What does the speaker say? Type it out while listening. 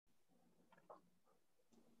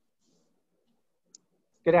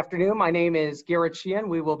Good afternoon. My name is Garrett Sheehan.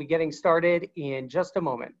 We will be getting started in just a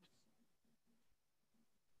moment.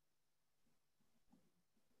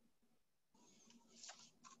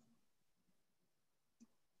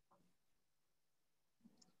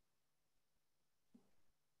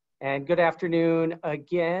 And good afternoon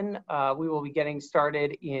again. We will be getting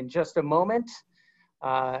started in just a moment.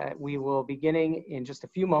 We will be beginning in just a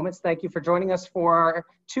few moments. Thank you for joining us for our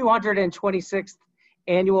 226th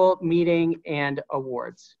annual meeting and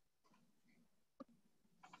awards.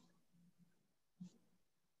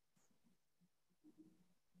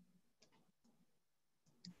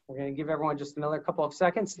 We're going to give everyone just another couple of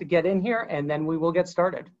seconds to get in here, and then we will get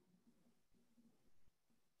started.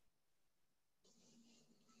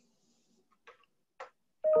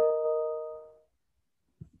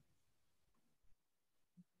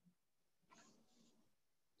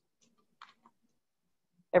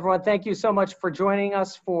 Everyone, thank you so much for joining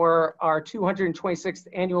us for our 226th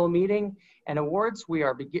annual meeting and awards. We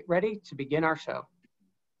are ready to begin our show.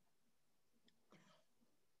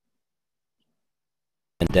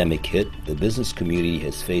 Pandemic hit, the business community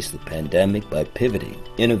has faced the pandemic by pivoting,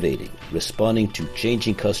 innovating, responding to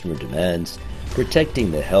changing customer demands,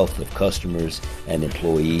 protecting the health of customers and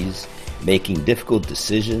employees, making difficult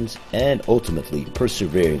decisions, and ultimately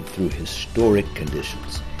persevering through historic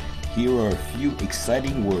conditions. Here are a few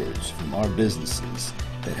exciting words from our businesses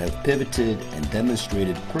that have pivoted and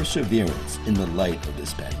demonstrated perseverance in the light of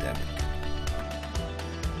this pandemic.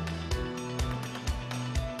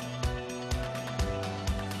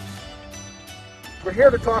 We're here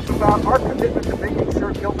to talk about our commitment to making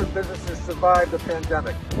sure Guilford businesses survive the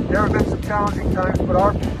pandemic. There have been some challenging times, but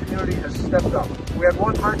our community has stepped up. We had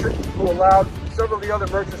one merchant who allowed several of the other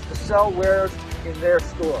merchants to sell wares in their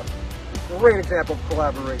store. Great example of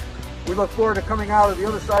collaboration. We look forward to coming out of the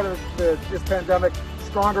other side of this pandemic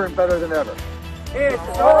stronger and better than ever.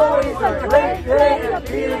 It's always a great day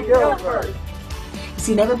to be in Guilford.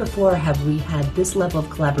 See, never before have we had this level of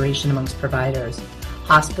collaboration amongst providers.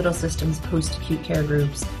 Hospital systems, post-acute care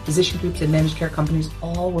groups, physician groups, and managed care companies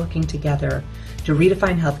all working together to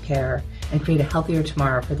redefine healthcare and create a healthier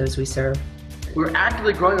tomorrow for those we serve. We're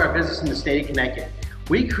actively growing our business in the state of Connecticut.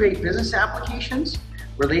 We create business applications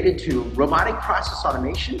related to robotic process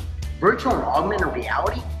automation, virtual and augmented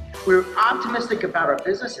reality. We're optimistic about our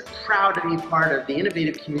business and proud to be part of the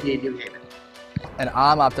innovative community of New Haven. And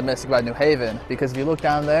I'm optimistic about New Haven because if you look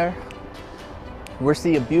down there, we're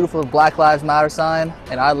seeing a beautiful Black Lives Matter sign,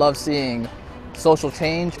 and I love seeing social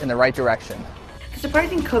change in the right direction. The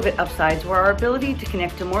surprising COVID upsides were our ability to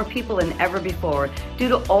connect to more people than ever before due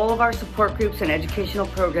to all of our support groups and educational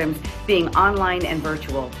programs being online and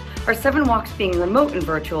virtual. Our 7 walks being remote and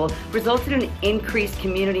virtual resulted in increased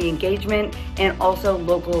community engagement and also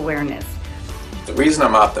local awareness. The reason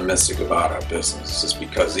I'm optimistic about our business is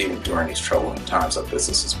because even during these troubling times, our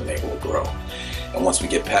business has been able to grow. And once we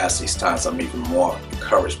get past these times, I'm even more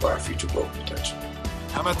encouraged by our future growth potential.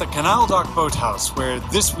 I'm at the Canal Dock Boathouse, where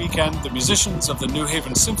this weekend the musicians of the New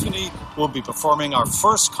Haven Symphony will be performing our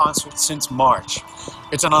first concert since March.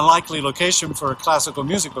 It's an unlikely location for a classical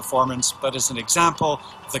music performance, but it's an example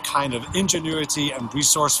of the kind of ingenuity and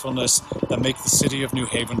resourcefulness that make the city of New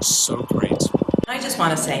Haven so great. I just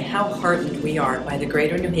want to say how heartened we are by the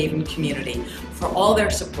greater New Haven community for all their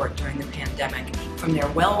support during the pandemic, from their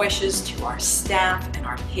well wishes to our staff and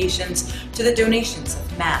our patients to the donations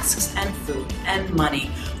of masks and food and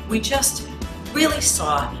money. We just really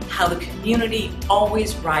saw how the community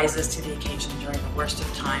always rises to the occasion during the worst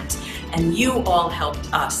of times, and you all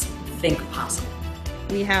helped us think possible.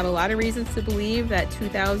 We have a lot of reasons to believe that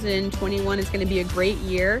 2021 is going to be a great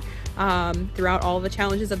year. Throughout all the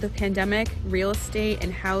challenges of the pandemic, real estate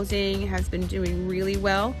and housing has been doing really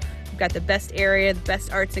well. We've got the best area, the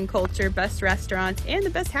best arts and culture, best restaurants, and the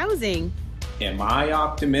best housing. Am I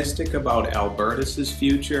optimistic about Albertus's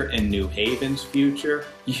future and New Haven's future?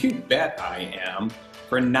 You bet I am.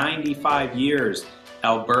 For 95 years,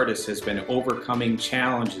 Albertus has been overcoming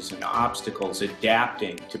challenges and obstacles,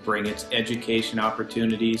 adapting to bring its education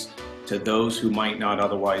opportunities to those who might not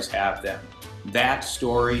otherwise have them. That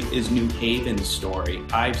story is New Haven's story.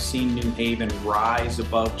 I've seen New Haven rise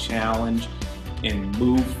above challenge and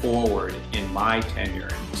move forward in my tenure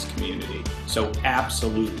in this community. So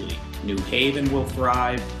absolutely, New Haven will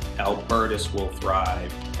thrive, Albertus will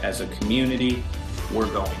thrive. As a community,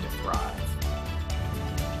 we're going to thrive.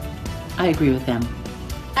 I agree with them.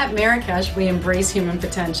 At Marrakesh, we embrace human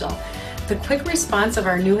potential. The quick response of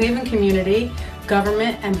our New Haven community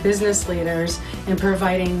government, and business leaders in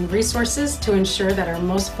providing resources to ensure that our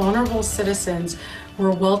most vulnerable citizens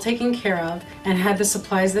were well taken care of and had the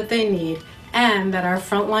supplies that they need, and that our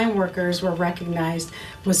frontline workers were recognized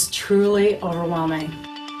was truly overwhelming.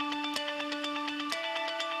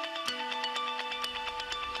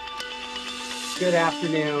 Good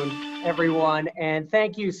afternoon, everyone, and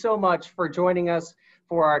thank you so much for joining us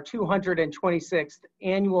for our 226th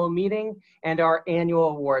annual meeting and our annual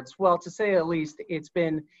awards. Well, to say the least, it's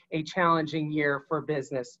been a challenging year for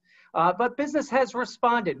business. But business has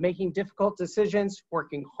responded, making difficult decisions,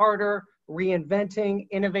 working harder, reinventing,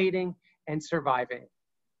 innovating, and surviving.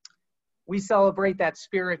 We celebrate that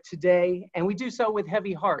spirit today, and we do so with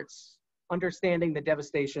heavy hearts, understanding the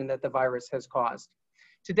devastation that the virus has caused.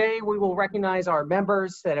 Today, we will recognize our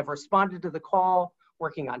members that have responded to the call,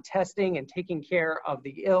 working on testing and taking care of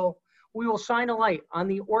the ill. We will shine a light on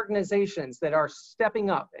the organizations that are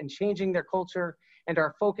stepping up and changing their culture and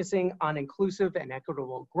are focusing on inclusive and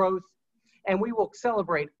equitable growth. And we will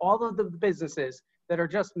celebrate all of the businesses that are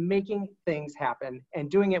just making things happen and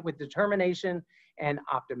doing it with determination and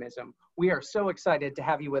optimism. We are so excited to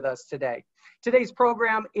have you with us today. Today's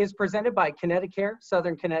program is presented by Connecticut,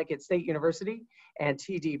 Southern Connecticut State University, and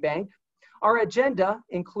TD Bank. Our agenda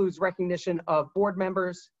includes recognition of board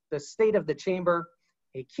members, the state of the chamber,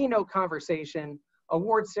 a keynote conversation,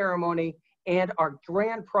 award ceremony, and our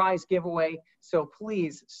grand prize giveaway, so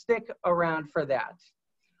please stick around for that.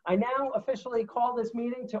 I now officially call this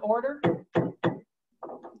meeting to order.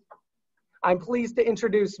 I'm pleased to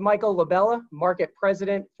introduce Michael Labella, Market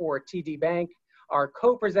President for TD Bank, our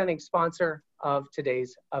co-presenting sponsor of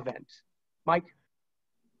today's event. Mike.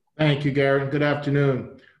 Thank you, Garrett. Good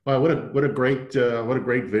afternoon. Wow, what a great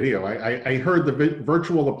video. I heard the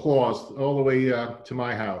virtual applause all the way to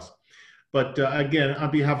my house. But again, on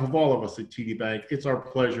behalf of all of us at TD Bank, it's our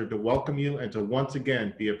pleasure to welcome you and to once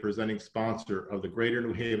again be a presenting sponsor of the Greater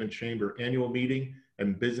New Haven Chamber Annual Meeting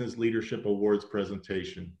and Business Leadership Awards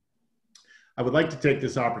presentation. I would like to take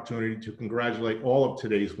this opportunity to congratulate all of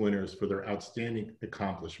today's winners for their outstanding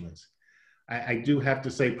accomplishments. I do have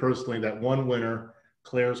to say personally that one winner,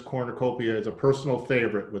 Claire's Cornucopia, is a personal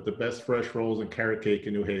favorite with the best fresh rolls and carrot cake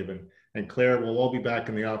in New Haven. And Claire will all be back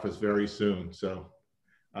in the office very soon. So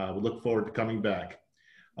we look forward to coming back.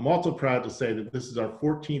 I'm also proud to say that this is our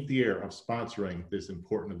 14th year of sponsoring this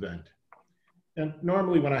important event. And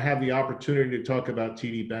normally when I have the opportunity to talk about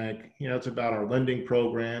TD Bank, it's about our lending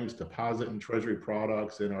programs, deposit and treasury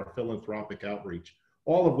products, and our philanthropic outreach,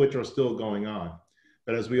 all of which are still going on.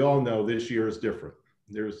 But as we all know, this year is different.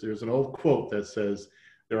 There's an old quote that says,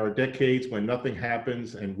 there are decades when nothing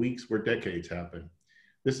happens and weeks where decades happen.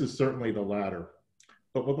 This is certainly the latter.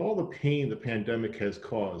 But with all the pain the pandemic has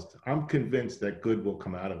caused, I'm convinced that good will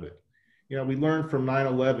come out of it. We learned from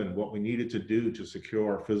 9/11 what we needed to do to secure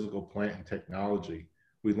our physical plant and technology.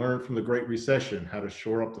 We learned from the Great Recession how to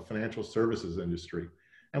shore up the financial services industry.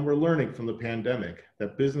 And we're learning from the pandemic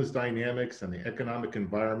that business dynamics and the economic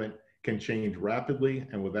environment can change rapidly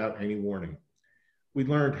and without any warning. We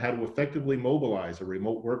learned how to effectively mobilize a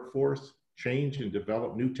remote workforce, change and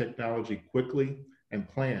develop new technology quickly, and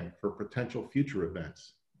plan for potential future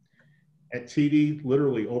events. At TD,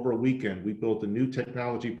 literally over a weekend, we built a new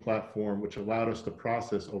technology platform which allowed us to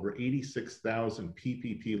process over 86,000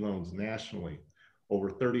 PPP loans nationally, over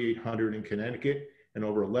 3,800 in Connecticut, and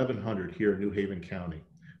over 1,100 here in New Haven County,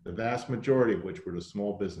 the vast majority of which were to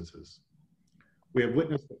small businesses. We have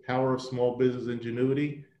witnessed the power of small business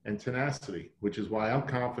ingenuity and tenacity, which is why I'm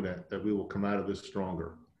confident that we will come out of this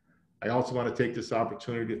stronger. I also want to take this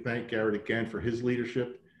opportunity to thank Garrett again for his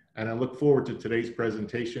leadership, and I look forward to today's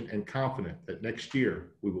presentation and confident that next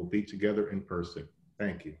year we will be together in person.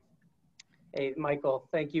 Thank you. Hey, Michael,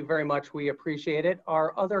 thank you very much. We appreciate it.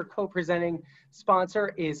 Our other co-presenting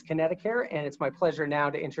sponsor is Connecticut, and it's my pleasure now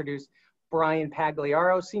to introduce Brian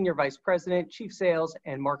Pagliaro, Senior Vice President, Chief Sales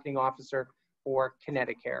and Marketing Officer for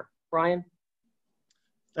Connecticut. Brian?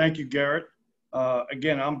 Thank you, Garrett.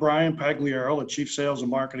 Again, I'm Brian Pagliaro, the Chief Sales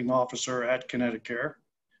and Marketing Officer at Connecticut.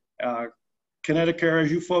 Connecticut,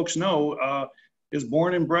 as you folks know, is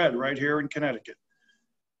born and bred right here in Connecticut.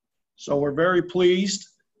 So we're very pleased.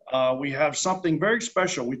 We have something very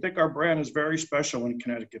special. We think our brand is very special in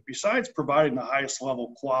Connecticut. Besides providing the highest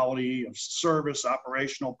level quality of service,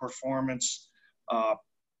 operational performance,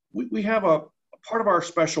 we have a part of our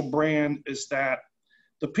special brand is that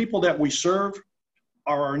the people that we serve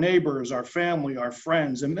are our neighbors, our family, our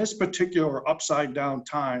friends. In this particular upside down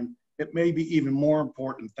time, it may be even more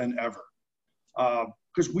important than ever.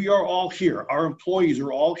 Because we are all here. Our employees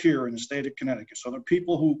are all here in the state of Connecticut. So the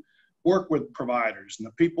people who work with providers and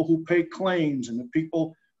the people who pay claims and the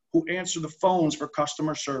people who answer the phones for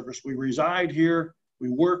customer service. We reside here, we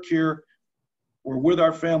work here, we're with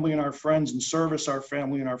our family and our friends and service our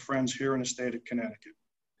family and our friends here in the state of Connecticut.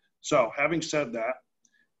 So having said that,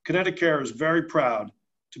 Connecticut is very proud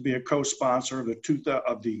to be a co-sponsor of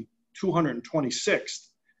the 226th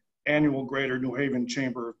Annual Greater New Haven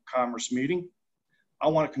Chamber of Commerce meeting. I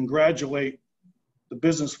want to congratulate the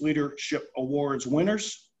Business Leadership Awards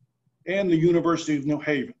winners and the University of New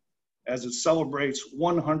Haven as it celebrates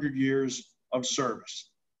 100 years of service,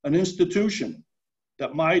 an institution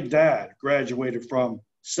that my dad graduated from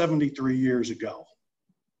 73 years ago.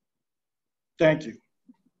 Thank you.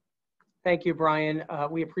 Thank you, Brian.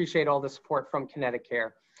 We appreciate all the support from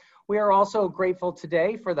Connecticut. We are also grateful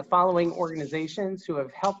today for the following organizations who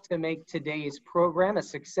have helped to make today's program a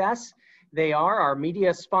success. They are our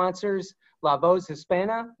media sponsors, La Voz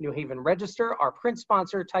Hispana, New Haven Register, our print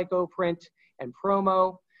sponsor, Tyco Print and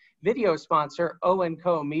Promo, video sponsor,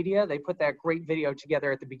 O&Co Media. They put that great video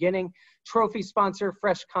together at the beginning. Trophy sponsor,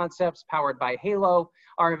 Fresh Concepts, powered by Halo.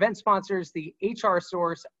 Our event sponsors, the HR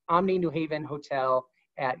Source, Omni New Haven Hotel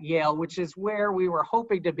at Yale, which is where we were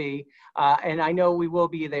hoping to be. And I know we will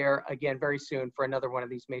be there again very soon for another one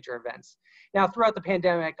of these major events. Now, throughout the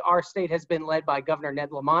pandemic, our state has been led by Governor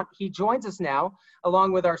Ned Lamont. He joins us now,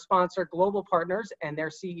 along with our sponsor, Global Partners, and their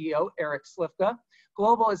CEO, Eric Slifka.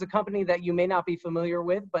 Global is a company that you may not be familiar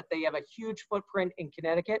with, but they have a huge footprint in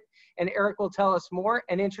Connecticut. And Eric will tell us more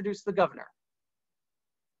and introduce the governor.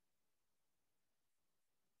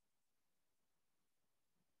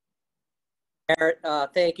 Garrett,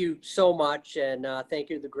 thank you so much, and thank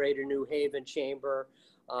you to the Greater New Haven Chamber.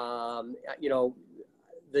 You know,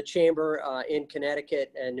 the Chamber in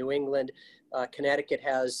Connecticut and New England, Connecticut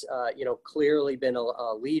has, you know, clearly been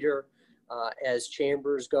a leader as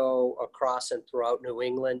chambers go across and throughout New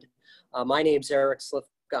England. My name's Eric Slifka.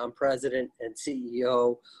 I'm president and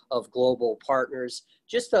CEO of Global Partners.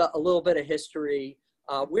 Just a little bit of history.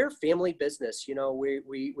 We're a family business. You know,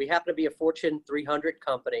 we happen to be a Fortune 300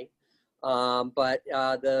 company. But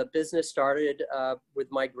the business started with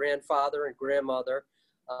my grandfather and grandmother.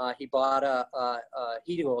 He bought a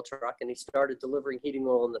heating oil truck, and he started delivering heating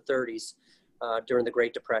oil in the 30s during the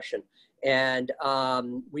Great Depression. And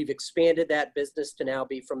we've expanded that business to now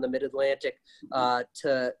be from the Mid-Atlantic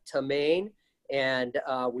to Maine. And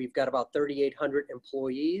we've got about 3,800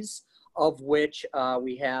 employees, of which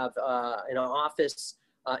we have an office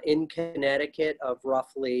in Connecticut of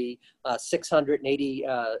roughly 680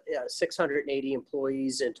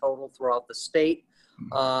 employees in total throughout the state.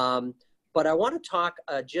 But I want to talk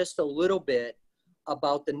just a little bit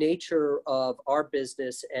about the nature of our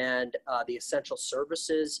business and the essential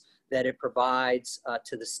services that it provides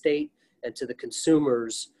to the state and to the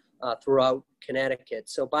consumers throughout Connecticut.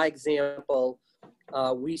 So by example,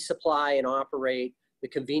 we supply and operate the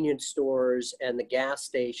convenience stores and the gas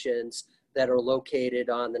stations that are located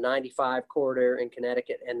on the 95 corridor in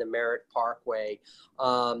Connecticut and the Merritt Parkway.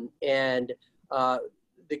 And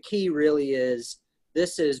the key really is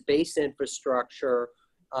this is base infrastructure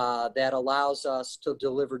that allows us to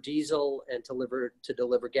deliver diesel and to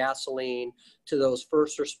deliver gasoline to those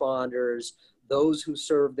first responders, those who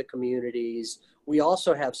serve the communities. We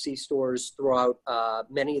also have C-stores throughout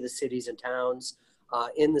many of the cities and towns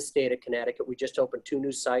in the state of Connecticut. We just opened 2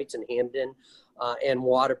 new sites in Hamden and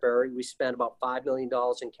Waterbury. We spent about $5 million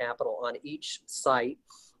in capital on each site.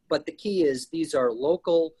 But the key is these are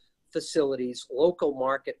local facilities, local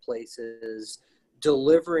marketplaces,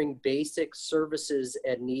 delivering basic services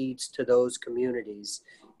and needs to those communities.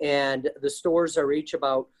 And the stores are each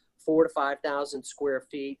about 4,000 to 5,000 square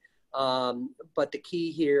feet. But the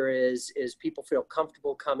key here is people feel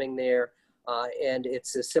comfortable coming there. And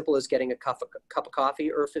it's as simple as getting a cup of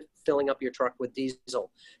coffee or filling up your truck with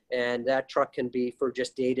diesel. And that truck can be for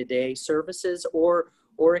just day-to-day services, or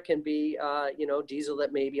it can be, you know, diesel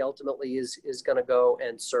that maybe ultimately is going to go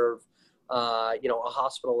and serve, you know, a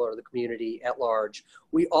hospital or the community at large.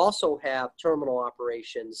 We also have terminal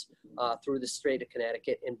operations through the state of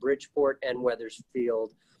Connecticut in Bridgeport and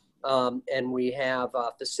Wethersfield. And we have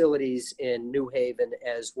facilities in New Haven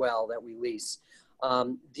as well that we lease.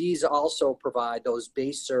 These also provide those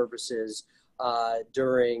base services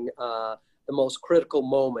during the most critical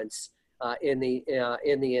moments in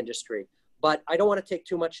the industry. But I don't want to take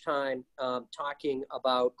too much time talking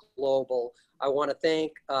about Global. I want to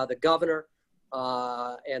thank the governor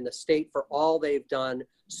and the state for all they've done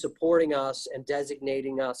supporting us and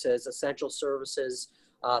designating us as essential services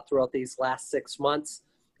throughout these last 6 months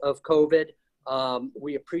of COVID.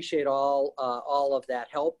 We appreciate all of that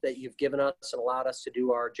help that you've given us and allowed us to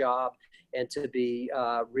do our job. and to be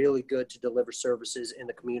really good to deliver services in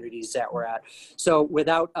the communities that we're at. So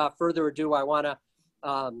without further ado, I want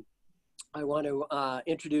to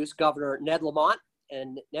introduce Governor Ned Lamont.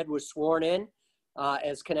 And Ned was sworn in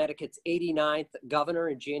as Connecticut's 89th governor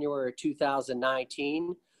in January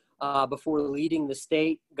 2019. Before leading the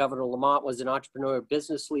state, Governor Lamont was an entrepreneurial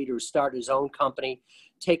business leader who started his own company,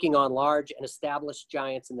 taking on large and established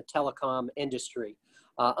giants in the telecom industry.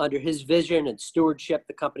 Under his vision and stewardship,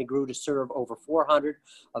 the company grew to serve over 400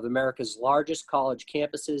 of America's largest college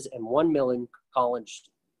campuses and 1 million college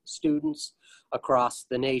students across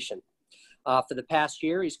the nation. For the past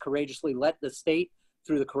year, he's courageously led the state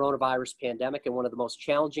through the coronavirus pandemic in one of the most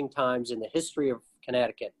challenging times in the history of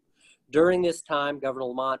Connecticut. During this time, Governor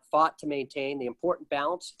Lamont fought to maintain the important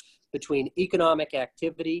balance between economic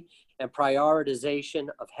activity and prioritization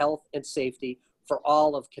of health and safety for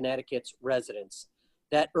all of Connecticut's residents.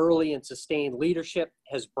 That early and sustained leadership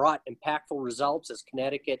has brought impactful results as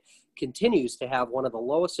Connecticut continues to have one of the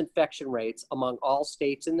lowest infection rates among all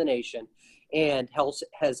states in the nation and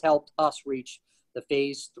has helped us reach the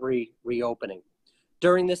phase 3 reopening.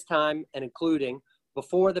 During this time, and including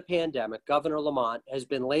before the pandemic, Governor Lamont has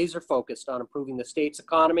been laser focused on improving the state's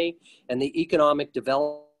economy and the economic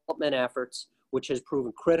development efforts, which has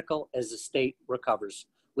proven critical as the state recovers.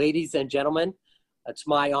 Ladies and gentlemen, it's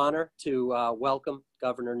my honor to welcome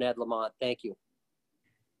Governor Ned Lamont. Thank you.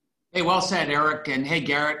 Hey, well said, Eric. And hey,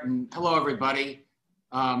 Garrett, and hello, everybody.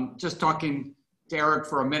 Just talking to Eric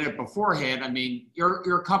for a minute beforehand, I mean,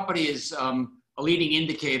 your company is a leading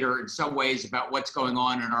indicator in some ways about what's going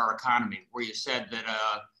on in our economy, where you said that,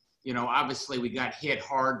 you know, obviously we got hit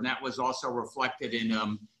hard, and that was also reflected in,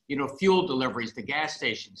 you know, fuel deliveries to gas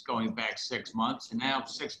stations going back 6 months. And now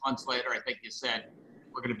 6 months later, I think you said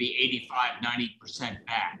we're going to be 85–90%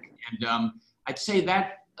 back. And I'd say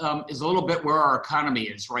that is a little bit where our economy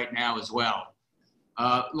is right now as well.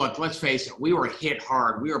 Look, let's face it, we were hit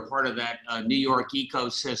hard. We were part of that New York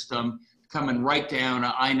ecosystem coming right down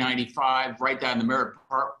I-95, right down the Merritt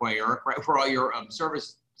Parkway, Eric, right where all your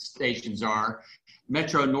service stations are,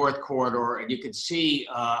 Metro North Corridor, and you could see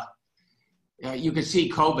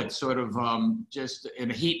COVID sort of just in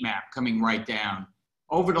a heat map coming right down.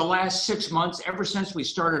 Over the last 6 months, ever since we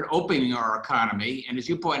started opening our economy, and as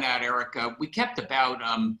you point out, Eric, we kept about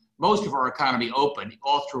most of our economy open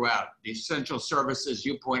all throughout. The essential services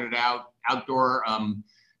you pointed out, outdoor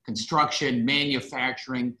construction,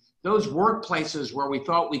 manufacturing, those workplaces where we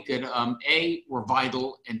thought we could, A, were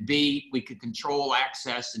vital, and B, we could control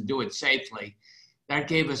access and do it safely. That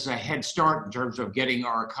gave us a head start in terms of getting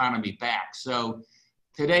our economy back. So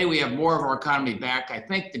today we have more of our economy back, I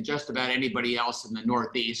think, than just about anybody else in the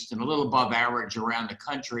Northeast, and a little above average around the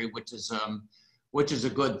country, which is a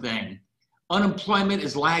good thing. Unemployment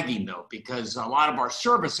is lagging, though, because a lot of our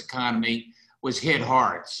service economy was hit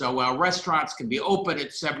hard. So while restaurants can be open at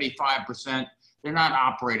 75%, they're not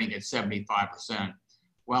operating at 75%.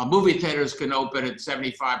 While movie theaters can open at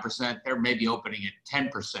 75%, they're maybe opening at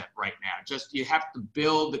 10% right now. Just you have to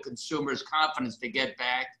build the consumer's confidence to get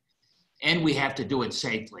back, and we have to do it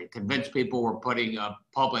safely. Convince people we're putting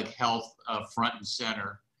public health front and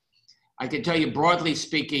center. I can tell you, broadly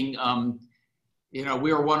speaking, you know,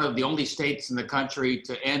 we were one of the only states in the country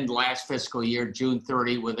to end last fiscal year, June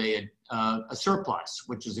 30, with a surplus,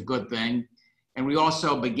 which is a good thing. And we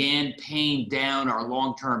also began paying down our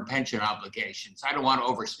long-term pension obligations. I don't want to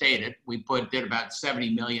overstate it. We did about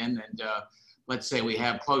 70 million, and let's say we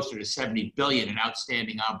have closer to 70 billion in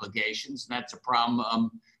outstanding obligations. And that's a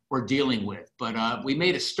problem we're dealing with. But we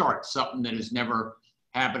made a start, something that has never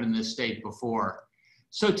happened in this state before.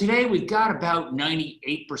 So today we've got about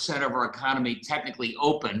 98% of our economy technically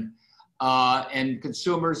open, and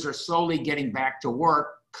consumers are slowly getting back to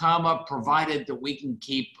work, provided that we can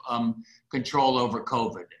keep control over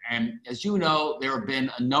COVID. And as you know, there have been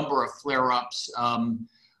a number of flare-ups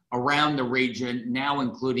around the region, now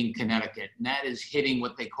including Connecticut, and that is hitting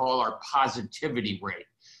what they call our positivity rate.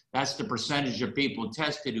 That's the percentage of people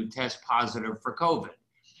tested who test positive for COVID.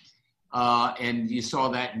 And you saw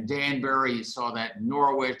that in Danbury, you saw that in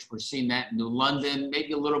Norwich, we're seeing that in New London,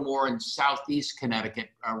 maybe a little more in Southeast Connecticut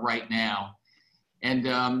right now. And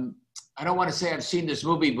I don't want to say I've seen this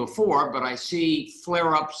movie before, but I see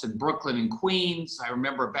flare-ups in Brooklyn and Queens. I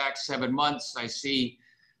remember back 7 months, I see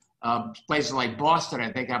places like Boston,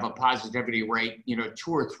 I think, have a positivity rate, you know,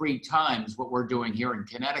 2 or 3 times what we're doing here in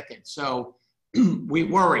Connecticut. So we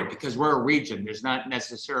worry because we're a region. There's not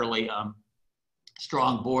necessarily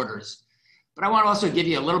strong borders. But I want to also give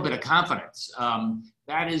you a little bit of confidence.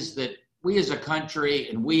 That is that we as a country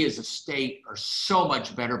and we as a state are so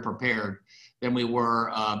much better prepared than we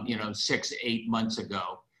were, you know, 6 to 8 months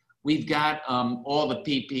ago. We've got all the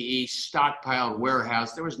PPE stockpiled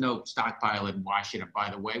warehouse. There was no stockpile in Washington,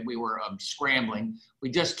 by the way. We were scrambling.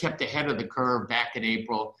 We just kept ahead of the curve back in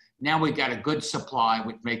April. Now we've got a good supply,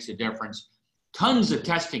 which makes a difference. Tons of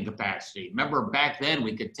testing capacity. Remember back then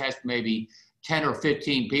we could test maybe 10 or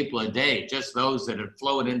 15 people a day, just those that had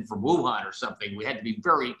flown in from Wuhan or something. We had to be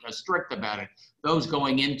very strict about it. Those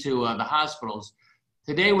going into the hospitals.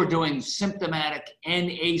 Today, we're doing symptomatic and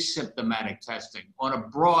asymptomatic testing on a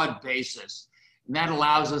broad basis. And that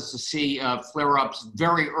allows us to see flare-ups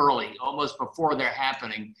very early, almost before they're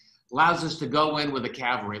happening. Allows us to go in with a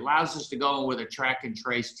cavalry, allows us to go in with a track and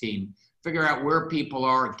trace team, figure out where people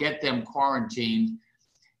are, get them quarantined.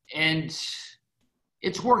 And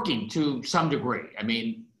it's working to some degree. I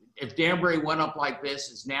mean, if Danbury went up like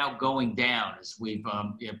this, it's now going down as we've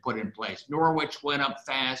put in place. Norwich went up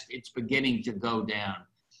fast. It's beginning to go down.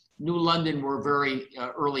 New London were very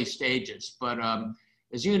early stages. But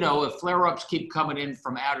as you know, if flare-ups keep coming in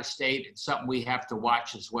from out of state, it's something we have to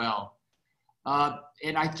watch as well.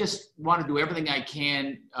 And I just want to do everything I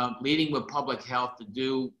can, leading with public health,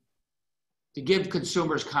 to give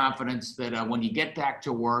consumers confidence that when you get back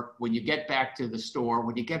to work, when you get back to the store,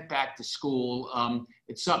 when you get back to school,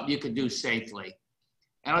 it's something you can do safely.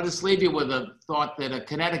 And I'll just leave you with a thought that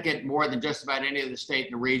Connecticut, more than just about any other state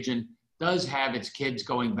in the region, does have its kids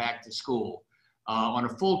going back to school on a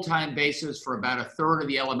full-time basis for about a third of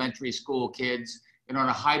the elementary school kids, and on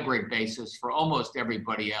a hybrid basis for almost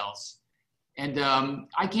everybody else. And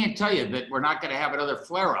I can't tell you that we're not going to have another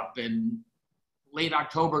flare-up in late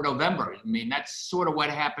October, November. I mean, that's sort of what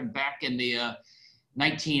happened back in the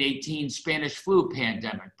 1918 Spanish flu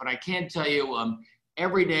pandemic. But I can tell you,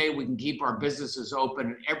 every day we can keep our businesses open,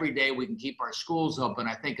 and every day we can keep our schools open,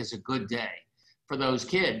 I think is a good day for those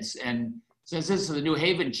kids. And since this is the New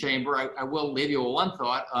Haven Chamber, I will leave you with one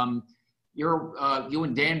thought. You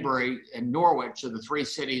and Danbury and Norwich are the three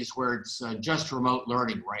cities where it's just remote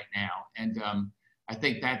learning right now. And I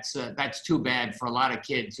think that's too bad for a lot of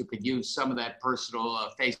kids who could use some of that personal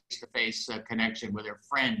face-to-face connection with their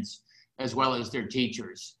friends as well as their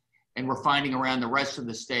teachers. And we're finding around the rest of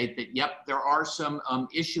the state that, yep, there are some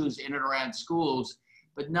issues in and around schools,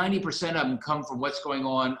 but 90% of them come from what's going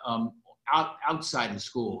on outside of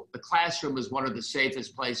school. The classroom is one of the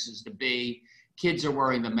safest places to be. Kids are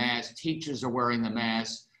wearing the mask, teachers are wearing the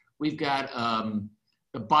mask. We've got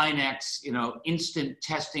the Binex, instant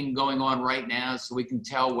testing going on right now, so we can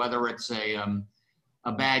tell whether it's a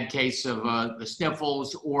bad case of the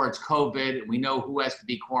sniffles or it's COVID. We know who has to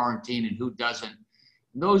be quarantined and who doesn't.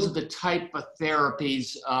 And those are the type of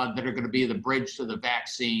therapies that are going to be the bridge to the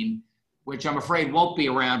vaccine, which I'm afraid won't be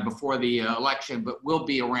around before the election, but will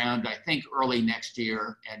be around, I think, early next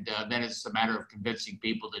year. And then it's a matter of convincing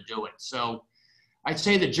people to do it. So I'd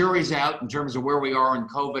say the jury's out in terms of where we are in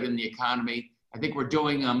COVID and the economy. I think we're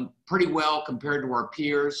doing pretty well compared to our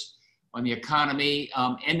peers on the economy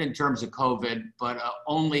and in terms of COVID, but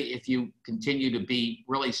only if you continue to be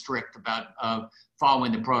really strict about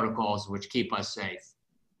following the protocols which keep us safe.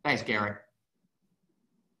 Thanks, Garrett.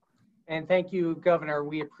 And thank you, Governor.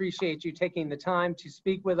 We appreciate you taking the time to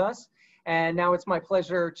speak with us. And now it's my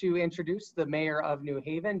pleasure to introduce the Mayor of New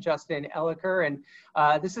Haven, Justin Elicker.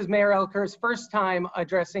 And this is Mayor Elicker's first time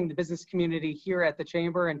addressing the business community here at the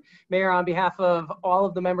Chamber. And Mayor, on behalf of all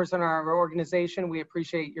of the members in our organization, we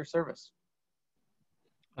appreciate your service.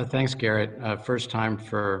 Thanks, Garrett. First time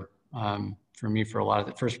for me for a lot of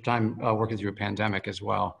the first time working through a pandemic as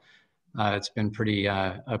well. It's been pretty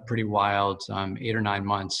wild 8 or 9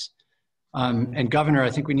 months. And Governor, I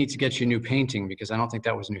think we need to get you a new painting because I don't think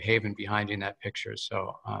that was New Haven behind you in that picture.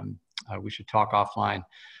 So we should talk offline.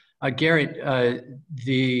 Garrett,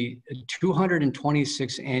 the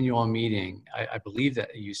 226th annual meeting, I believe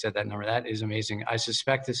that you said that number. That is amazing. I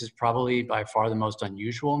suspect this is probably by far the most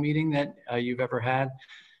unusual meeting that you've ever had.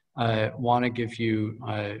 Want to give you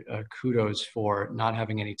kudos for not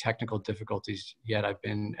having any technical difficulties yet. I've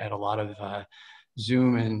been at a lot of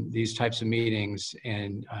Zoom and these types of meetings,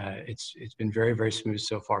 and it's been very, very smooth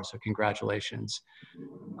so far. So congratulations.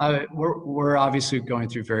 We're obviously going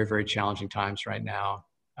through very, very challenging times right now.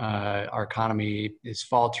 Our economy is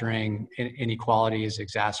faltering, inequality is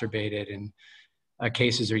exacerbated, and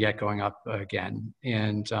cases are yet going up again.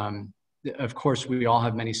 And of course, we all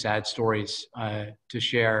have many sad stories to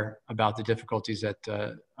share about the difficulties that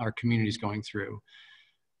our community is going through.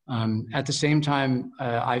 At the same time,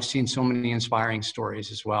 I've seen so many inspiring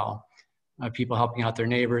stories as well. People helping out their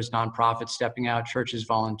neighbors, nonprofits stepping out, churches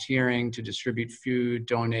volunteering to distribute food,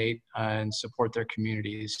 donate, and support their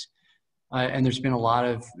communities. And there's been a lot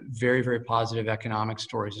of very, very positive economic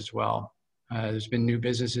stories as well. There's been new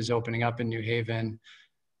businesses opening up in New Haven,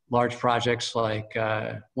 Large projects like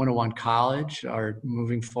 101 College are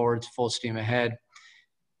moving forward full steam ahead.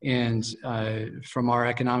 And from our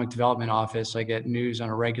economic development office, I get news on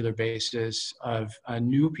a regular basis of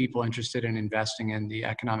new people interested in investing in the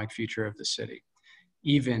economic future of the city,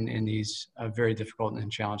 even in these very difficult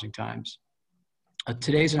and challenging times.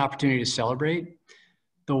 Today's an opportunity to celebrate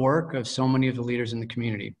the work of so many of the leaders in the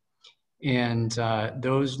community. And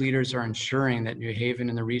those leaders are ensuring that New Haven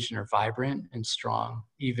and the region are vibrant and strong,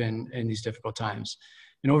 even in these difficult times.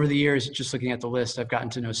 And over the years, just looking at the list, I've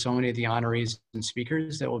gotten to know so many of the honorees and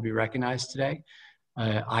speakers that will be recognized today.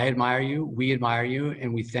 I admire you, we admire you,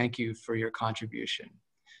 and we thank you for your contribution.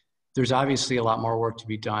 There's obviously a lot more work to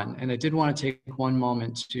be done. And I did want to take one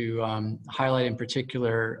moment to highlight in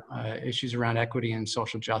particular issues around equity and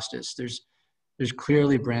social justice. There's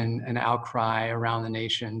clearly been an outcry around the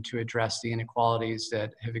nation to address the inequalities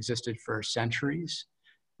that have existed for centuries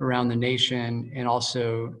around the nation and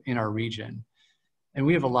also in our region. And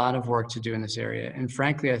we have a lot of work to do in this area. And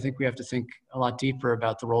frankly, I think we have to think a lot deeper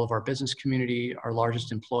about the role of our business community, our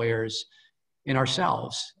largest employers, and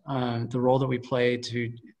ourselves, the role that we play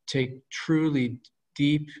to take truly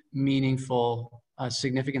deep, meaningful,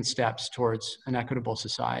 significant steps towards an equitable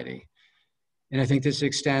society. And I think this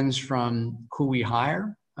extends from who we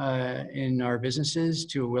hire in our businesses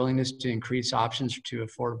to a willingness to increase options to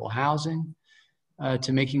affordable housing,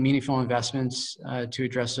 to making meaningful investments to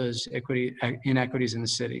address those inequities in the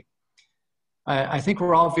city. I think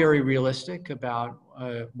we're all very realistic about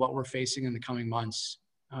what we're facing in the coming months.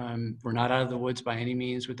 We're not out of the woods by any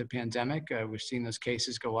means with the pandemic. We've seen those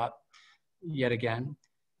cases go up yet again.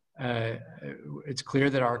 It's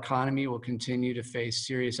clear that our economy will continue to face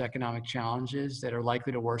serious economic challenges that are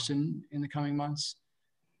likely to worsen in the coming months.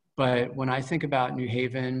 But when I think about New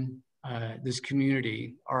Haven, this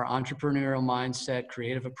community, our entrepreneurial mindset,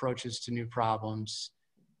 creative approaches to new problems,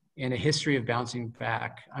 and a history of bouncing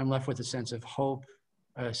back, I'm left with a sense of hope,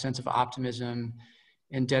 a sense of optimism,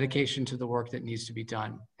 and dedication to the work that needs to be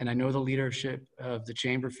done. And I know the leadership of the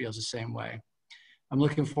Chamber feels the same way. I'm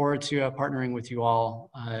looking forward to partnering with you all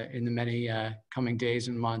in the many coming days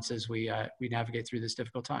and months as we navigate through this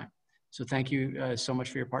difficult time. So thank you so much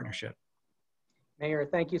for your partnership. Mayor,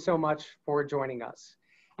 thank you so much for joining us.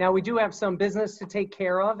 Now, we do have some business to take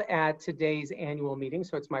care of at today's annual meeting,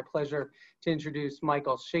 so it's my pleasure to introduce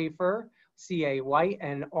Michael Schaefer, CA White,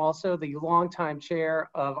 and also the longtime chair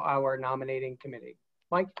of our nominating committee.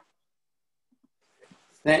 Mike?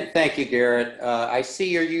 Thank you, Garrett. I see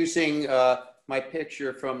you're using my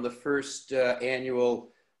picture from the first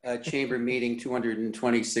annual chamber meeting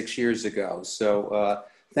 226 years ago. So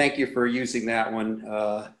thank you for using that one,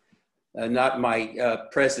 not my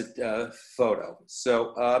present photo.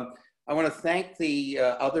 So I want to thank the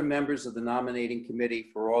other members of the nominating committee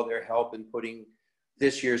for all their help in putting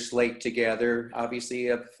this year's slate together. Obviously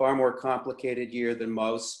a far more complicated year than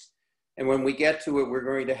most. And when we get to it, we're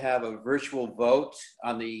going to have a virtual vote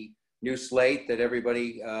on the new slate that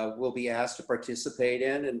everybody will be asked to participate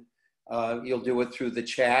in. And you'll do it through the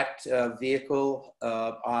chat vehicle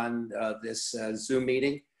on this Zoom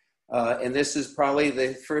meeting. And this is probably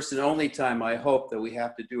the first and only time, I hope, that we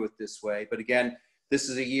have to do it this way. But again, this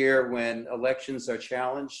is a year when elections are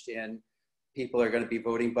challenged and people are going to be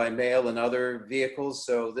voting by mail and other vehicles.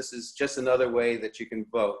 So this is just another way that you can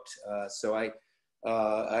vote. So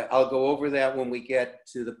I'll go over that when we get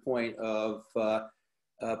to the point of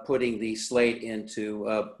putting the slate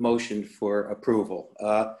into motion for approval.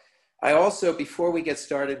 I also, before we get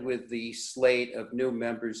started with the slate of new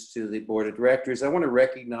members to the board of directors, I want to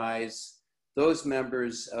recognize those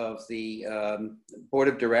members of the board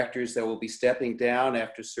of directors that will be stepping down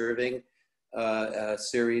after serving a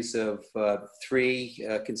series of 3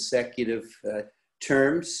 consecutive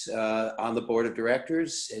terms on the board of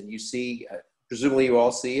directors. And you see, presumably you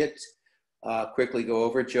all see it. Quickly go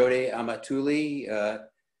over Jode Amatuli,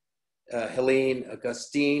 Helene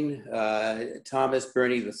Augustine, Thomas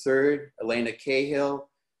Burney III, Elena Cahill,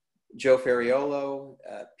 Joe Ferriolo,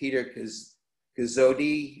 Peter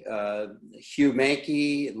Gazzotti, Hugh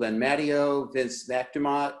Mankey, Len Matteo, Vince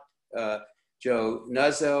McDermott, Joe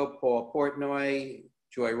Nuzzo, Paul Portnoy,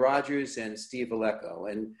 Joy Rogers, and Steve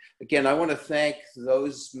Alecco. And again, I want to thank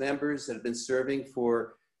those members that have been serving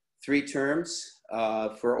for 3 terms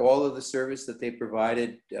for all of the service that they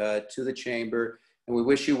provided to the chamber. And we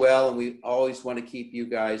wish you well, and we always want to keep you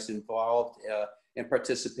guys involved and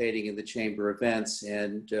participating in the chamber events.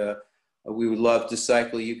 And we would love to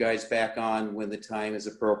cycle you guys back on when the time is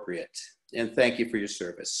appropriate. And thank you for your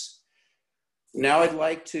service. Now I'd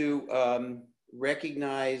like to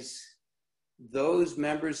recognize those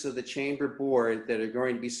members of the chamber board that are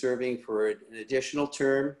going to be serving for an additional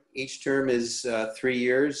term. Each term is 3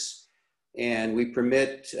 years, and we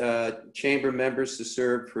permit chamber members to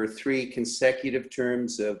serve for 3 consecutive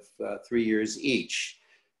terms of 3 years each.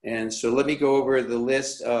 And so let me go over the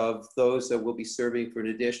list of those that will be serving for an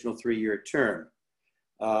additional 3-year term.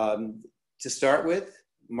 To start with,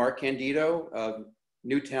 Mark Candido of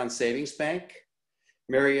Newtown Savings Bank,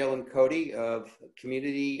 Mary Ellen Cody of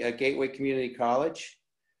Gateway Community College,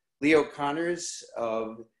 Leo Connors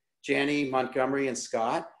of Janney, Montgomery and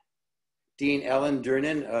Scott, Dean Ellen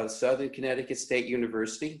Durnan of Southern Connecticut State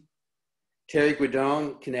University, Terry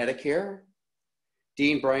Guidon, Connecticut,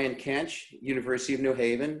 Dean Brian Kench, University of New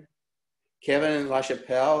Haven, Kevin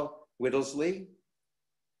LaChapelle, Whittlesley,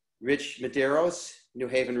 Rich Medeiros, New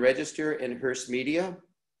Haven Register and Hearst Media,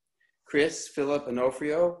 Chris Philip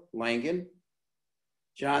Onofrio, Langen,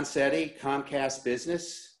 John Setti, Comcast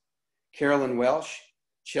Business, Carolyn Welsh,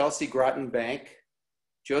 Chelsea Groton Bank,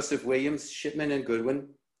 Joseph Williams, Shipman and Goodwin,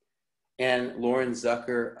 and Lauren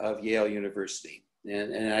Zucker of Yale University.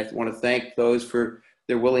 And I want to thank those for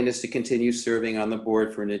their willingness to continue serving on the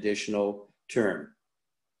board for an additional term.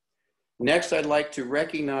 Next, I'd like to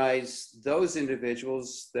recognize those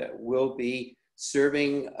individuals that will be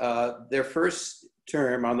serving their first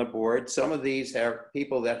term on the board. Some of these are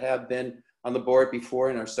people that have been on the board before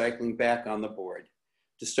and are cycling back on the board.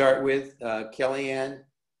 To start with, Kelly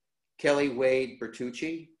Wade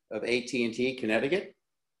Bertucci of AT&T Connecticut,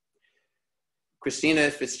 Christina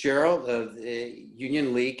Fitzgerald of the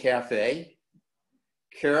Union League Cafe,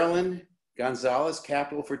 Carolyn Gonzalez,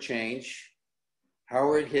 Capital for Change,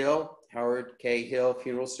 Howard K. Hill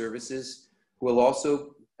Funeral Services, who will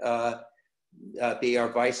also be our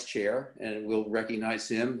vice chair, and we'll recognize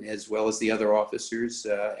him as well as the other officers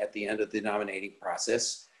at the end of the nominating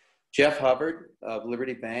process. Jeff Hubbard of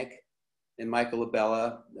Liberty Bank, and Michael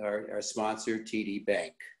Abella, our sponsor, TD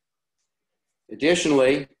Bank.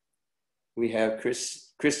 Additionally, we have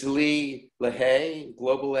Christalee LaHaye,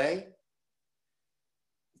 Global A,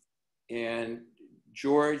 and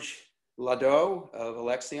George Ladeau of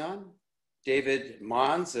Alexion, David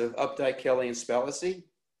Mons of Updike, Kelly and Spellacy,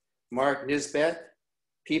 Mark Nisbet,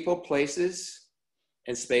 People, Places,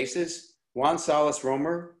 and Spaces, Juan Salas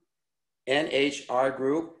Romer, NHR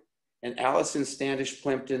Group, and Allison Standish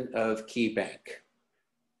Plimpton of Key Bank.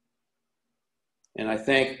 And I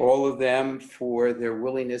thank all of them for their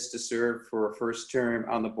willingness to serve for a first term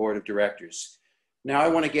on the board of directors. Now I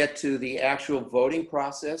want to get to the actual voting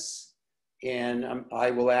process, and I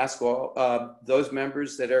will ask all those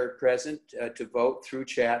members that are present to vote through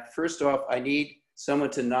chat. First off, I need someone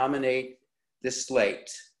to nominate this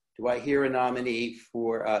slate. Do I hear a nominee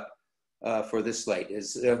for this slate?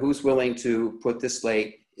 Who's willing to put this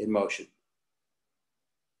slate in motion?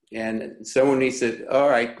 And someone needs to, all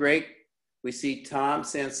right, great. We see Tom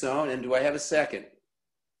Sansone, and do I have a second?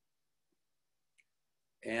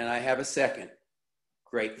 And I have a second.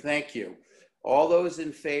 Great, thank you. All those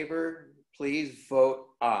in favor, please vote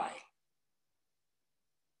aye.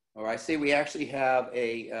 All right, I see we actually have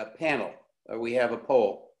a panel, or we have a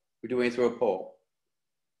poll. We're doing it through a poll.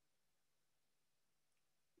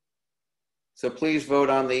 So please vote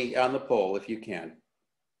on the poll if you can.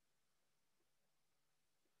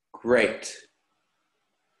 Great.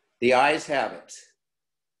 The ayes have it.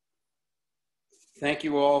 Thank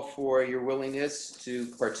you all for your willingness to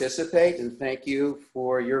participate, and thank you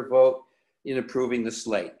for your vote in approving the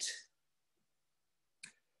slate.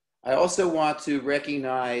 I also want to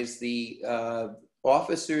recognize the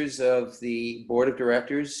officers of the board of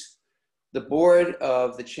directors. The board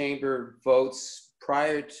of the chamber votes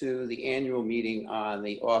prior to the annual meeting on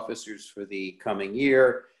the officers for the coming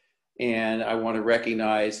year. And I want to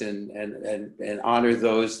recognize and honor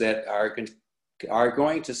those that are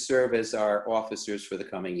going to serve as our officers for the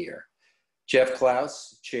coming year. Jeff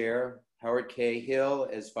Klaus, chair, Howard K. Hill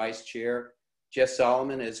as vice chair, Jess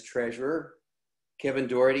Solomon as treasurer, Kevin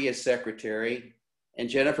Doherty as secretary, and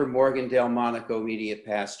Jennifer Morgan Delmonico, media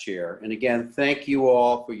past chair. And again, thank you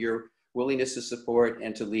all for your willingness to support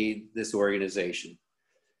and to lead this organization.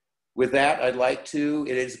 With that,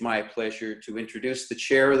 it is my pleasure to introduce the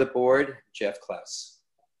chair of the board, Jeff Klaus.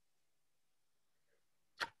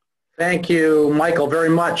 Thank you, Michael, very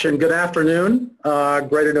much, and good afternoon,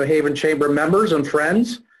 Greater New Haven Chamber members and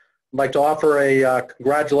friends. I'd like to offer a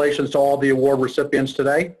congratulations to all the award recipients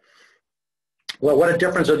today. Well, what a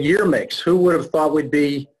difference a year makes. Who would have thought we'd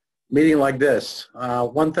be meeting like this?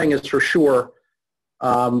 One thing is for sure,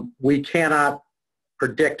 we cannot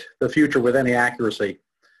predict the future with any accuracy.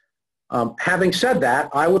 Having said that,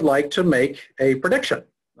 I would like to make a prediction,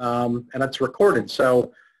 and it's recorded.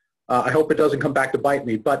 So I hope it doesn't come back to bite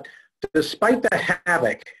me. But despite the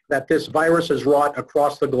havoc that this virus has wrought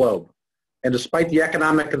across the globe, and despite the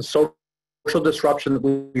economic and social disruption that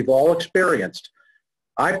we've all experienced,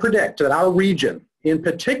 I predict that our region in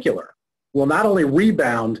particular will not only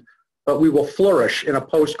rebound, but we will flourish in a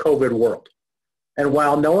post-COVID world. And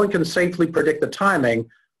while no one can safely predict the timing,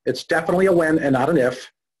 it's definitely a when and not an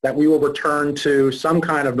if that we will return to some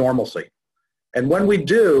kind of normalcy. And when we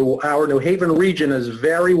do, our New Haven region is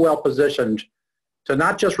very well positioned to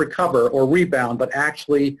not just recover or rebound, but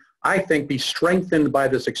actually, I think, be strengthened by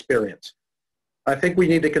this experience. I think we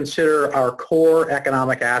need to consider our core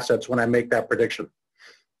economic assets when I make that prediction.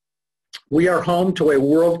 We are home to a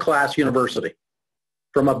world-class university.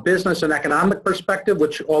 From a business and economic perspective,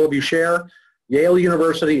 which all of you share, Yale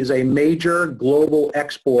University is a major global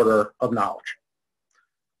exporter of knowledge.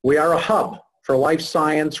 We are a hub for life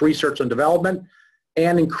science research and development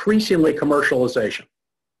and increasingly commercialization.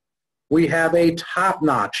 We have a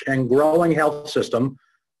top-notch and growing health system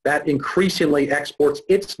that increasingly exports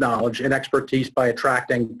its knowledge and expertise by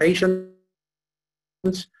attracting patients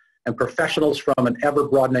and professionals from an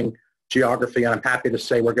ever-broadening geography, and I'm happy to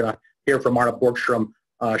say we're going to hear from Arna Borgstrom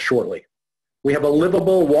shortly. We have a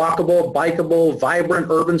livable, walkable, bikeable, vibrant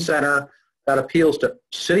urban center that appeals to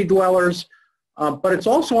city dwellers, but it's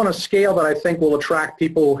also on a scale that I think will attract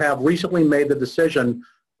people who have recently made the decision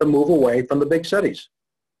to move away from the big cities.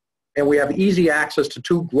 And we have easy access to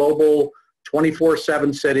two global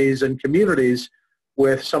 24/7 cities and communities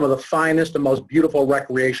with some of the finest and most beautiful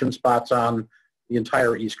recreation spots on the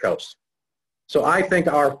entire East Coast. So I think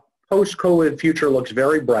our post-COVID future looks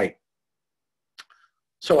very bright.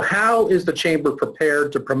 So how is the Chamber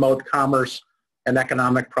prepared to promote commerce and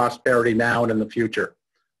economic prosperity now and in the future?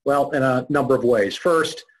 Well, in a number of ways.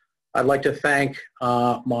 First, I'd like to thank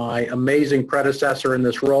my amazing predecessor in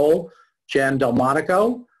this role, Jen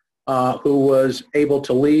Delmonico, who was able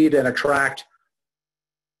to lead and attract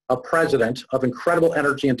a president of incredible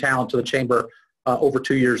energy and talent to the Chamber over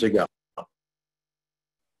 2 years ago.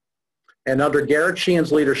 And under Garrett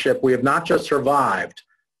Sheehan's leadership, we have not just survived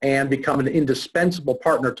and become an indispensable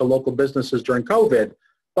partner to local businesses during COVID,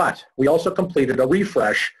 but we also completed a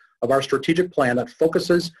refresh of our strategic plan that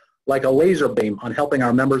focuses like a laser beam on helping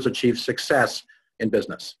our members achieve success in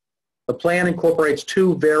business. The plan incorporates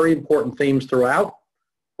two very important themes throughout.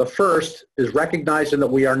 The first is recognizing that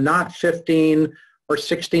we are not 15 or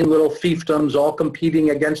 16 little fiefdoms all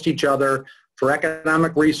competing against each other for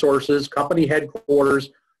economic resources, company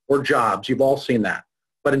headquarters, or jobs. You've all seen that.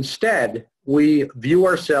 But instead, we view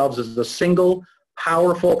ourselves as a single,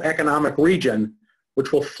 powerful economic region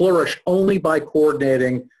which will flourish only by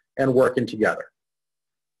coordinating and working together.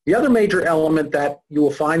 The other major element that you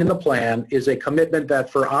will find in the plan is a commitment that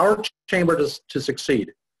for our Chamber to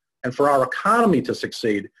succeed and for our economy to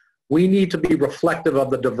succeed, we need to be reflective of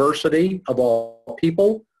the diversity of all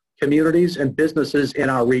people, communities, and businesses in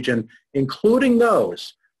our region, including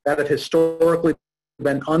those that have historically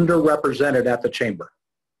been underrepresented at the Chamber.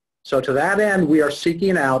 So to that end, we are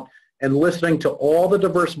seeking out and listening to all the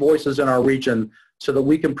diverse voices in our region so that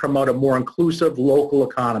we can promote a more inclusive local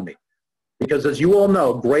economy. Because as you all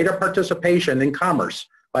know, greater participation in commerce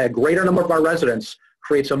by a greater number of our residents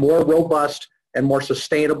creates a more robust and more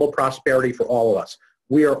sustainable prosperity for all of us.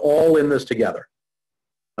 We are all in this together.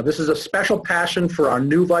 Now, this is a special passion for our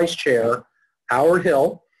new Vice Chair, Howard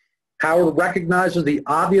Hill. Howard recognizes the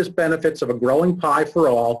obvious benefits of a growing pie for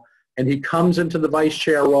all, and he comes into the Vice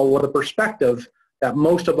Chair role with a perspective that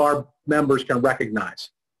most of our members can recognize,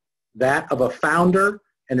 that of a founder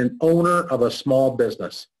and an owner of a small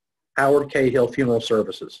business, Howard Cahill Funeral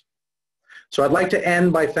Services. So I'd like to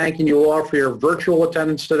end by thanking you all for your virtual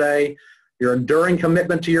attendance today, your enduring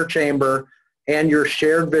commitment to your Chamber, and your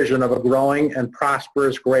shared vision of a growing and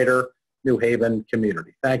prosperous greater New Haven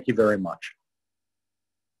community. Thank you very much.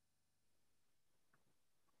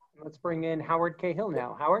 Let's bring in Howard Cahill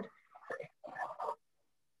now. Howard?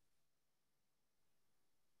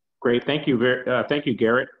 Great, thank you,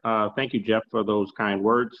 Garrett. Thank you, Jeff, for those kind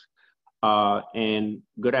words. And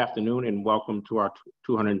good afternoon and welcome to our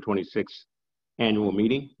 226th annual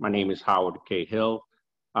meeting. My name is Howard Cahill.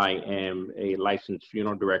 I am a licensed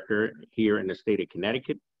funeral director here in the state of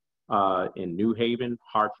Connecticut, in New Haven,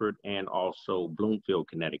 Hartford, and also Bloomfield,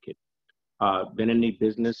 Connecticut. Been in the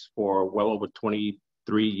business for well over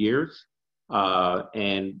 23 years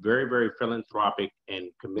and very, very philanthropic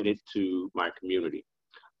and committed to my community.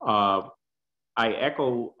 I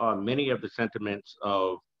echo many of the sentiments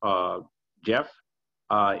of Jeff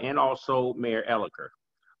and also Mayor Elliker.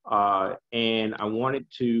 And I wanted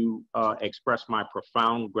to express my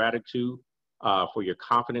profound gratitude for your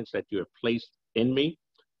confidence that you have placed in me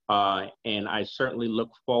And I certainly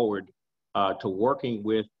look forward to working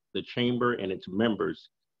with the Chamber and its members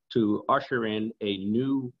to usher in a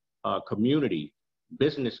new community,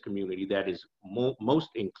 business community that is most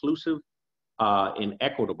inclusive and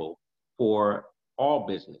equitable for all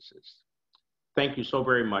businesses. Thank you so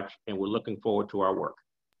very much, and we're looking forward to our work.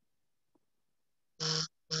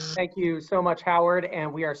 Thank you so much, Howard,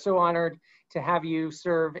 and we are so honored to have you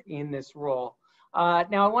serve in this role.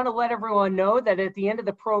 Now, I want to let everyone know that at the end of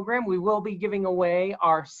the program, we will be giving away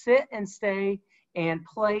our Sit and Stay and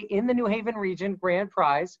Play in the New Haven region grand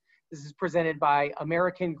prize. This is presented by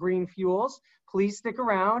American Green Fuels. Please stick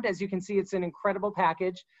around. As you can see, it's an incredible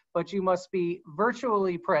package, but you must be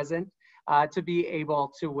virtually present to be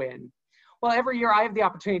able to win. Well, every year I have the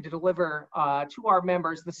opportunity to deliver to our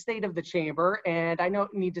members the state of the Chamber, and I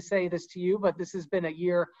don't need to say this to you, but this has been a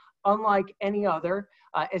year unlike any other.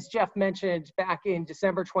 As Jeff mentioned, back in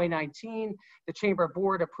December 2019, the Chamber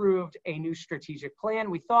Board approved a new strategic plan.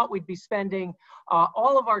 We thought we'd be spending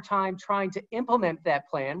all of our time trying to implement that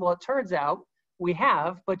plan. Well, it turns out we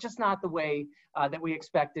have, but just not the way that we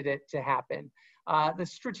expected it to happen. The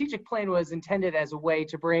strategic plan was intended as a way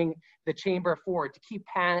to bring the Chamber forward, to keep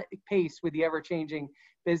pace with the ever-changing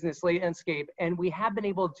business landscape. And we have been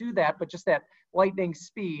able to do that, but just at lightning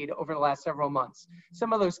speed over the last several months.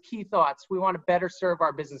 Some of those key thoughts: we want to better serve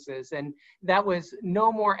our businesses. And that was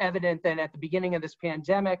no more evident than at the beginning of this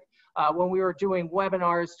pandemic, when we were doing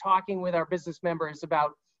webinars, talking with our business members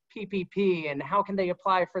about PPP and how can they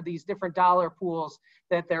apply for these different dollar pools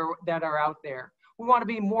that are out there. We want to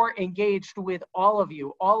be more engaged with all of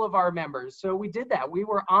you, all of our members. So we did that. We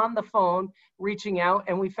were on the phone reaching out,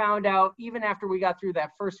 and we found out even after we got through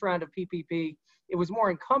that first round of PPP, it was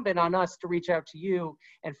more incumbent on us to reach out to you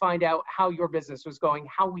and find out how your business was going,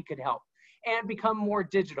 how we could help, and become more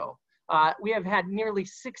digital. We have had nearly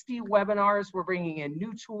 60 webinars. We're bringing in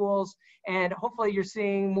new tools, and hopefully you're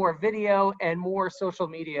seeing more video and more social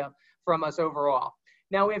media from us overall.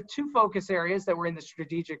 Now, we have two focus areas that were in the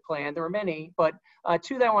strategic plan. There were many, but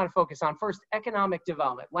two that I want to focus on. First, economic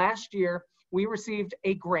development. Last year, we received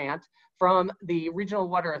a grant from the Regional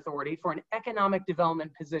Water Authority for an economic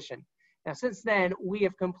development position. Now, since then, we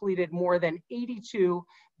have completed more than 82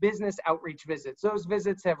 business outreach visits. Those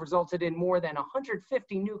visits have resulted in more than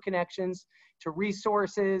 150 new connections to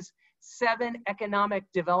resources, 7 economic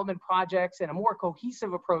development projects, and a more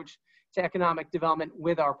cohesive approach to economic development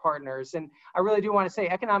with our partners. And I really do want to say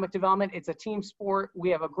economic development, it's a team sport. We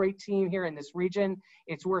have a great team here in this region.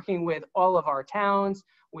 It's working with all of our towns,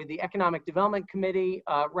 with the Economic Development Committee,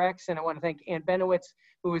 Rex, and I want to thank Ann Benowitz,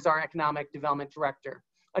 who is our Economic Development Director.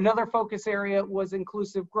 Another focus area was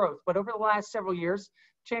inclusive growth. But over the last several years,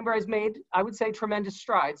 Chamber has made, I would say, tremendous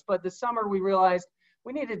strides. But this summer, we realized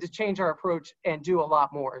we needed to change our approach and do a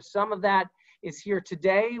lot more. Some of that is here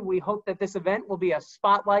today. We hope that this event will be a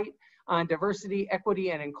spotlight on diversity,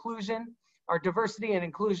 equity, and inclusion. Our Diversity and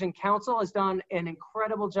Inclusion Council has done an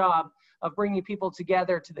incredible job of bringing people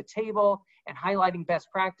together to the table and highlighting best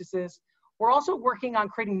practices. We're also working on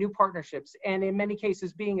creating new partnerships and in many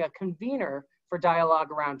cases being a convener for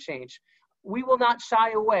dialogue around change. We will not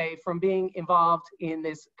shy away from being involved in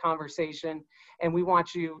this conversation, and we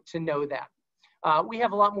want you to know that. We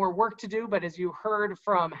have a lot more work to do, but as you heard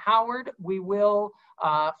from Howard, we will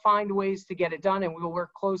find ways to get it done, and we will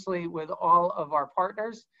work closely with all of our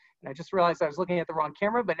partners. And I just realized I was looking at the wrong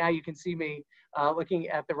camera, but now you can see me looking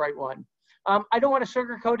at the right one. I don't want to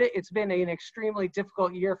sugarcoat it. It's been an extremely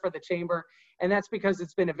difficult year for the Chamber, and that's because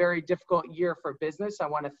it's been a very difficult year for business. I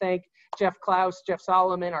want to thank Jeff Klaus, Jeff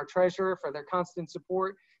Solomon, our treasurer, for their constant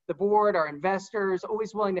support. The board, our investors,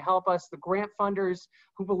 always willing to help us, the grant funders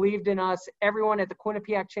who believed in us, everyone at the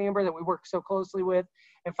Quinnipiac Chamber that we work so closely with,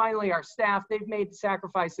 and finally our staff. They've made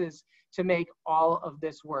sacrifices to make all of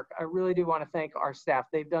this work. I really do want to thank our staff.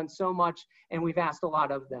 They've done so much, and we've asked a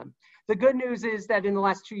lot of them. The good news is that in the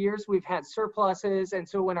last 2 years, we've had surpluses, and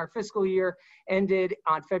so when our fiscal year ended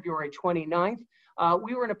on February 29th,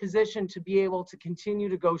 we were in a position to be able to continue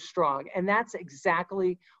to go strong. And that's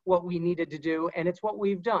exactly what we needed to do. And it's what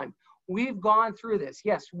we've done. We've gone through this.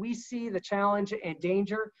 Yes, we see the challenge and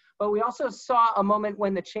danger, but we also saw a moment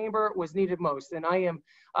when the Chamber was needed most. And I am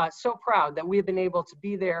so proud that we have been able to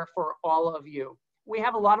be there for all of you. We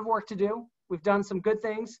have a lot of work to do. We've done some good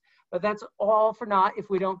things, but that's all for naught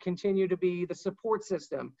if we don't continue to be the support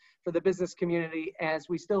system for the business community as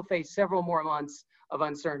we still face several more months of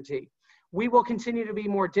uncertainty. We will continue to be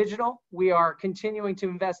more digital. We are continuing to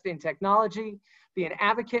invest in technology, be an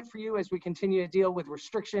advocate for you as we continue to deal with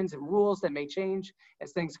restrictions and rules that may change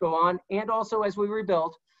as things go on. And also as we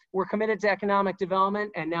rebuild, we're committed to economic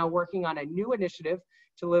development and now working on a new initiative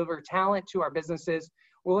to deliver talent to our businesses.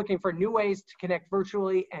 We're looking for new ways to connect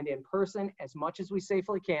virtually and in person as much as we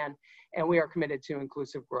safely can, and we are committed to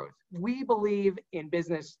inclusive growth. We believe in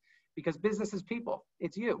business because business is people.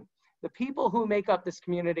 It's you. The people who make up this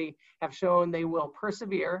community have shown they will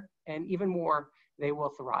persevere, and even more, they will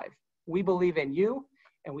thrive. We believe in you,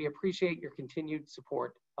 and we appreciate your continued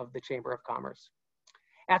support of the Chamber of Commerce.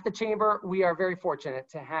 At the Chamber, we are very fortunate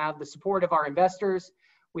to have the support of our investors.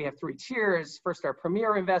 We have 3 tiers. First, our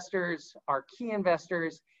premier investors, our key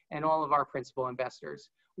investors, and all of our principal investors.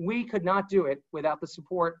 We could not do it without the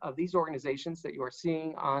support of these organizations that you are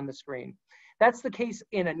seeing on the screen. That's the case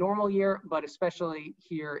in a normal year, but especially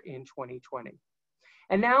here in 2020.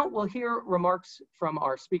 And now we'll hear remarks from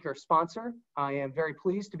our speaker sponsor. I am very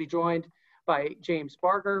pleased to be joined by James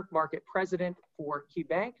Barger, Market President for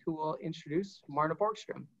KeyBank, who will introduce Marna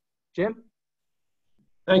Borgstrom. Jim?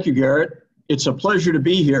 Thank you, Garrett. It's a pleasure to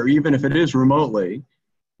be here, even if it is remotely.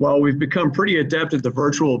 While we've become pretty adept at the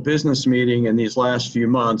virtual business meeting in these last few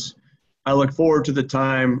months, I look forward to the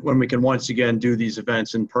time when we can once again do these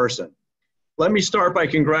events in person. Let me start by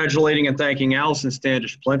congratulating and thanking Allison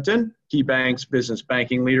Standish-Plimpton, KeyBank's business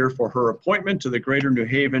banking leader, for her appointment to the Greater New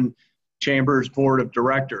Haven Chamber's Board of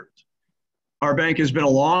Directors. Our bank has been a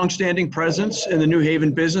long-standing presence in the New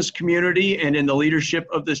Haven business community and in the leadership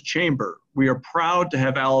of this chamber. We are proud to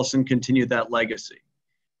have Allison continue that legacy.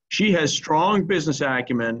 She has strong business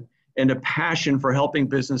acumen and a passion for helping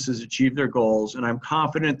businesses achieve their goals, and I'm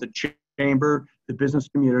confident the chamber, the business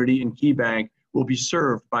community, and KeyBank will be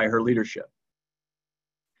served by her leadership.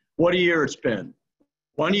 What a year it's been.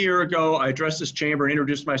 1 year ago, I addressed this chamber and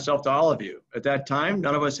introduced myself to all of you. At that time,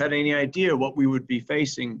 none of us had any idea what we would be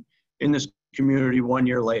facing in this community 1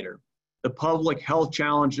 year later. The public health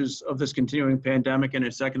challenges of this continuing pandemic and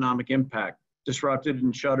its economic impact, disrupted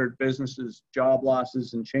and shuttered businesses, job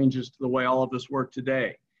losses, and changes to the way all of us work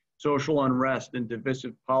today, social unrest and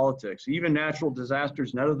divisive politics, even natural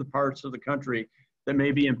disasters in other parts of the country that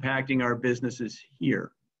may be impacting our businesses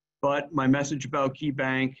here. But my message about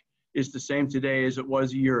KeyBank is the same today as it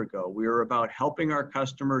was a year ago. We are about helping our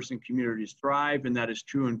customers and communities thrive, and that is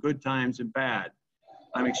true in good times and bad.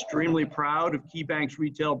 I'm extremely proud of KeyBank's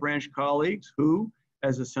retail branch colleagues who,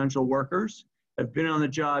 as essential workers, have been on the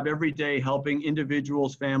job every day helping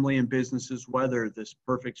individuals, family, and businesses weather this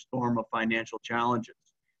perfect storm of financial challenges.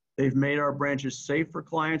 They've made our branches safe for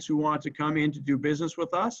clients who want to come in to do business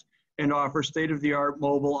with us and offer state-of-the-art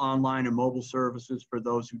mobile, online, and mobile services for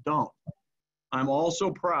those who don't. I'm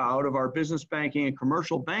also proud of our business banking and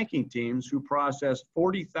commercial banking teams who processed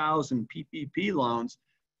 40,000 PPP loans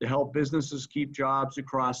to help businesses keep jobs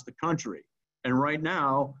across the country. And right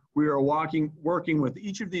now, we are working with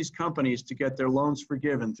each of these companies to get their loans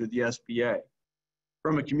forgiven through the SBA.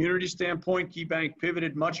 From a community standpoint, KeyBank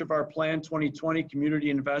pivoted much of our planned 2020 community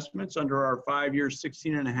investments under our 5-year,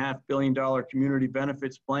 $16.5 billion community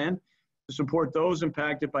benefits plan to support those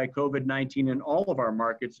impacted by COVID-19 in all of our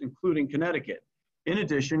markets, including Connecticut. In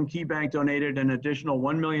addition, KeyBank donated an additional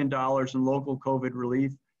 $1 million in local COVID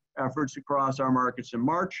relief efforts across our markets in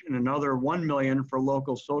March, and another $1 million for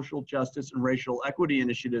local social justice and racial equity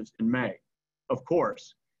initiatives in May. Of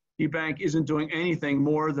course, KeyBank isn't doing anything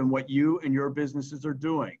more than what you and your businesses are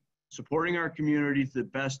doing, supporting our community to the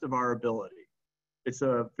best of our ability. It's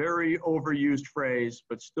a very overused phrase,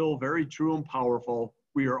 but still very true and powerful.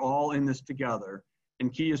 We are all in this together,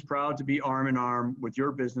 and Key is proud to be arm in arm with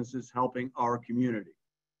your businesses helping our community.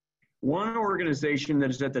 One organization that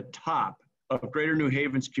is at the top of Greater New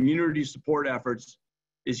Haven's community support efforts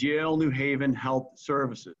is Yale New Haven Health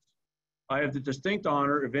Services. I have the distinct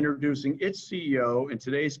honor of introducing its CEO and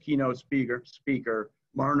today's keynote speaker,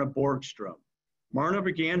 Marna Borgstrom. Marna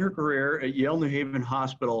began her career at Yale New Haven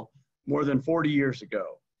Hospital more than 40 years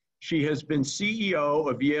ago. She has been CEO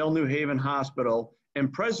of Yale New Haven Hospital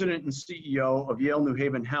and president and CEO of Yale New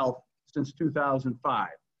Haven Health since 2005.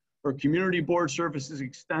 Her community board service is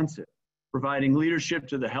extensive, providing leadership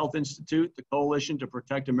to the Health Institute, the Coalition to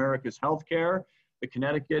Protect America's Healthcare, the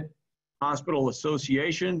Connecticut Hospital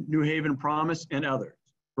Association, New Haven Promise, and others.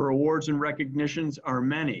 Her awards and recognitions are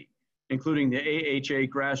many, including the AHA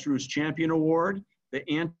Grassroots Champion Award, the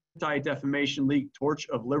Anti-Defamation League Torch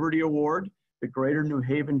of Liberty Award, the Greater New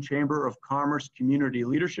Haven Chamber of Commerce Community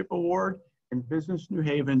Leadership Award, and Business New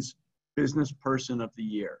Haven's Business Person of the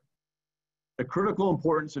Year. The critical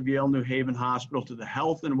importance of Yale New Haven Hospital to the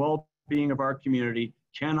health and well-being of our community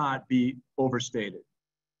cannot be overstated.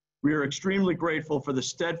 We are extremely grateful for the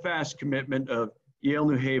steadfast commitment of Yale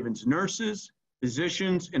New Haven's nurses,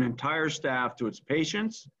 physicians, and entire staff to its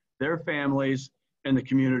patients, their families, and the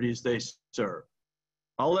communities they serve.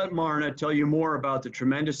 I'll let Marna tell you more about the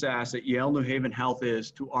tremendous asset Yale New Haven Health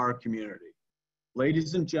is to our community.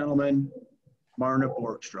 Ladies and gentlemen, Marna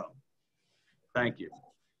Borgstrom. Thank you.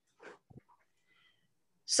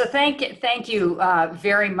 So thank you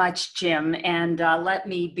very much, Jim. And let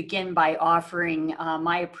me begin by offering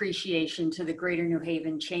my appreciation to the Greater New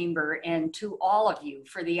Haven Chamber and to all of you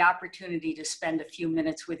for the opportunity to spend a few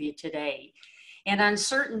minutes with you today. And on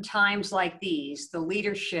certain times like these, the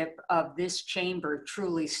leadership of this chamber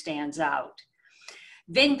truly stands out.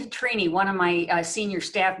 Vin Petrini, one of my senior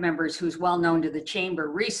staff members who's well known to the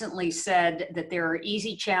chamber, recently said that there are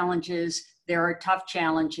easy challenges, there are tough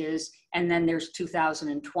challenges, and then there's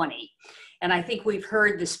 2020. And I think we've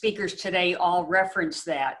heard the speakers today all reference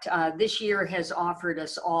that. This year has offered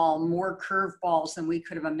us all more curveballs than we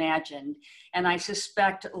could have imagined. And I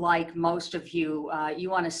suspect, like most of you, you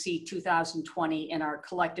want to see 2020 in our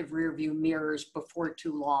collective rearview mirrors before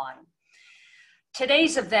too long.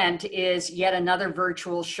 Today's event is yet another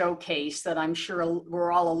virtual showcase that I'm sure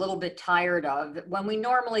we're all a little bit tired of. When we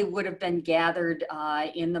normally would have been gathered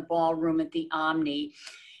in the ballroom at the Omni,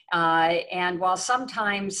 and while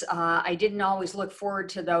sometimes I didn't always look forward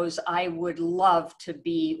to those, I would love to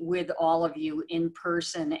be with all of you in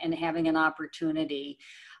person and having an opportunity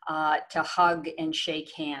to hug and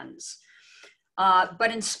shake hands.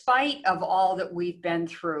 But in spite of all that we've been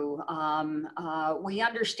through, we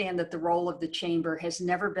understand that the role of the chamber has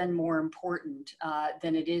never been more important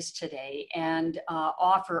than it is today, and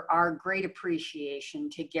offer our great appreciation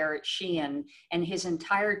to Garrett Sheehan and his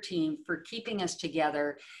entire team for keeping us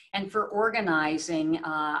together and for organizing,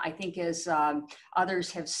 I think as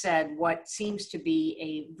others have said, what seems to be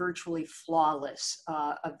a virtually flawless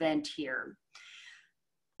event here.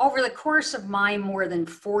 Over the course of my more than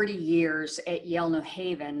 40 years at Yale New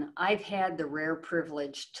Haven, I've had the rare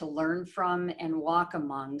privilege to learn from and walk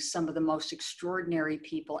among some of the most extraordinary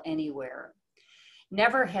people anywhere.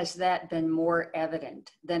 Never has that been more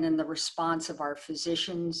evident than in the response of our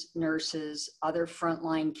physicians, nurses, other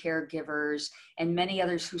frontline caregivers, and many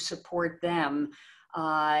others who support them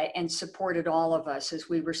and supported all of us as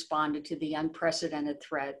we responded to the unprecedented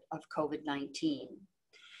threat of COVID-19.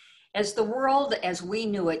 As the world as we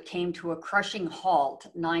knew it came to a crushing halt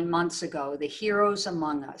 9 months ago, the heroes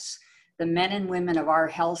among us, the men and women of our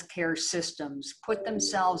healthcare systems, put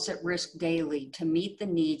themselves at risk daily to meet the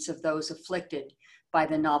needs of those afflicted by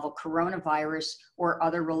the novel coronavirus or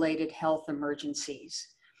other related health emergencies.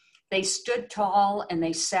 They stood tall and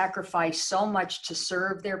they sacrificed so much to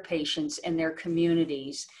serve their patients and their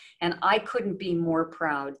communities, and I couldn't be more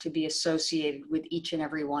proud to be associated with each and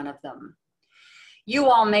every one of them.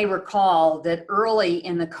 You all may recall that early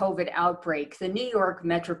in the COVID outbreak, the New York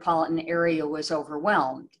metropolitan area was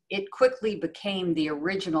overwhelmed. It quickly became the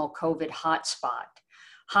original COVID hotspot.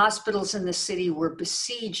 Hospitals in the city were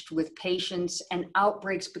besieged with patients, and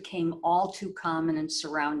outbreaks became all too common in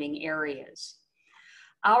surrounding areas.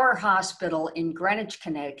 Our hospital in Greenwich,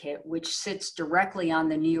 Connecticut, which sits directly on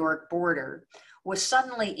the New York border, was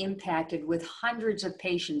suddenly impacted with hundreds of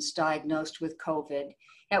patients diagnosed with COVID,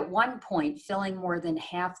 at one point filling more than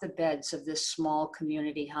half the beds of this small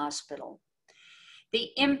community hospital.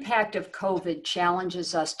 The impact of COVID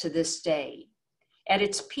challenges us to this day. At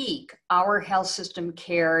its peak, our health system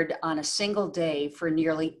cared on a single day for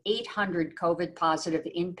nearly 800 COVID-positive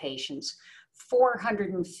inpatients,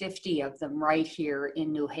 450 of them right here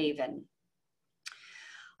in New Haven.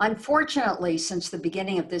 Unfortunately, since the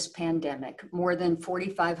beginning of this pandemic, more than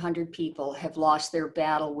 4,500 people have lost their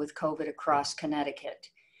battle with COVID across Connecticut.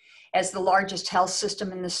 As the largest health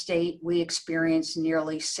system in the state, we experienced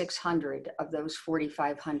nearly 600 of those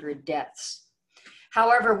 4,500 deaths.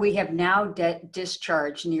 However, we have now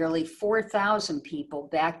discharged nearly 4,000 people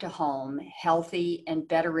back to home, healthy and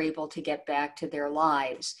better able to get back to their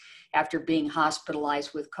lives after being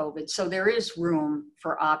hospitalized with COVID. So there is room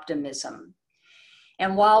for optimism.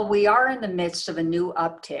 And while we are in the midst of a new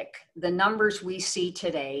uptick, the numbers we see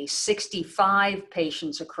today, 65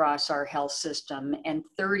 patients across our health system and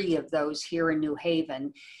 30 of those here in New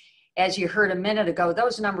Haven, as you heard a minute ago,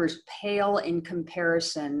 those numbers pale in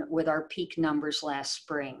comparison with our peak numbers last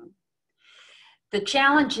spring. The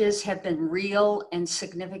challenges have been real and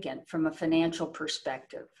significant from a financial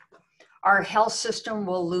perspective. Our health system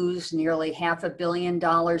will lose nearly $500 million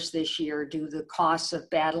this year due to the costs of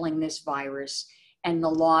battling this virus and the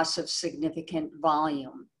loss of significant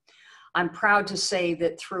volume. I'm proud to say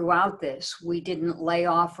that throughout this, we didn't lay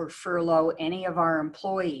off or furlough any of our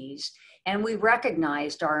employees, and we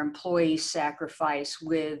recognized our employees' sacrifice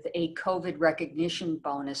with a COVID recognition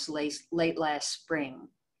bonus late last spring.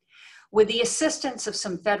 With the assistance of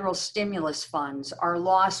some federal stimulus funds, our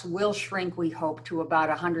loss will shrink, we hope, to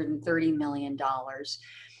about $130 million.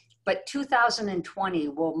 But 2020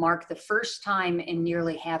 will mark the first time in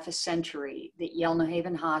nearly half a century that Yale New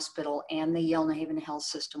Haven Hospital and the Yale New Haven Health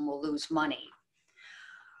System will lose money.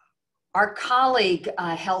 Our colleague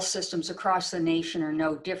health systems across the nation are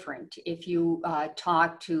no different. If you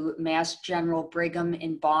talk to Mass General Brigham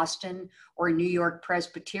in Boston or New York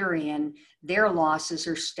Presbyterian, their losses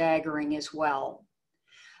are staggering as well.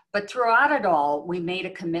 But throughout it all, we made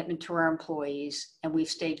a commitment to our employees and we've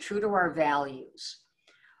stayed true to our values.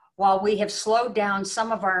 While we have slowed down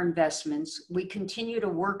some of our investments, we continue to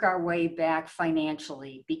work our way back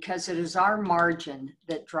financially because it is our margin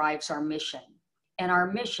that drives our mission, and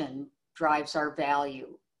our mission drives our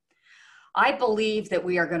value. I believe that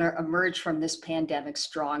we are going to emerge from this pandemic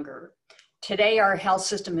stronger. Today, our health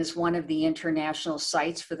system is one of the international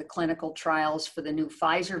sites for the clinical trials for the new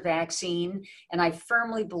Pfizer vaccine, and I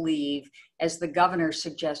firmly believe, as the governor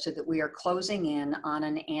suggested, that we are closing in on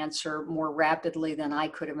an answer more rapidly than I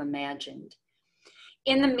could have imagined.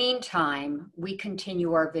 In the meantime, we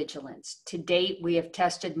continue our vigilance. To date, we have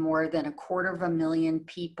tested more than 250,000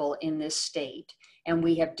 people in this state, and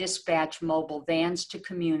we have dispatched mobile vans to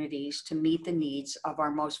communities to meet the needs of our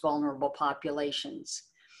most vulnerable populations.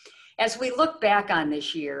 As we look back on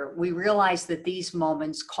this year, we realize that these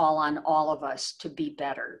moments call on all of us to be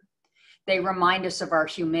better. They remind us of our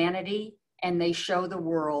humanity, and they show the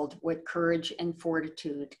world what courage and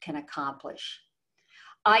fortitude can accomplish.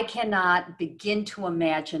 I cannot begin to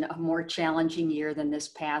imagine a more challenging year than this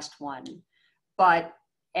past one, but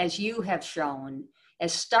as you have shown,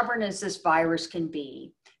 as stubborn as this virus can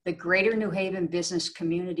be, the greater New Haven business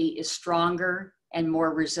community is stronger and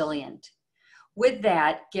more resilient. With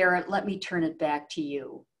that, Garrett, let me turn it back to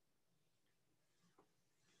you.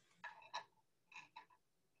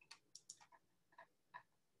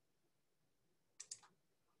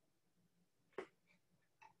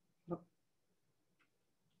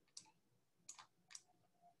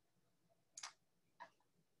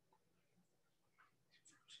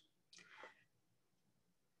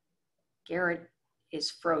 Garrett is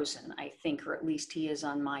frozen, I think, or at least he is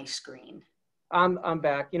on my screen. I'm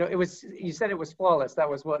back. You know, you said it was flawless. That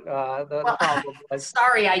was what the problem was.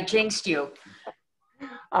 Sorry, I jinxed you.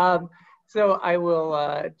 So I will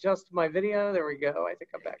adjust my video. There we go. I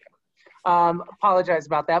think I'm back. Apologize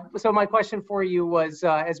about that. So my question for you was,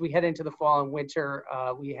 as we head into the fall and winter,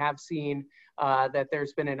 we have seen that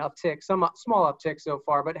there's been an uptick, some small uptick so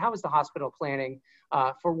far, but how is the hospital planning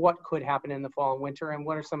for what could happen in the fall and winter, and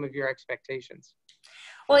what are some of your expectations?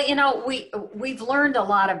 Well, you know, we've learned a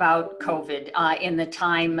lot about COVID in the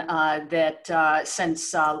time that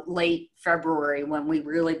since late February, when we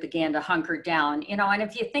really began to hunker down, you know, and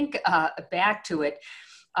if you think back to it,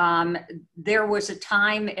 there was a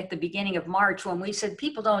time at the beginning of March when we said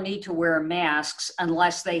people don't need to wear masks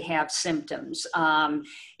unless they have symptoms.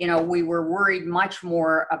 You know, we were worried much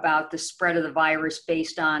more about the spread of the virus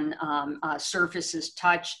based on surfaces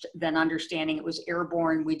touched than understanding it was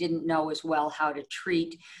airborne. We didn't know as well how to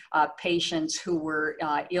treat patients who were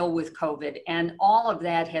ill with COVID, and all of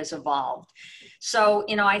that has evolved. So,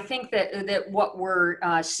 you know, I think that what we're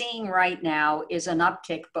seeing right now is an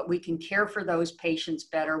uptick, but we can care for those patients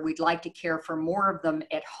better. We'd like to care for more of them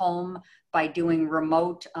at home by doing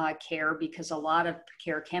remote care, because a lot of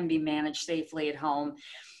care can be managed safely at home.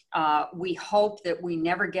 We hope that we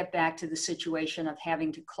never get back to the situation of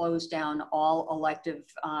having to close down all elective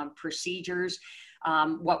procedures.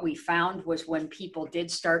 What we found was when people did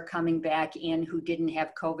start coming back in who didn't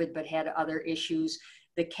have COVID but had other issues,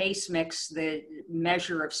 the case mix, the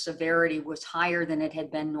measure of severity was higher than it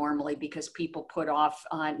had been normally because people put off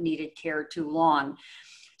needed care too long.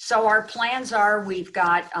 So our plans are, we've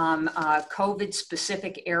got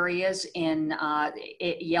COVID-specific areas in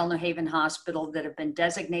Yale New Haven Hospital that have been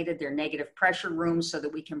designated. They're negative pressure rooms so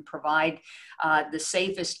that we can provide the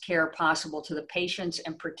safest care possible to the patients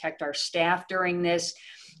and protect our staff during this.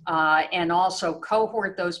 And also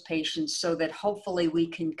cohort those patients so that hopefully we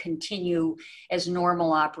can continue as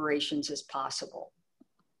normal operations as possible.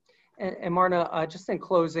 And Marna, just in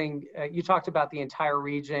closing, you talked about the entire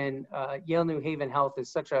region. Yale New Haven Health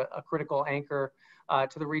is such a critical anchor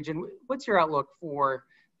to the region. What's your outlook for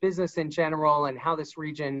business in general and how this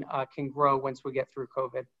region can grow once we get through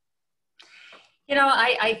COVID? You know,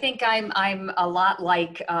 I think I'm a lot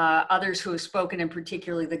like others who have spoken, and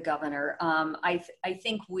particularly the governor. I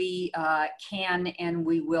think we can and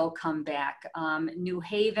we will come back. New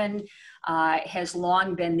Haven has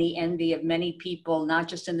long been the envy of many people, not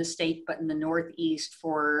just in the state, but in the Northeast,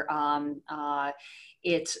 for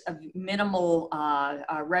its minimal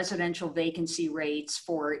residential vacancy rates,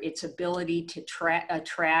 for its ability to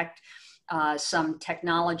attract some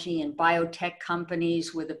technology and biotech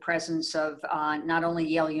companies with the presence of not only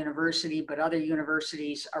Yale University, but other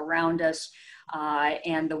universities around us,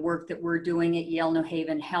 and the work that we're doing at Yale New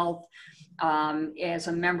Haven Health. As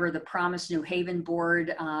a member of the Promise New Haven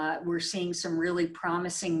Board, we're seeing some really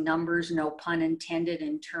promising numbers, no pun intended,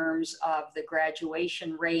 in terms of the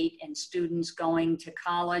graduation rate and students going to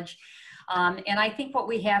college. And I think what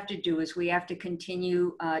we have to do is we have to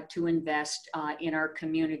continue to invest in our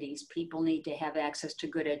communities. People need to have access to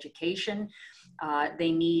good education.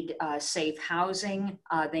 They need safe housing.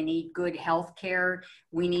 They need good health care.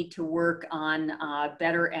 We need to work on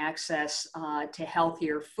better access to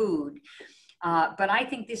healthier food. But I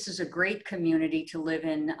think this is a great community to live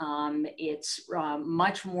in. It's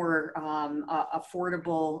much more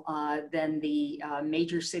affordable than the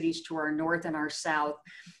major cities to our north and our south.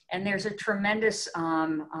 And there's a tremendous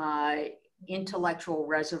intellectual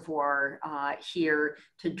reservoir here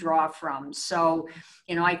to draw from. So,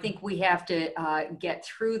 you know, I think we have to get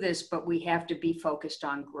through this, but we have to be focused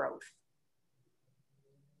on growth.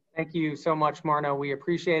 Thank you so much, Marna. We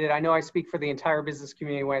appreciate it. I know I speak for the entire business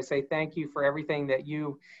community when I say thank you for everything that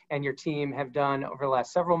you and your team have done over the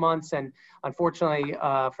last several months, and unfortunately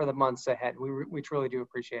for the months ahead. We truly do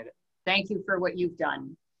appreciate it. Thank you for what you've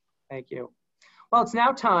done. Thank you. Well, it's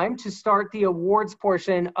now time to start the awards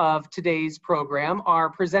portion of today's program. Our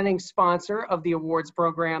presenting sponsor of the awards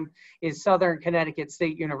program is Southern Connecticut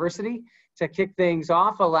State University. To kick things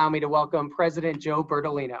off, allow me to welcome President Joe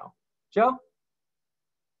Bertolino. Joe?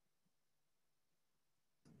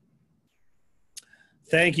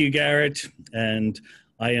 Thank you, Garrett. And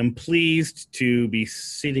I am pleased to be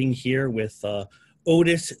sitting here with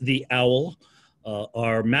Otis the Owl,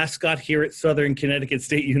 our mascot here at Southern Connecticut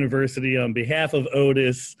State University. On behalf of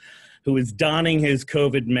Otis, who is donning his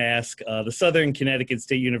COVID mask, the Southern Connecticut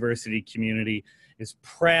State University community is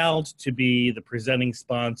proud to be the presenting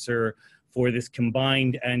sponsor for this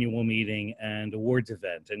combined annual meeting and awards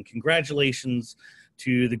event. And congratulations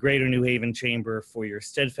to the Greater New Haven Chamber for your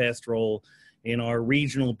steadfast role in our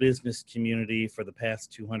regional business community for the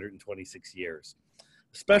past 226 years.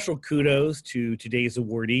 Special kudos to today's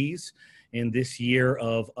awardees in this year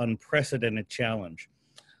of unprecedented challenge.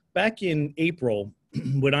 Back in April,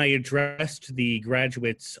 when I addressed the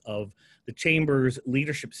graduates of the Chamber's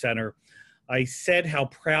Leadership Center, I said how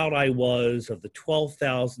proud I was of the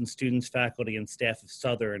 12,000 students, faculty, and staff of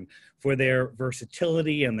Southern for their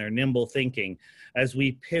versatility and their nimble thinking as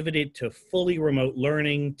we pivoted to fully remote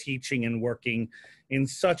learning, teaching, and working in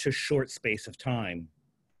such a short space of time.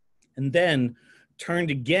 And then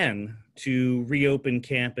turned again to reopen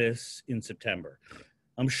campus in September.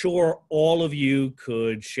 I'm sure all of you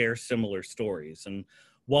could share similar stories. And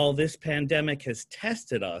while this pandemic has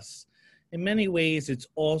tested us, in many ways, it's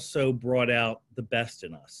also brought out the best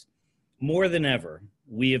in us. More than ever,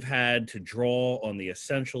 we have had to draw on the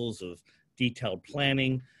essentials of detailed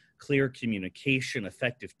planning, clear communication,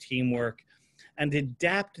 effective teamwork, and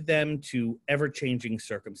adapt them to ever-changing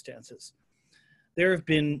circumstances. There have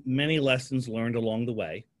been many lessons learned along the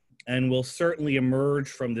way, and we'll certainly emerge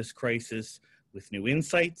from this crisis with new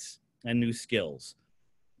insights and new skills.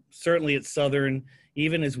 Certainly at Southern,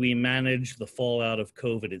 even as we manage the fallout of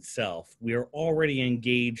COVID itself, we are already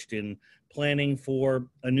engaged in planning for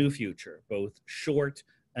a new future, both short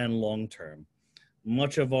and long term.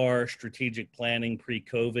 Much of our strategic planning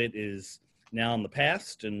pre-COVID is now in the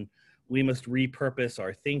past, and we must repurpose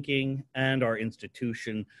our thinking and our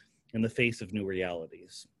institution in the face of new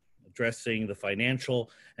realities. Addressing the financial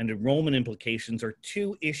and enrollment implications are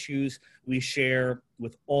two issues we share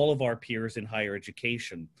with all of our peers in higher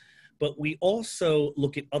education. But we also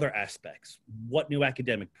look at other aspects. What new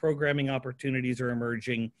academic programming opportunities are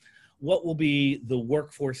emerging? What will be the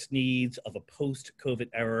workforce needs of a post-COVID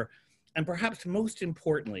era? And perhaps most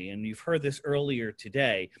importantly, and you've heard this earlier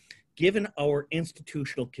today, given our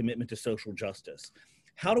institutional commitment to social justice,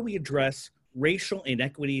 how do we address racial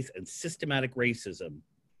inequities and systematic racism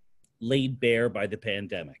laid bare by the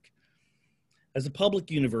pandemic? As a public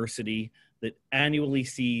university that annually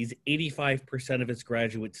sees 85% of its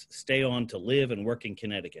graduates stay on to live and work in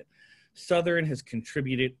Connecticut, Southern has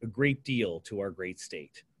contributed a great deal to our great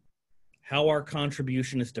state. How our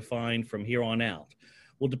contribution is defined from here on out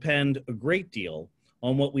will depend a great deal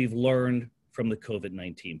on what we've learned from the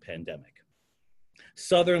COVID-19 pandemic.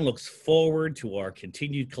 Southern looks forward to our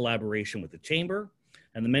continued collaboration with the Chamber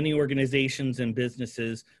and the many organizations and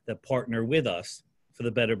businesses that partner with us for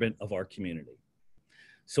the betterment of our community.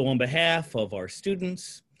 So on behalf of our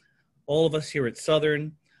students, all of us here at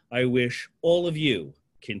Southern, I wish all of you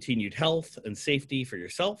continued health and safety for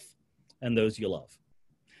yourself and those you love.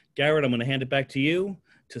 Garrett, I'm going to hand it back to you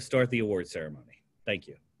to start the award ceremony. Thank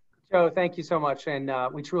you. Joe, thank you so much. And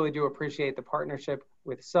we truly do appreciate the partnership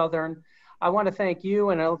with Southern. I want to thank you,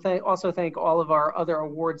 and I'll also thank all of our other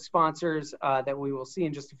award sponsors that we will see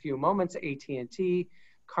in just a few moments: AT&T,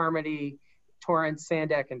 Carmody, Torrance,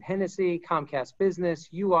 Sandak and Hennessy, Comcast Business,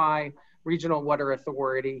 UI, Regional Water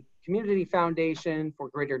Authority, Community Foundation for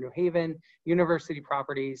Greater New Haven, University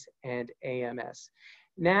Properties, and AMS.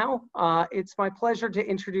 Now, it's my pleasure to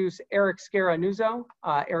introduce Eric Scaranuzzo.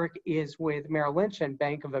 Eric is with Merrill Lynch and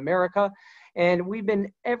Bank of America, and we've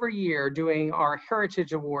been every year doing our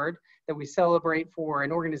Heritage Award that we celebrate for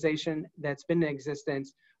an organization that's been in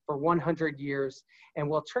existence for 100 years. And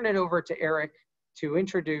we'll turn it over to Eric to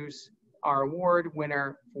introduce our award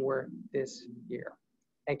winner for this year.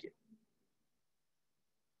 Thank you.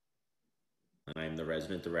 I'm the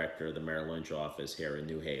resident director of the Merrill Lynch office here in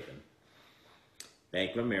New Haven.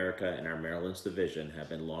 Bank of America and our Merrill Lynch division have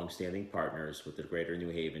been longstanding partners with the Greater New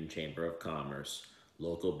Haven Chamber of Commerce,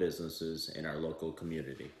 local businesses, and our local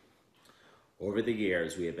community. Over the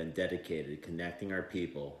years, we have been dedicated to connecting our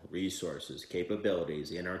people, resources,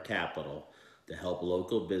 capabilities, and our capital to help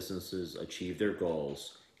local businesses achieve their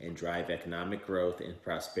goals and drive economic growth and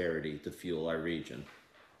prosperity to fuel our region.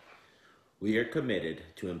 We are committed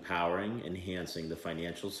to empowering and enhancing the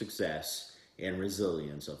financial success and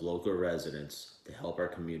resilience of local residents to help our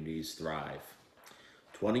communities thrive.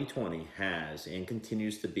 2020 has and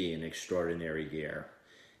continues to be an extraordinary year.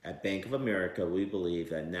 At Bank of America, we believe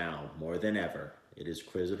that now, more than ever, it is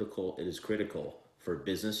critical for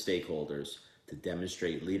business stakeholders to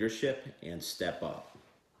demonstrate leadership and step up.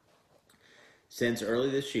 Since early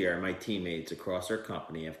this year, my teammates across our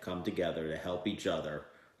company have come together to help each other,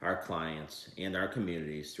 our clients, and our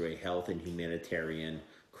communities through a health and humanitarian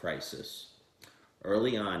crisis.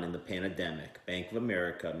 Early on in the pandemic, Bank of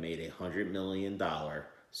America made a $100 million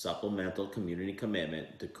supplemental community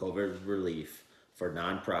commitment to COVID relief for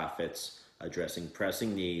nonprofits addressing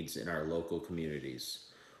pressing needs in our local communities.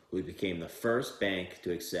 We became the first bank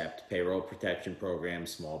to accept Payroll Protection Program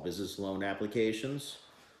small business loan applications.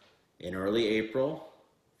 In early April,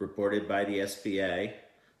 reported by the SBA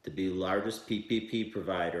to be the largest PPP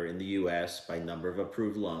provider in the U.S. by number of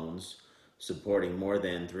approved loans, supporting more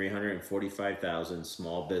than 345,000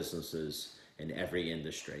 small businesses in every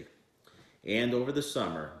industry. And over the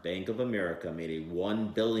summer, Bank of America made a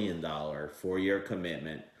 $1 billion four-year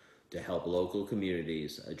commitment to help local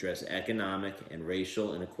communities address economic and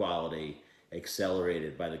racial inequality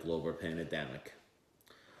accelerated by the global pandemic.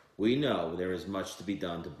 We know there is much to be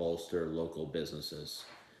done to bolster local businesses,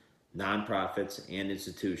 nonprofits, and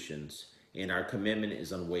institutions, and our commitment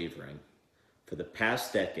is unwavering. For the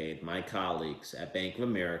past decade, my colleagues at Bank of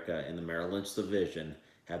America and the Merrill Lynch Division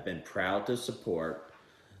have been proud to support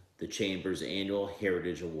the Chamber's annual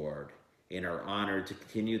Heritage Award and are honored to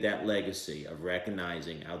continue that legacy of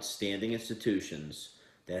recognizing outstanding institutions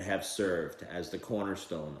that have served as the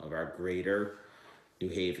cornerstone of our greater New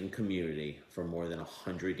Haven community for more than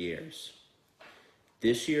 100 years.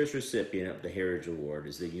 This year's recipient of the Heritage Award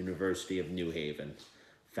is the University of New Haven.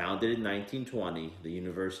 Founded in 1920, the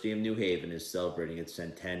University of New Haven is celebrating its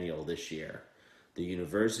centennial this year. The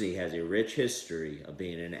university has a rich history of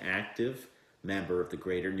being an active member of the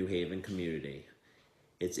greater New Haven community.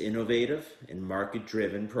 Its innovative and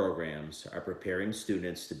market-driven programs are preparing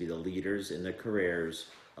students to be the leaders in their careers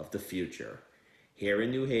of the future, here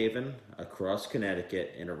in New Haven, across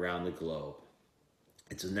Connecticut, and around the globe.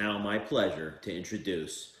 It's now my pleasure to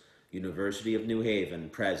introduce University of New Haven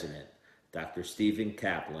President, Dr. Stephen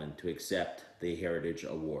Kaplan, to accept the Heritage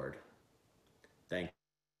Award. Thank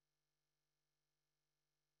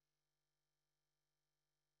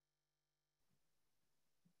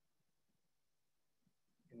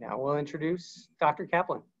you. Now we'll introduce Dr.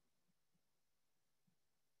 Kaplan.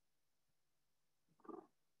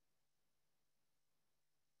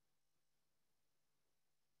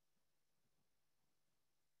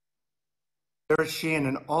 Garrett Sheehan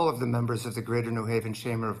and all of the members of the Greater New Haven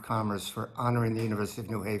Chamber of Commerce for honoring the University of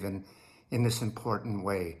New Haven in this important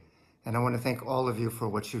way. And I want to thank all of you for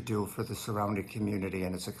what you do for the surrounding community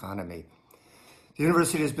and its economy. The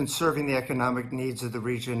university has been serving the economic needs of the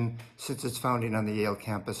region since its founding on the Yale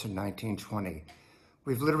campus in 1920.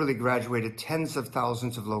 We've literally graduated tens of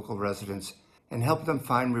thousands of local residents and helped them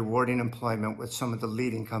find rewarding employment with some of the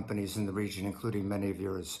leading companies in the region, including many of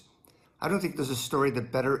yours. I don't think there's a story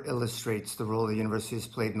that better illustrates the role the university has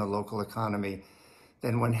played in the local economy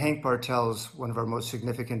than when Hank Bartels, one of our most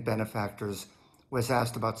significant benefactors, was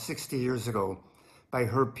asked about 60 years ago by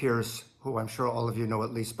Herb Pierce, who I'm sure all of you know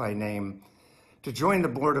at least by name, to join the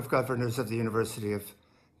Board of Governors of the University of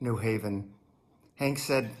New Haven. Hank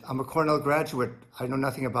said, I'm a Cornell graduate. I know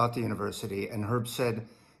nothing about the university. And Herb said,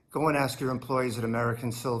 go and ask your employees at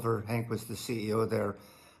American Silver, Hank was the CEO there,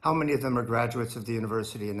 how many of them are graduates of the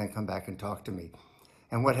university, and then come back and talk to me.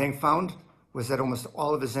 And what Hank found was that almost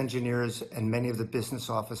all of his engineers and many of the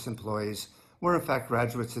business office employees were in fact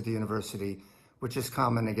graduates of the university, which is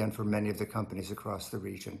common again for many of the companies across the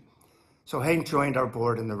region. So Hank joined our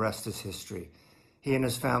board and the rest is history. He and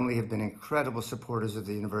his family have been incredible supporters of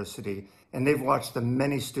the university, and they've watched the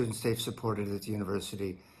many students they've supported at the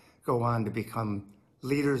university go on to become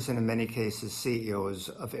leaders and in many cases CEOs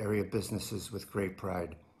of area businesses with great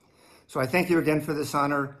pride. So I thank you again for this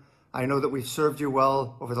honor. I know that we've served you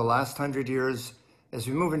well over the last 100 years. As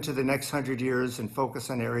we move into the next 100 years and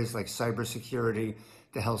focus on areas like cybersecurity,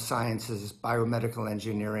 the health sciences, biomedical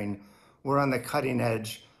engineering, we're on the cutting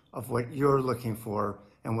edge of what you're looking for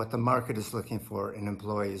and what the market is looking for in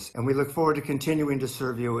employees. And we look forward to continuing to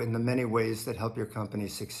serve you in the many ways that help your company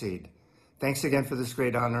succeed. Thanks again for this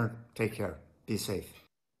great honor. Take care. Be safe.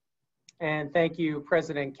 And thank you,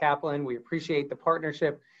 President Kaplan. We appreciate the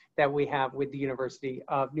partnership that we have with the University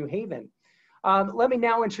of New Haven. Let me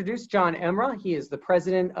now introduce John Emra. He is the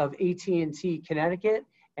president of AT&T Connecticut,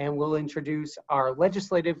 and we'll introduce our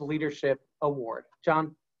Legislative Leadership Award.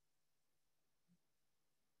 John.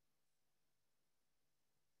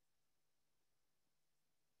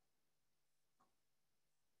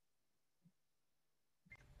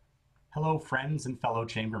 Hello, friends and fellow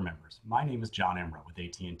chamber members. My name is John Emra with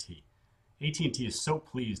AT&T. AT&T is so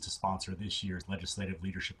pleased to sponsor this year's Legislative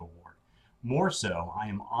Leadership Award. More so, I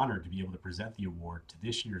am honored to be able to present the award to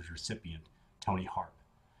this year's recipient, Tony Harp.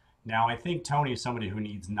 Now, I think Tony is somebody who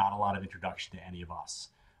needs not a lot of introduction to any of us.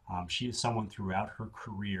 She is someone throughout her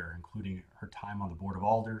career, including her time on the Board of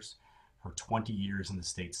Alders, her 20 years in the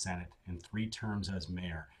state Senate, and 3 terms as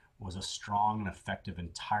mayor, was a strong and effective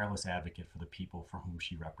and tireless advocate for the people for whom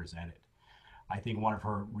she represented. I think one of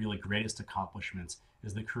her really greatest accomplishments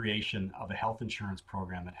is the creation of a health insurance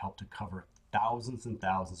program that helped to cover thousands and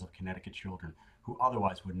thousands of Connecticut children who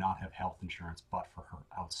otherwise would not have health insurance but for her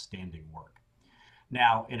outstanding work.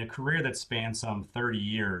 Now, in a career that spans some 30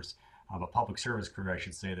 years, a public service career, I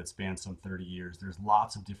should say, that spans some 30 years, there's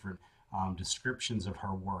lots of different descriptions of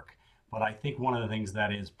her work. But I think one of the things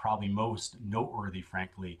that is probably most noteworthy,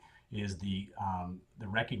 frankly, is the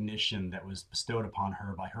recognition that was bestowed upon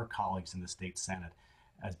her by her colleagues in the state Senate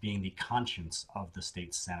as being the conscience of the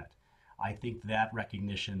state Senate. I think that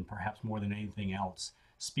recognition, perhaps more than anything else,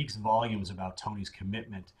 speaks volumes about Tony's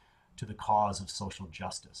commitment to the cause of social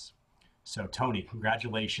justice. So Tony,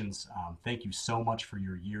 congratulations. Thank you so much for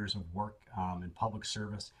your years of work in public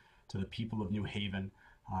service to the people of New Haven.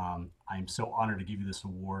 I'm so honored to give you this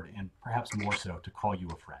award, and perhaps more so to call you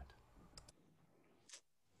a friend.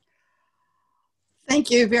 Thank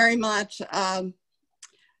you very much. And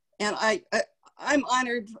I'm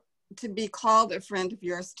honored to be called a friend of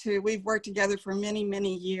yours too. We've worked together for many,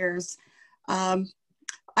 many years. I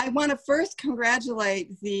want to first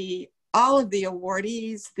congratulate all of the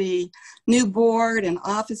awardees, the new board and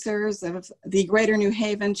officers of the Greater New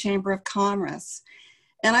Haven Chamber of Commerce.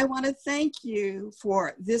 And I want to thank you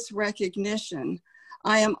for this recognition.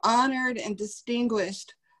 I am honored and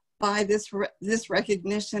distinguished by this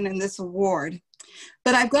recognition and this award.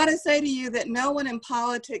 But I've got to say to you that no one in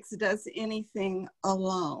politics does anything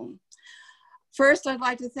alone. First, I'd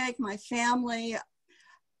like to thank my family.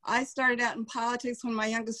 I started out in politics when my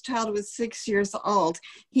youngest child was 6 years old.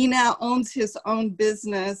 He now owns his own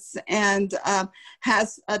business and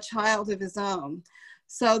has a child of his own.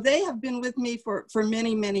 So they have been with me for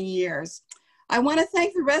many, many years. I want to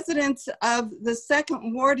thank the residents of the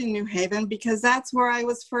 2nd Ward in New Haven because that's where I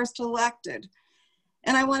was first elected.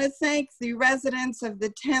 And I want to thank the residents of the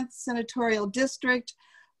 10th Senatorial District,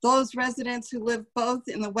 those residents who live both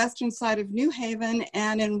in the western side of New Haven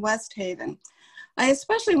and in West Haven. I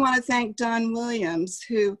especially want to thank Don Williams,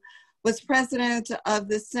 who was president of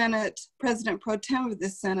the Senate, president pro tem of the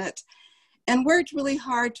Senate, and worked really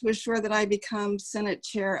hard to assure that I become Senate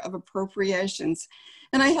Chair of Appropriations.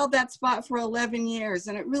 And I held that spot for 11 years,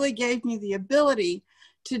 and it really gave me the ability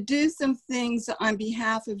to do some things on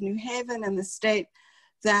behalf of New Haven and the state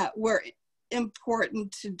that were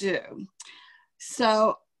important to do.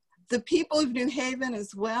 So the people of New Haven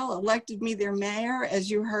as well elected me their mayor,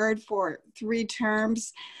 as you heard, for 3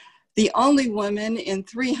 terms, the only woman in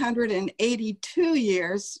 382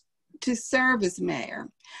 years to serve as mayor.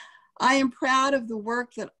 I am proud of the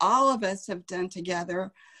work that all of us have done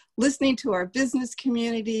together, listening to our business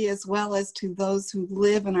community as well as to those who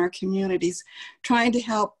live in our communities, trying to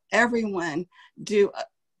help everyone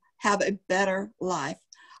have a better life.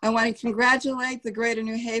 I want to congratulate the Greater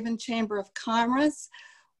New Haven Chamber of Commerce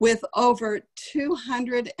with over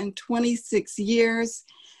 226 years.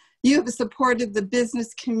 You have supported the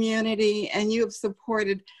business community and you have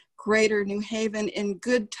supported Greater New Haven in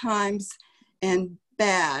good times and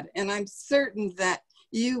bad. And I'm certain that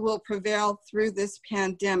you will prevail through this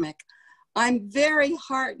pandemic. I'm very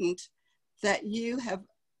heartened that you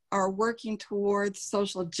are working towards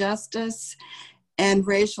social justice and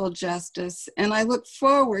racial justice, and I look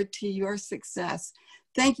forward to your success.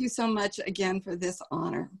 Thank you so much again for this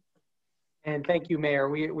honor. And thank you, Mayor.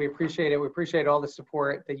 We appreciate it. We appreciate all the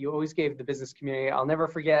support that you always gave the business community. I'll never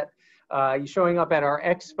forget you showing up at our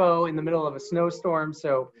expo in the middle of a snowstorm.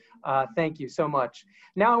 So thank you so much.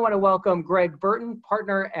 Now I want to welcome Greg Burton,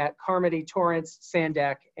 partner at Carmody, Torrance,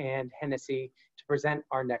 Sandak, and Hennessy, to present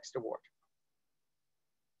our next award.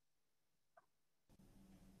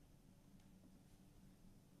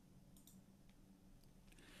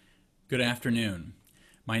 Good afternoon.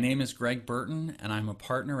 My name is Greg Burton, and I'm a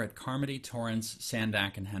partner at Carmody, Torrance,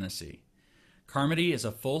 Sandak, and Hennessy. Carmody is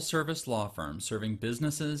a full-service law firm serving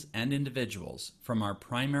businesses and individuals from our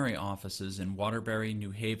primary offices in Waterbury,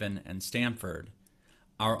 New Haven, and Stamford,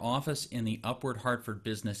 our office in the Upward Hartford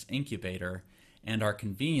Business Incubator, and our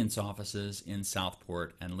convenience offices in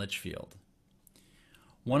Southport and Litchfield.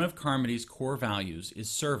 One of Carmody's core values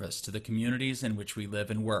is service to the communities in which we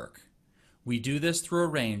live and work. We do this through a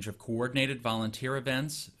range of coordinated volunteer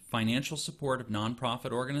events, financial support of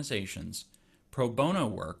nonprofit organizations, pro bono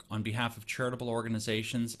work on behalf of charitable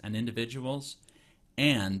organizations and individuals,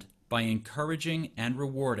 and by encouraging and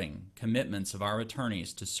rewarding commitments of our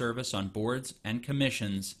attorneys to service on boards and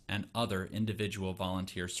commissions and other individual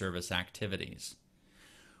volunteer service activities.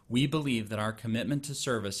 We believe that our commitment to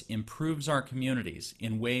service improves our communities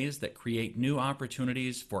in ways that create new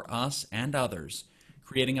opportunities for us and others,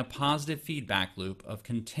 creating a positive feedback loop of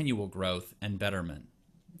continual growth and betterment.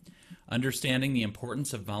 Understanding the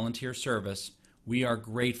importance of volunteer service, we are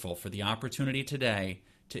grateful for the opportunity today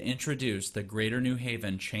to introduce the Greater New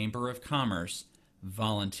Haven Chamber of Commerce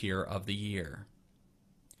Volunteer of the Year.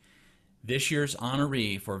 This year's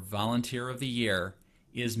honoree for Volunteer of the Year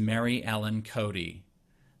is Mary Ellen Cody,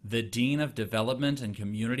 the Dean of Development and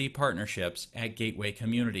Community Partnerships at Gateway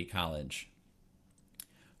Community College.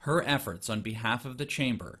 Her efforts on behalf of the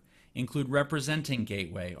Chamber include representing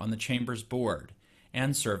Gateway on the Chamber's board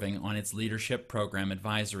and serving on its Leadership Program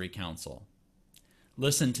Advisory Council.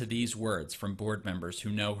 Listen to these words from board members who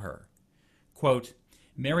know her. Quote,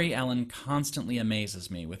 Mary Ellen constantly amazes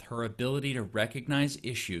me with her ability to recognize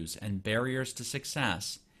issues and barriers to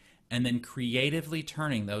success and then creatively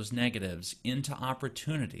turning those negatives into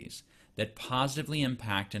opportunities that positively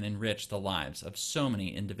impact and enrich the lives of so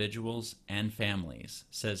many individuals and families,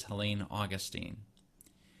 says Helene Augustine.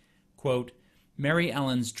 Quote, Mary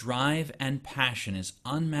Ellen's drive and passion is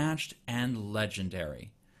unmatched and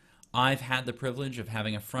legendary. I've had the privilege of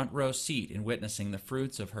having a front row seat in witnessing the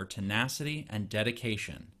fruits of her tenacity and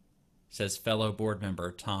dedication, says fellow board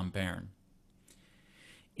member Tom Bairn.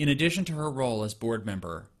 In addition to her role as board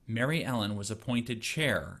member, Mary Ellen was appointed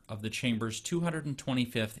chair of the Chamber's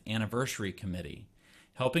 225th Anniversary Committee,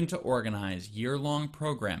 helping to organize year-long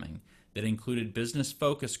programming that included business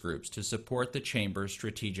focus groups to support the Chamber's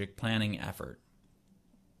strategic planning effort.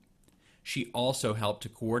 She also helped to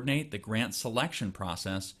coordinate the grant selection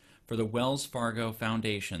process for the Wells Fargo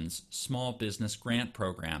Foundation's Small Business Grant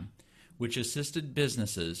Program, which assisted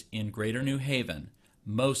businesses in Greater New Haven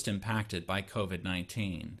most impacted by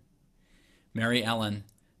COVID-19. Mary Ellen,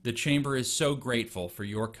 the Chamber is so grateful for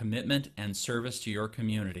your commitment and service to your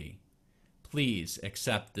community. Please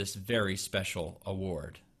accept this very special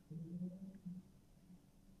award.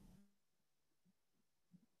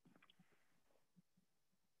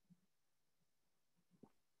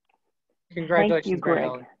 Congratulations, Thank you, Greg. Mary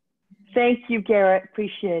Ellen. Thank you, Garrett.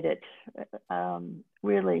 Appreciate it.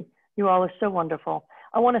 Really, you all are so wonderful.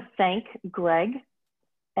 I want to thank Greg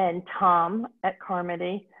and Tom at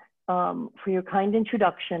Carmody for your kind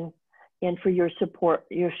introduction and for your support,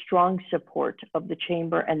 your strong support of the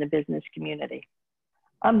Chamber and the business community.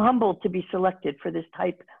 I'm humbled to be selected for this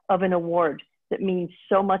type of an award that means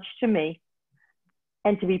so much to me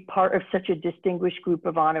and to be part of such a distinguished group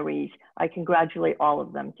of honorees. I congratulate all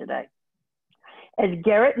of them today. As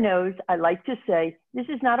Garrett knows, I like to say, this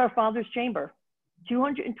is not our father's chamber.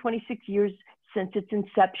 226 years since its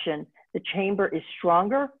inception, the Chamber is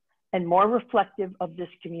stronger and more reflective of this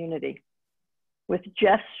community. With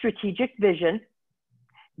Jeff's strategic vision,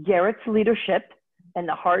 Garrett's leadership, and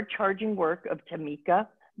the hard-charging work of Tamika,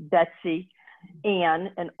 Betsy,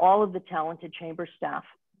 Ann, and all of the talented Chamber staff,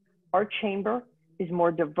 our Chamber is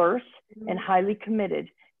more diverse and highly committed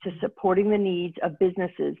to supporting the needs of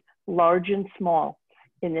businesses, large and small,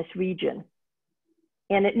 in this region.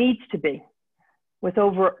 And it needs to be. With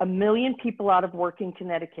over 1 million people out of work in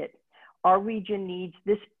Connecticut, our region needs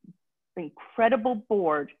this incredible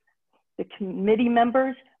board, the committee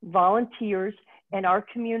members, volunteers, and our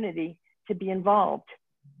community to be involved,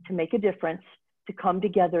 to make a difference, to come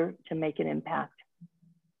together to make an impact.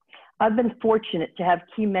 I've been fortunate to have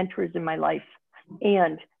key mentors in my life,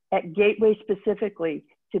 and at Gateway specifically,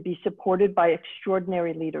 to be supported by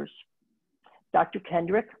extraordinary leaders. Dr.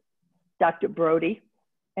 Kendrick, Dr. Brody,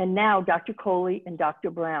 and now Dr. Coley and Dr.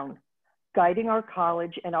 Brown, guiding our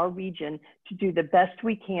college and our region to do the best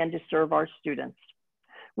we can to serve our students.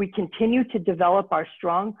 We continue to develop our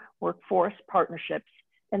strong workforce partnerships,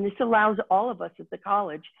 and this allows all of us at the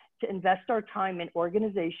college to invest our time in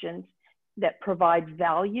organizations that provide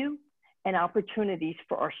value and opportunities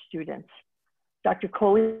for our students. Dr.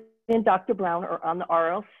 Coley and Dr. Brown are on the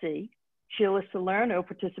RLC. Sheila Salerno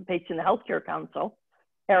participates in the Healthcare Council.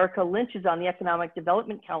 Erica Lynch is on the Economic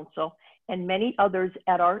Development Council, and many others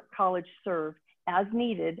at our college serve as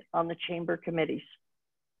needed on the chamber committees.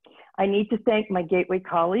 I need to thank my Gateway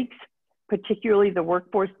colleagues, particularly the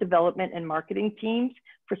workforce development and marketing teams,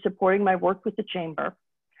 for supporting my work with the chamber.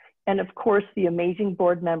 And of course, the amazing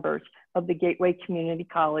board members of the Gateway Community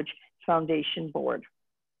College Foundation Board.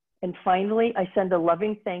 And finally, I send a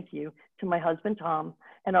loving thank you to my husband, Tom,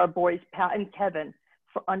 and our boys, Pat and Kevin,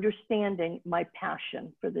 for understanding my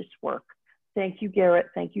passion for this work. Thank you, Garrett.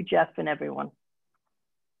 Thank you, Jeff, and everyone.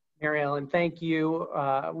 Mary Ellen, thank you.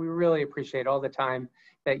 We really appreciate all the time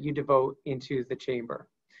that you devote into the chamber.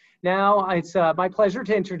 Now, it's my pleasure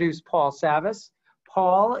to introduce Paul Savas.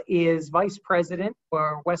 Paul is Vice President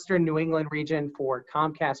for Western New England region for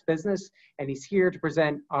Comcast Business, and he's here to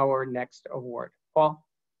present our next award. Paul?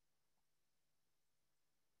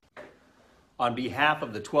 On behalf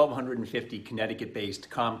of the 1,250 Connecticut-based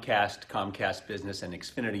Comcast Business, and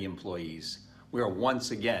Xfinity employees, we are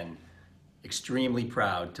once again extremely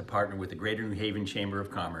proud to partner with the Greater New Haven Chamber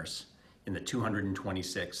of Commerce in the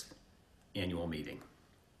 226th annual meeting.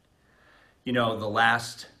 You know, the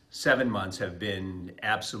last 7 months have been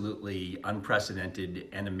absolutely unprecedented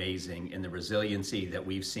and amazing in the resiliency that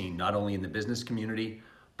we've seen, not only in the business community,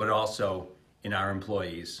 but also in our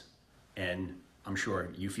employees. And I'm sure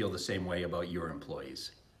you feel the same way about your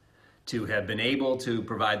employees. To have been able to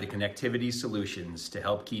provide the connectivity solutions to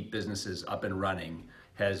help keep businesses up and running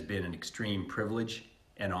has been an extreme privilege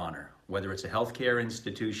and honor. Whether it's a healthcare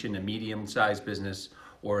institution, a medium-sized business,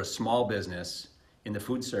 or a small business in the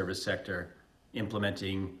food service sector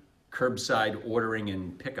implementing curbside ordering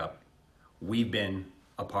and pickup, we've been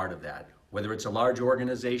a part of that. Whether it's a large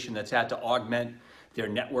organization that's had to augment their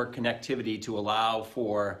network connectivity to allow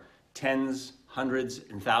for tens, hundreds,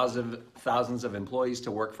 and thousands of employees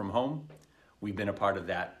to work from home, we've been a part of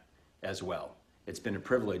that as well. It's been a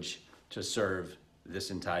privilege to serve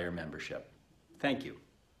this entire membership. Thank you.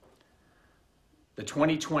 The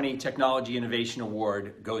 2020 Technology Innovation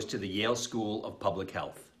Award goes to the Yale School of Public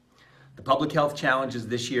Health. The public health challenges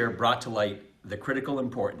this year brought to light the critical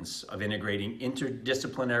importance of integrating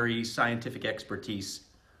interdisciplinary scientific expertise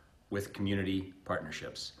with community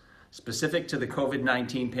partnerships. Specific to the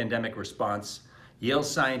COVID-19 pandemic response, Yale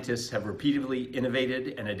scientists have repeatedly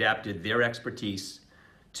innovated and adapted their expertise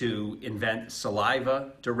to invent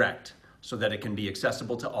Saliva Direct so that it can be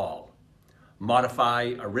accessible to all,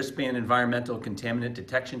 modify a wristband environmental contaminant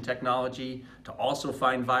detection technology to also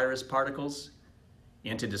find virus particles,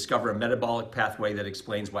 and to discover a metabolic pathway that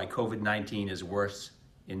explains why COVID-19 is worse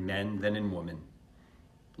in men than in women.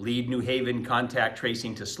 Lead New Haven contact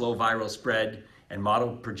tracing to slow viral spread and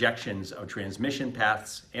model projections of transmission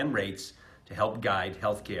paths and rates to help guide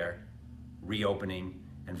healthcare, reopening,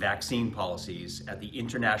 and vaccine policies at the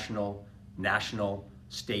international, national,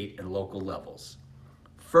 state, and local levels.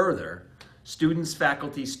 Further, students,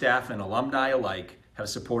 faculty, staff, and alumni alike have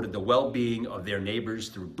supported the well-being of their neighbors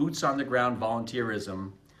through boots-on-the-ground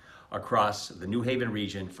volunteerism across the New Haven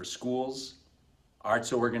region for schools,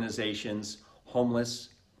 arts organizations, homeless,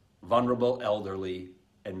 vulnerable elderly,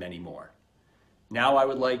 and many more. Now I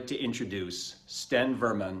would like to introduce Sten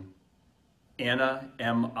Verman, Anna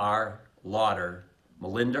M.R. Lauder,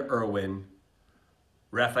 Melinda Irwin,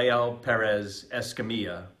 Rafael Perez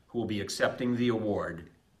Escamilla, who will be accepting the award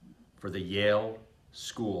for the Yale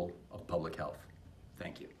School of Public Health.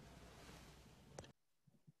 Thank you.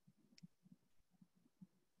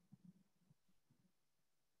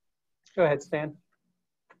 Go ahead, Stan.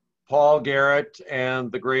 Paul, Garrett,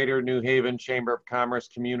 and the Greater New Haven Chamber of Commerce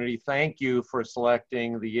community, thank you for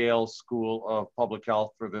selecting the Yale School of Public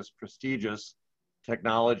Health for this prestigious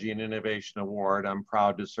Technology and Innovation Award. I'm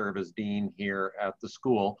proud to serve as dean here at the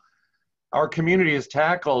school. Our community has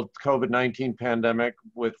tackled COVID-19 pandemic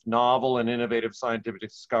with novel and innovative scientific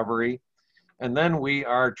discovery, and then we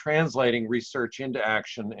are translating research into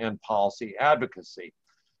action and policy advocacy.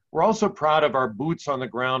 We're also proud of our boots on the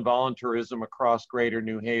ground volunteerism across Greater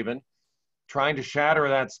New Haven, trying to shatter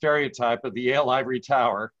that stereotype of the Yale Ivory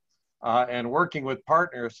Tower, and working with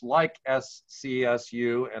partners like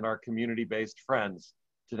SCSU and our community-based friends,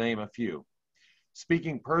 to name a few.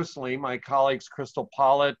 Speaking personally, my colleagues Crystal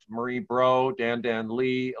Pollitt, Marie Bro, Dan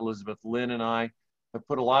Lee, Elizabeth Lynn, and I have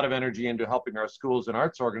put a lot of energy into helping our schools and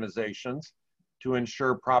arts organizations to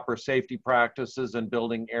ensure proper safety practices and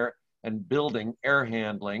building air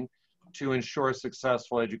handling to ensure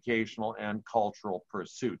successful educational and cultural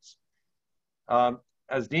pursuits.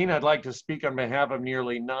 As Dean, I'd like to speak on behalf of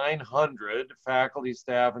nearly 900 faculty,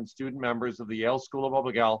 staff, and student members of the Yale School of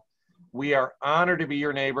Public Health. We are honored to be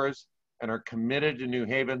your neighbors and are committed to New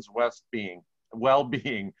Haven's well-being.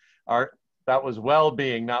 That was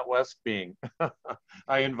well-being, not West-being.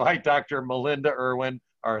 I invite Dr. Melinda Irwin,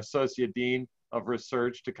 our Associate Dean of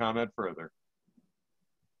Research, to comment further.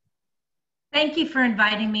 Thank you for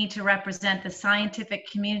inviting me to represent the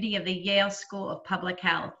scientific community of the Yale School of Public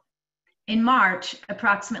Health. In March,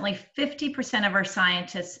 approximately 50% of our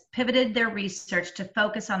scientists pivoted their research to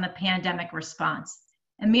focus on the pandemic response.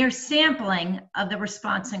 A mere sampling of the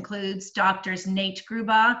response includes doctors Nate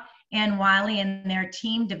Grubaugh, Ann Wiley, and their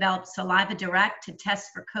team developed Saliva Direct to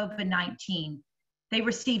test for COVID-19. They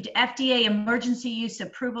received FDA emergency use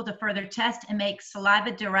approval to further test and make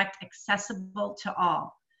Saliva Direct accessible to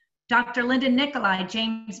all. Dr. Linda Nicolai,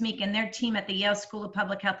 James Meek, and their team at the Yale School of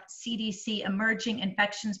Public Health CDC Emerging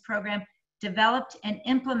Infections Program developed and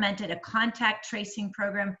implemented a contact tracing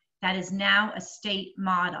program that is now a state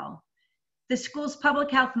model. The school's public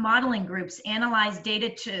health modeling groups analyze data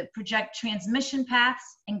to project transmission paths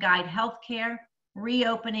and guide healthcare,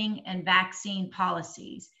 reopening, and vaccine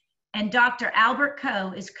policies. And Dr. Albert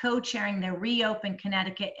Coe is co-chairing the Reopen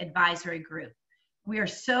Connecticut Advisory Group. We are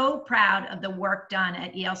so proud of the work done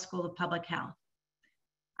at Yale School of Public Health.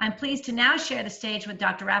 I'm pleased to now share the stage with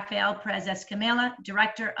Dr. Rafael Perez Escamilla,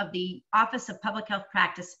 Director of the Office of Public Health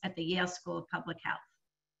Practice at the Yale School of Public Health.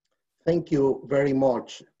 Thank you very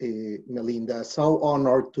much, Melinda. So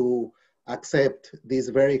honored to accept this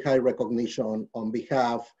very high recognition on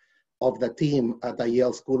behalf of the team at the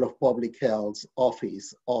Yale School of Public Health's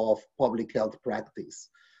Office of Public Health Practice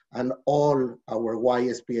and all our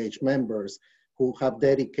YSPH members who have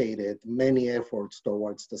dedicated many efforts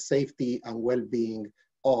towards the safety and well-being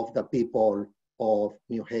of the people of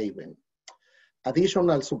New Haven.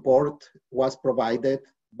 Additional support was provided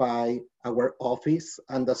by our office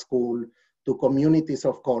and the school to communities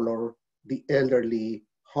of color, the elderly,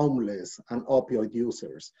 homeless, and opioid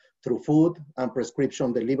users through food and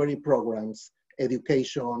prescription delivery programs,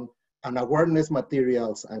 education, and awareness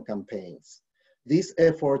materials and campaigns. These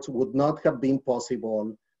efforts would not have been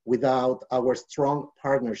possible without our strong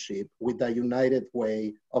partnership with the United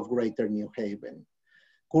Way of Greater New Haven.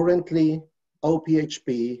 Currently,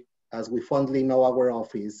 OPHP, as we fondly know our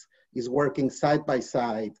office, is working side by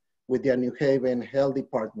side with the New Haven Health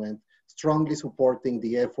Department, strongly supporting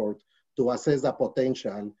the effort to assess the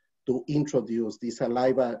potential to introduce the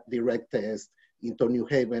Saliva Direct test into New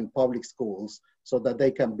Haven public schools so that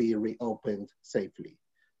they can be reopened safely.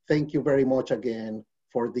 Thank you very much again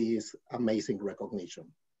for this amazing recognition.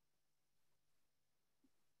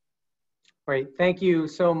 Great, thank you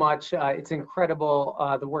so much. It's incredible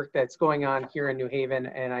the work that's going on here in New Haven,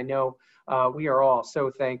 and I know we are all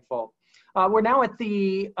so thankful. We're now at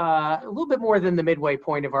the a little bit more than the midway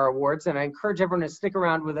point of our awards, and I encourage everyone to stick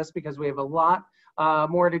around with us because we have a lot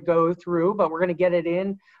more to go through, but we're going to get it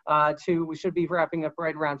in we should be wrapping up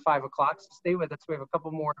right around 5 o'clock, so stay with us. We have a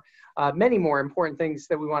couple more, many more important things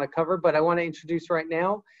that we want to cover, but I want to introduce right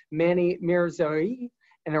now Mani Mirzaei,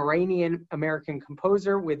 an Iranian-American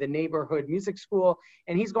composer with the Neighborhood Music School,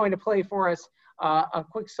 and he's going to play for us a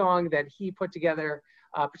quick song that he put together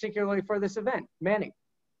particularly for this event. Manny.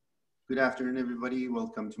 Good afternoon, everybody.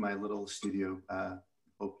 Welcome to my little studio.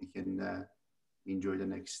 Hope you can enjoy the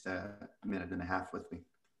next minute and a half with me.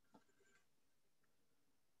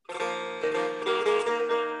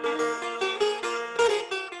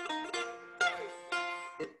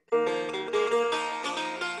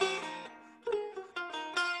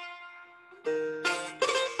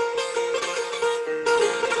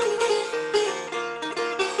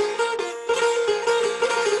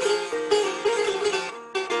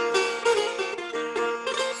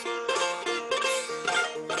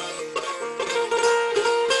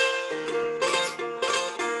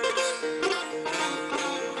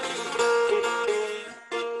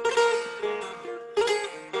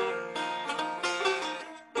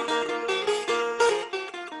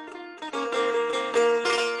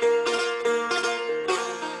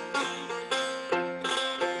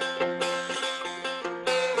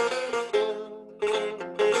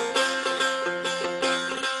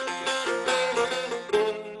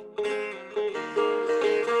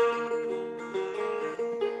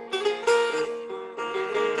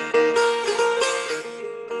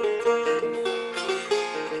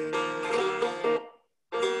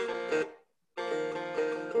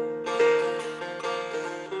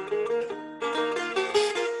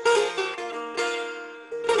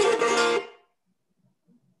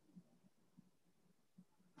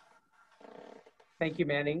 Thank you,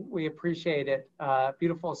 Manning. We appreciate it.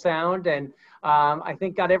 Beautiful sound, and I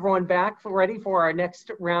think got everyone ready for our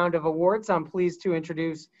next round of awards. I'm pleased to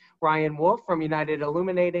introduce Ryan Wolf from United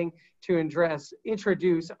Illuminating to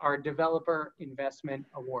introduce our Developer Investment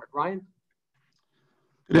Award. Ryan?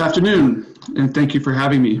 Good afternoon, and thank you for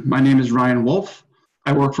having me. My name is Ryan Wolf.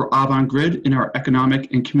 I work for Avangrid in our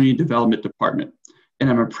Economic and Community Development Department,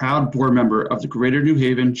 and I'm a proud board member of the Greater New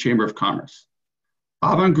Haven Chamber of Commerce.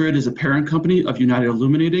 Avangrid is a parent company of United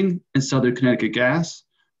Illuminating and Southern Connecticut Gas,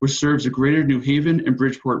 which serves the Greater New Haven and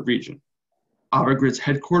Bridgeport region. Avangrid's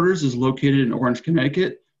headquarters is located in Orange,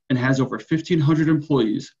 Connecticut, and has over 1,500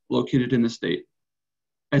 employees located in the state.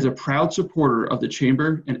 As a proud supporter of the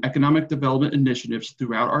Chamber and economic development initiatives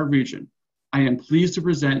throughout our region, I am pleased to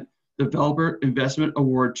present the Developer Investment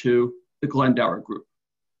Award to the Glendower Group,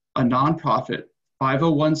 a nonprofit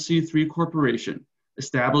 501c3 corporation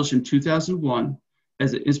established in 2001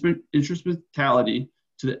 as an instrumentality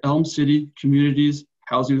to the Elm City Communities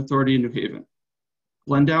Housing Authority in New Haven.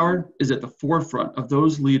 Glendower is at the forefront of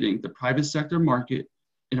those leading the private sector market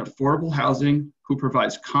in affordable housing, who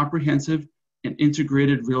provides comprehensive and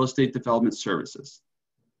integrated real estate development services.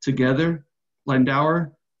 Together,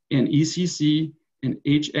 Glendower and ECC and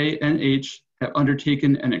HANH have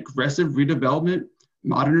undertaken an aggressive redevelopment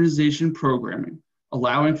modernization programming,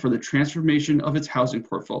 allowing for the transformation of its housing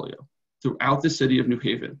portfolio throughout the city of New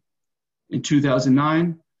Haven. In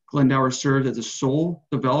 2009, Glendower served as the sole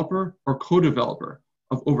developer or co-developer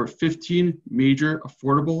of over 15 major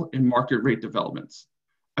affordable and market rate developments.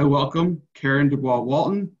 I welcome Karen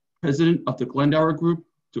Dubois-Walton, President of the Glendower Group,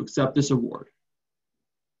 to accept this award.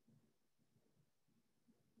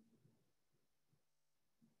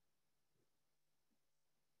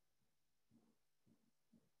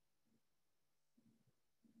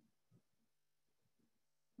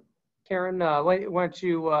 Karen, why don't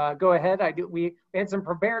you go ahead? We had some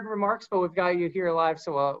prepared remarks, but we've got you here live,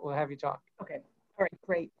 so we'll have you talk. Okay. All right,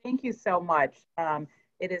 great. Thank you so much.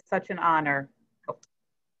 It is such an honor. Oh,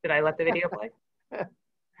 did I let the video play?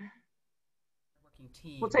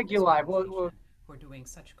 We'll take you live. We're doing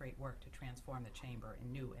such great work to transform the chamber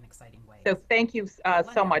in new and exciting ways. So thank you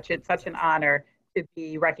so much. It's such an honor to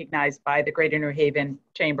be recognized by the Greater New Haven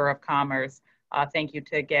Chamber of Commerce. Thank you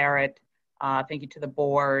to Garrett. Thank you to the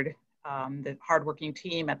board. The hardworking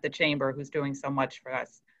team at the Chamber who's doing so much for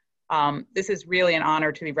us. This is really an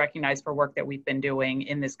honor to be recognized for work that we've been doing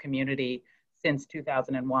in this community since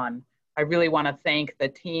 2001. I really want to thank the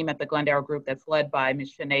team at the Glendower Group that's led by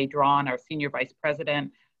Ms. Shanae Drawn, our Senior Vice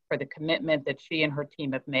President, for the commitment that she and her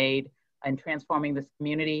team have made in transforming this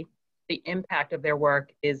community. The impact of their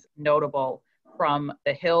work is notable, from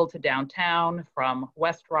the Hill to downtown, from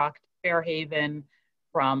West Rock to Fairhaven,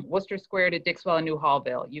 from Worcester Square to Dixwell and New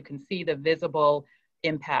Hallville. You can see the visible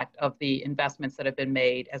impact of the investments that have been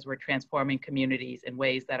made as we're transforming communities in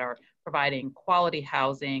ways that are providing quality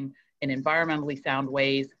housing in environmentally sound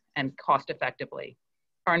ways and cost effectively.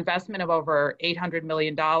 Our investment of over $800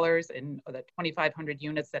 million in the 2,500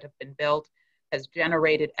 units that have been built has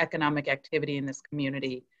generated economic activity in this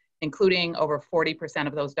community, including over 40%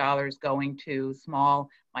 of those dollars going to small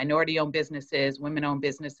minority-owned businesses, women-owned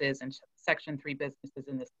businesses, and Section 3 businesses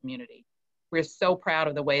in this community. We're so proud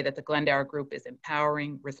of the way that the Glendower Group is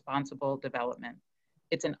empowering responsible development.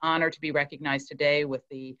 It's an honor to be recognized today with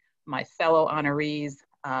my fellow honorees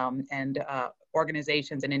and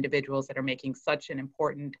organizations and individuals that are making such an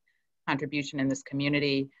important contribution in this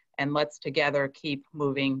community. And let's together keep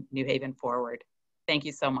moving New Haven forward. Thank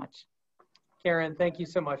you so much. Karen, thank you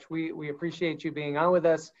so much. We appreciate you being on with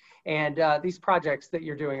us. And these projects that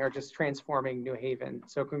you're doing are just transforming New Haven.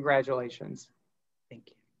 So congratulations. Thank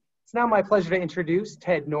you. It's now my pleasure to introduce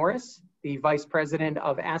Ted Norris, the Vice President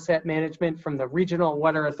of Asset Management from the Regional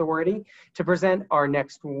Water Authority, to present our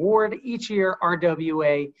next award. Each year,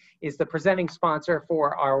 RWA is the presenting sponsor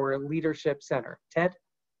for our Leadership Center. Ted?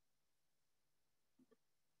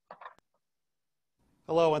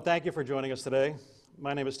 Hello, and thank you for joining us today.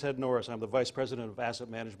 My name is Ted Norris. I'm the Vice President of Asset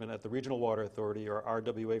Management at the Regional Water Authority, or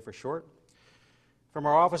RWA for short. From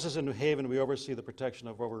our offices in New Haven, we oversee the protection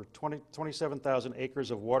of over 27,000 acres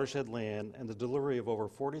of watershed land and the delivery of over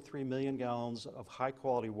 43 million gallons of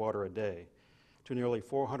high-quality water a day to nearly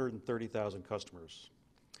 430,000 customers.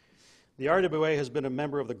 The RWA has been a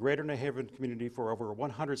member of the Greater New Haven community for over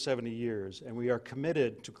 170 years, and we are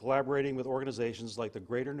committed to collaborating with organizations like the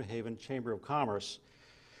Greater New Haven Chamber of Commerce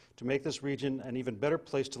to make this region an even better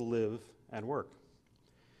place to live and work.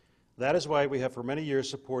 That is why we have for many years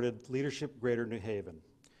supported Leadership Greater New Haven,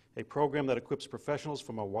 a program that equips professionals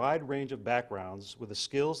from a wide range of backgrounds with the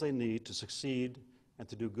skills they need to succeed and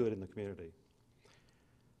to do good in the community.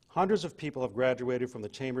 Hundreds of people have graduated from the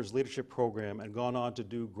Chamber's leadership program and gone on to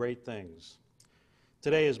do great things.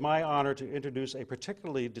 Today is my honor to introduce a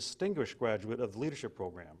particularly distinguished graduate of the leadership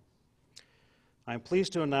program. I am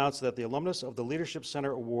pleased to announce that the alumnus of the Leadership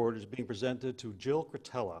Center Award is being presented to Jill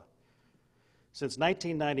Cretella. Since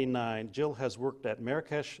 1999, Jill has worked at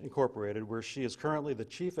Marrakesh Incorporated, where she is currently the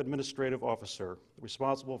Chief Administrative Officer,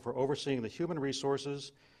 responsible for overseeing the human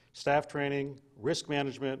resources, staff training, risk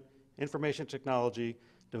management, information technology,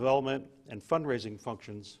 development, and fundraising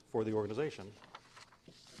functions for the organization.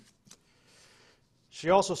 She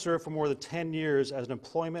also served for more than 10 years as an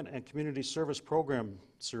Employment and Community Service Program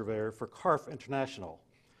Surveyor for CARF International,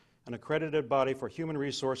 an accredited body for human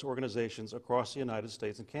resource organizations across the United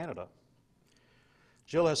States and Canada.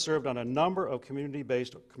 Jill has served on a number of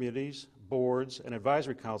community-based committees, boards, and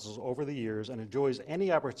advisory councils over the years and enjoys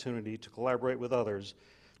any opportunity to collaborate with others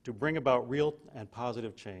to bring about real and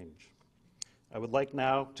positive change. I would like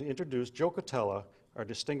now to introduce Jill Cretella, our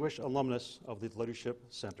distinguished alumnus of the Leadership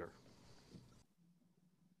Center.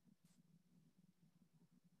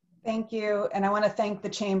 Thank you, and I want to thank the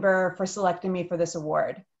Chamber for selecting me for this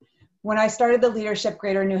award. When I started the Leadership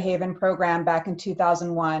Greater New Haven program back in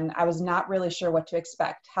 2001, I was not really sure what to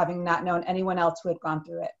expect, having not known anyone else who had gone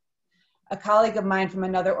through it. A colleague of mine from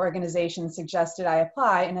another organization suggested I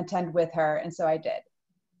apply and attend with her, and so I did.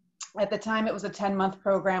 At the time, it was a 10-month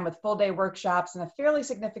program with full-day workshops and a fairly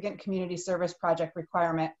significant community service project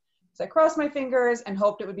requirement. So I crossed my fingers and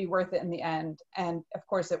hoped it would be worth it in the end, and of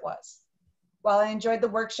course it was. While I enjoyed the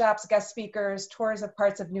workshops, guest speakers, tours of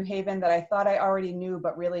parts of New Haven that I thought I already knew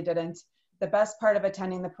but really didn't, the best part of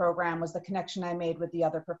attending the program was the connection I made with the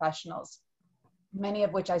other professionals, many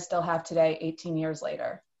of which I still have today, 18 years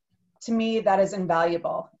later. To me, that is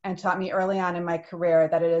invaluable and taught me early on in my career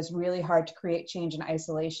that it is really hard to create change in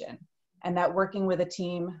isolation, and that working with a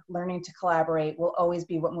team, learning to collaborate will always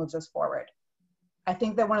be what moves us forward. I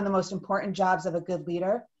think that one of the most important jobs of a good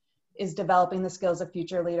leader is developing the skills of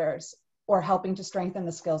future leaders or helping to strengthen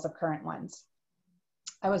the skills of current ones.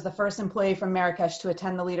 I was the first employee from Marrakesh to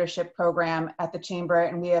attend the leadership program at the Chamber,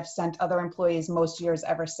 and we have sent other employees most years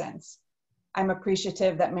ever since. I'm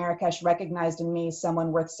appreciative that Marrakesh recognized in me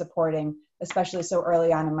someone worth supporting, especially so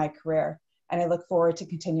early on in my career, and I look forward to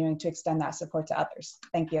continuing to extend that support to others.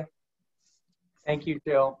 Thank you. Thank you,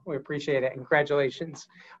 Jill. We appreciate it. Congratulations.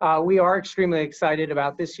 We are extremely excited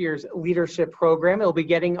about this year's leadership program. It'll be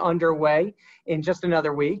getting underway in just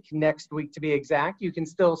another week, next week to be exact. You can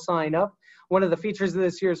still sign up. One of the features of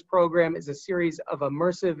this year's program is a series of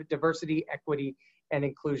immersive diversity, equity, and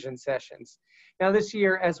inclusion sessions. Now this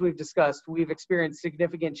year, as we've discussed, we've experienced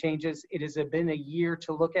significant changes. It has been a year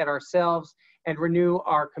to look at ourselves and renew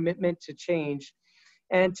our commitment to change.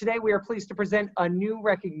 And today we are pleased to present a new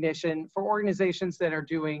recognition for organizations that are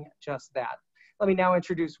doing just that. Let me now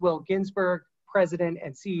introduce Will Ginsberg, President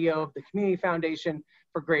and CEO of the Community Foundation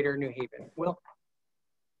for Greater New Haven. Will.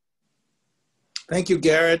 Thank you,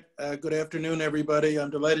 Garrett. Good afternoon, everybody. I'm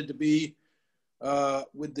delighted to be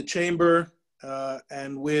with the Chamber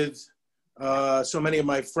and with so many of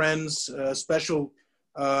my friends. Special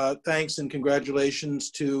thanks and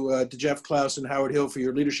congratulations to Jeff Klaus and Howard Hill for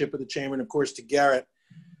your leadership of the Chamber, and of course to Garrett.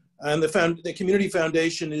 And the Community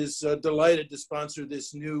Foundation is delighted to sponsor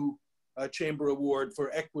this new Chamber Award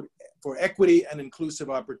for equity and inclusive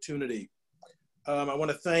opportunity. I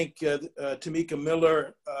want to thank Tamika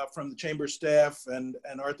Miller from the Chamber staff and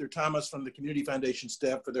Arthur Thomas from the Community Foundation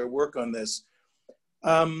staff for their work on this.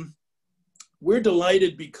 We're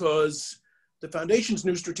delighted because the Foundation's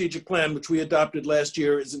new strategic plan, which we adopted last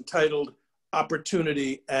year, is entitled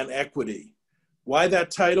Opportunity and Equity. Why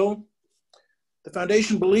that title? The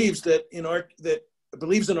Foundation believes that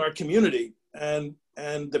believes in our community and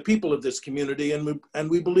the people of this community, and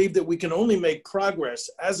we believe that we can only make progress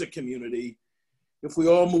as a community if we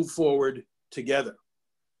all move forward together.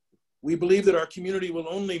 We believe that our community will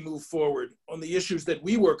only move forward on the issues that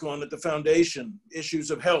we work on at the Foundation, issues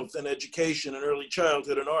of health and education and early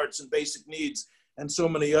childhood and arts and basic needs and so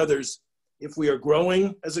many others, if we are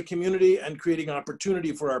growing as a community and creating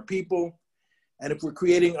opportunity for our people, and if we're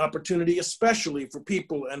creating opportunity especially for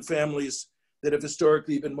people and families that have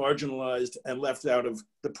historically been marginalized and left out of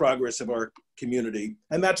the progress of our community.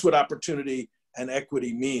 And that's what opportunity and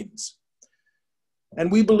equity means.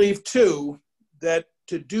 And we believe too that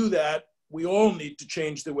to do that, we all need to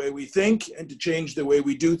change the way we think and to change the way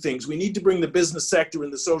we do things. We need to bring the business sector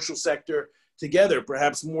and the social sector together,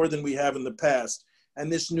 perhaps more than we have in the past.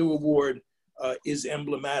 And this new award is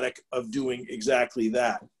emblematic of doing exactly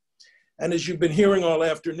that. And as you've been hearing all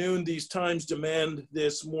afternoon, these times demand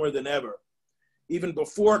this more than ever. Even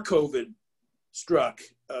before COVID, struck.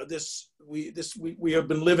 We have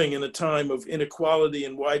been living in a time of inequality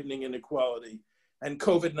and widening inequality. And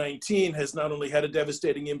COVID-19 has not only had a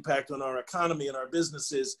devastating impact on our economy and our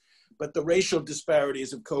businesses, but the racial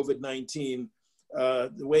disparities of COVID-19,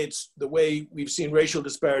 the way we've seen racial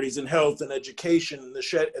disparities in health and education and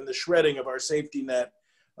the shredding of our safety net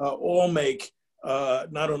all make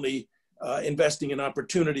not only investing in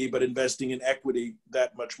opportunity, but investing in equity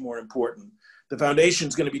that much more important. The foundation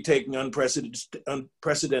is going to be taking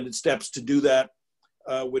unprecedented steps to do that,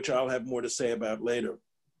 which I'll have more to say about later.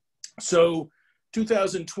 So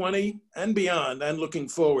 2020 and beyond, and looking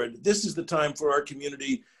forward, this is the time for our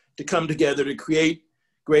community to come together to create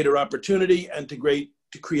greater opportunity and to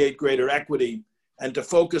create greater equity, and to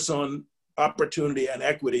focus on opportunity and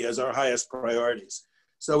equity as our highest priorities.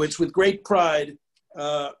 So it's with great pride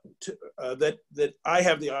that I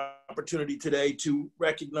have the opportunity today to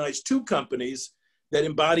recognize two companies that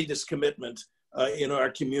embody this commitment in our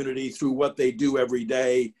community through what they do every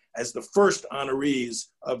day as the first honorees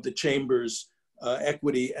of the Chamber's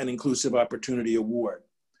Equity and Inclusive Opportunity Award.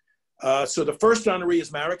 So the first honoree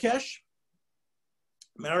is Marrakesh.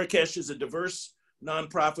 Marrakesh is a diverse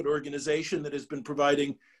nonprofit organization that has been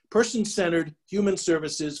providing person-centered human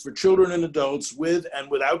services for children and adults with and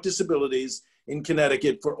without disabilities in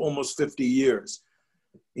Connecticut for almost 50 years.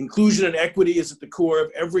 Inclusion and equity is at the core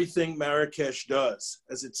of everything Marrakesh does,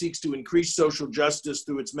 as it seeks to increase social justice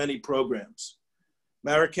through its many programs.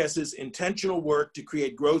 Marrakesh's intentional work to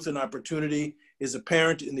create growth and opportunity is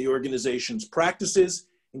apparent in the organization's practices,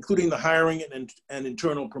 including the hiring and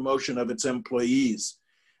internal promotion of its employees.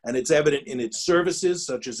 And it's evident in its services,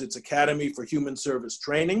 such as its Academy for Human Service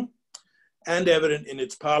Training, and evident in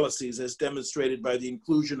its policies, as demonstrated by the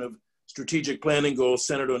inclusion of strategic planning goals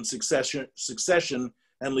centered on succession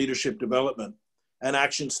and leadership development, and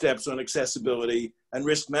action steps on accessibility and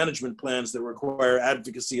risk management plans that require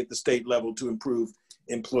advocacy at the state level to improve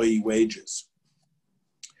employee wages.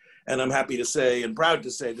 And I'm happy to say and proud to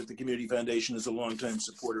say that the Community Foundation is a longtime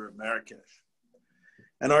supporter of Marrakesh.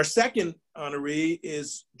 And our second honoree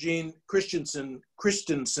is Gene Christensen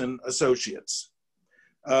Associates.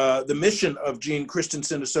 The mission of Gene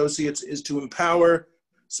Christensen Associates is to empower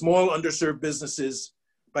small underserved businesses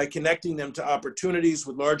by connecting them to opportunities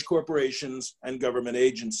with large corporations and government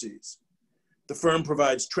agencies. The firm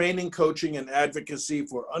provides training, coaching, and advocacy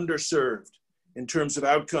for underserved in terms of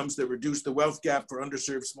outcomes that reduce the wealth gap for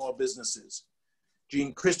underserved small businesses.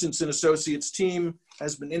 Gene Christensen Associates team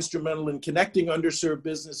has been instrumental in connecting underserved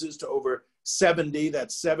businesses to over $70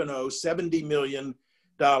 million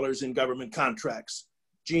in government contracts.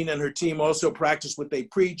 Gene and her team also practice what they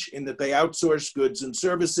preach in that they outsource goods and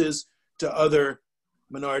services to other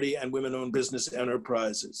minority and women-owned business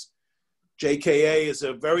enterprises. JKA is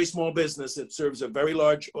a very small business that serves a very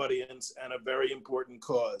large audience and a very important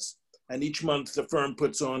cause. And each month the firm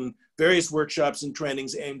puts on various workshops and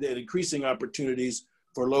trainings aimed at increasing opportunities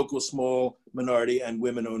for local small minority and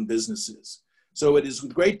women-owned businesses. So it is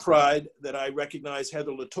with great pride that I recognize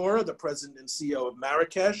Heather Latora, the president and CEO of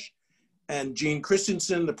Marrakesh, and Gene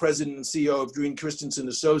Christensen, the president and CEO of Gene Christensen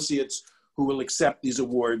Associates, who will accept these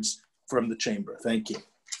awards from the Chamber. Thank you.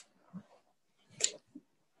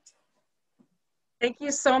 Thank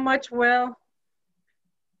you so much, Will.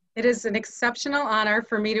 It is an exceptional honor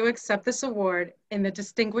for me to accept this award in the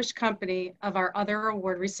distinguished company of our other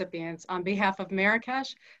award recipients on behalf of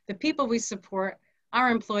Marrakesh, the people we support, our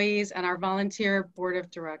employees, and our volunteer board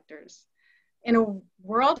of directors. In a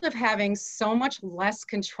world of having so much less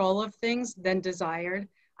control of things than desired,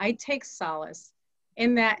 I take solace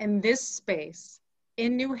in that in this space,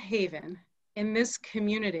 in New Haven, in this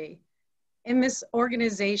community, in this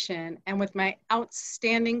organization, and with my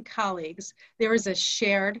outstanding colleagues, there is a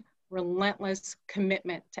shared, relentless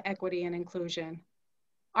commitment to equity and inclusion.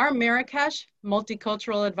 Our Marrakesh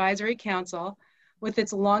Multicultural Advisory Council, with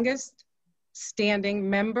its longest standing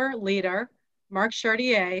member leader, Mark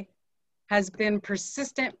Chartier, has been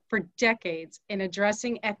persistent for decades in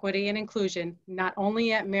addressing equity and inclusion, not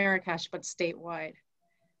only at Marrakesh, but statewide.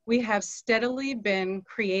 We have steadily been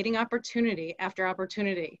creating opportunity after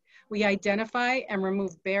opportunity. We identify and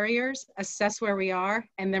remove barriers, assess where we are,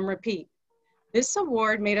 and then repeat. This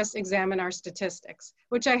award made us examine our statistics,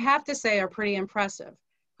 which I have to say are pretty impressive.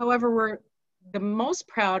 However, we're the most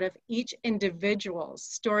proud of each individual's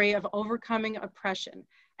story of overcoming oppression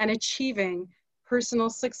and achieving personal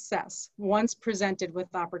success once presented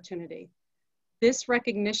with opportunity. This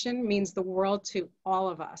recognition means the world to all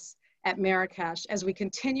of us at Marrakesh as we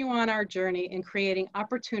continue on our journey in creating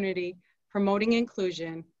opportunity, promoting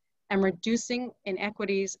inclusion, and reducing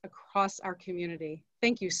inequities across our community.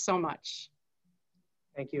 Thank you so much.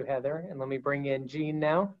 Thank you, Heather. And let me bring in Jean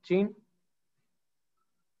now. Jean?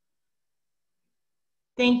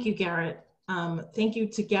 Thank you, Garrett. Thank you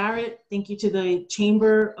to Garrett. Thank you to the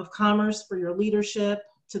Chamber of Commerce for your leadership,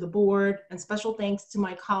 to the board, and special thanks to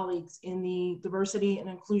my colleagues in the Diversity and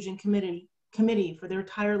Inclusion Committee for their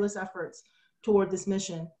tireless efforts toward this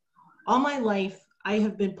mission. All my life, I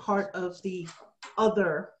have been part of the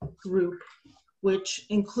other group, which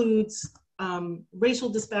includes racial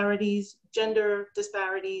disparities, gender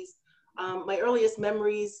disparities. My earliest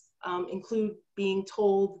memories include being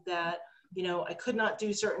told that I could not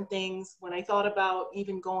do certain things. When I thought about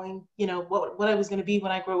even going, what I was going to be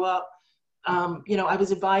when I grow up, I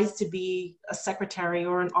was advised to be a secretary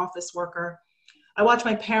or an office worker. I watched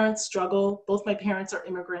my parents struggle. Both my parents are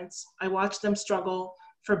immigrants. I watched them struggle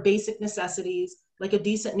for basic necessities, like a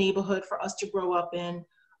decent neighborhood for us to grow up in,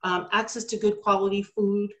 access to good quality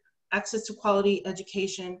food, access to quality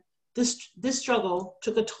education. This struggle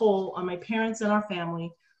took a toll on my parents and our family.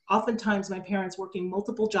 Oftentimes my parents working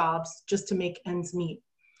multiple jobs just to make ends meet.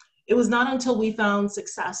 It was not until we found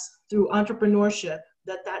success through entrepreneurship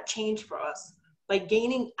that changed for us, by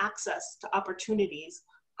gaining access to opportunities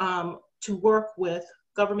to work with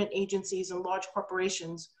government agencies and large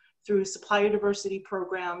corporations through supplier diversity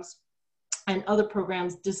programs and other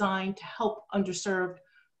programs designed to help underserved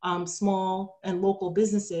small and local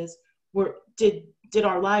businesses. Did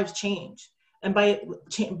our lives change? And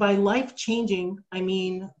by life changing, I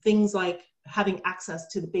mean things like having access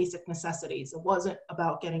to the basic necessities. It wasn't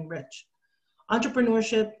about getting rich.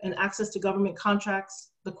 Entrepreneurship and access to government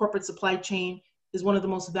contracts, the corporate supply chain, is one of the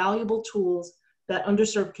most valuable tools that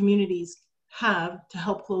underserved communities have to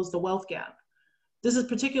help close the wealth gap. This is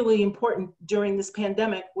particularly important during this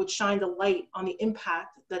pandemic, which shined a light on the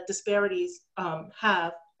impact that disparities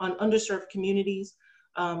have on underserved communities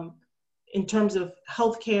in terms of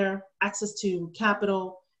healthcare, access to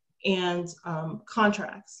capital, and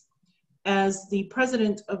contracts. As the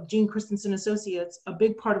president of Gene Christensen Associates, a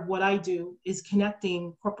big part of what I do is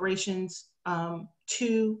connecting corporations and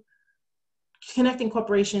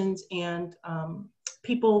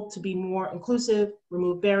people to be more inclusive,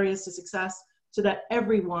 remove barriers to success, so that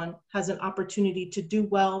everyone has an opportunity to do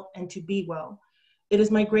well and to be well. It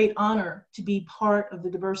is my great honor to be part of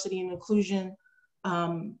the Diversity and Inclusion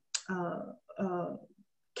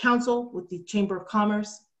Council with the Chamber of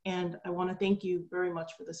Commerce, and I want to thank you very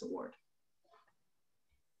much for this award.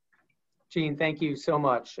 Jean, thank you so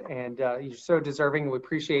much, and you're so deserving. We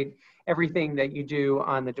appreciate everything that you do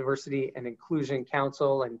on the Diversity and Inclusion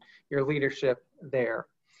Council and your leadership there.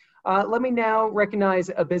 Let me now recognize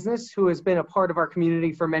a business who has been a part of our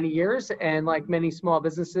community for many years, and like many small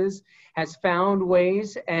businesses, has found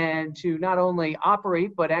ways and to not only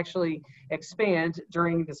operate, but actually expand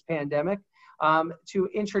during this pandemic. To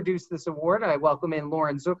introduce this award, I welcome in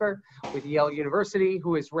Lauren Zucker with Yale University,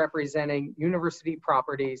 who is representing University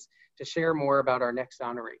Properties, to share more about our next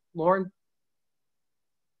honoree. Lauren?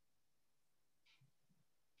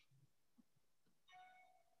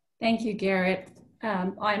 Thank you, Garrett.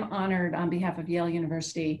 I'm honored on behalf of Yale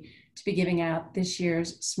University to be giving out this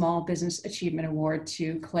year's Small Business Achievement Award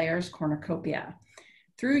to Claire's Cornucopia.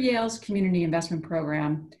 Through Yale's Community Investment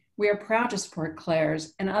Program, we are proud to support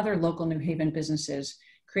Claire's and other local New Haven businesses,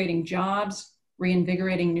 creating jobs,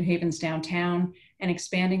 reinvigorating New Haven's downtown, and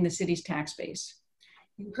expanding the city's tax base.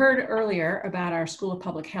 You heard earlier about our School of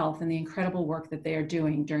Public Health and the incredible work that they are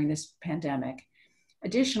doing during this pandemic.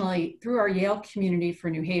 Additionally, through our Yale Community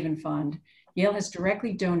for New Haven Fund, Yale has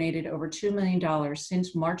directly donated over $2 million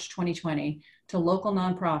since March 2020 to local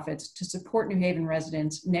nonprofits to support New Haven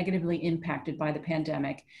residents negatively impacted by the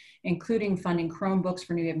pandemic, including funding Chromebooks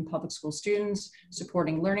for New Haven public school students,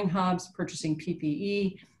 supporting learning hubs, purchasing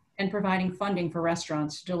PPE, and providing funding for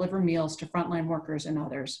restaurants to deliver meals to frontline workers and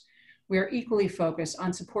others. We are equally focused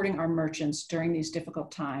on supporting our merchants during these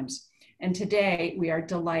difficult times, and today we are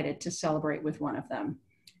delighted to celebrate with one of them.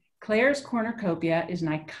 Claire's Cornucopia is an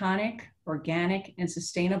iconic, organic, and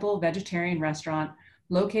sustainable vegetarian restaurant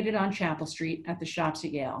located on Chapel Street at the Shops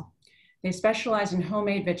at Yale. They specialize in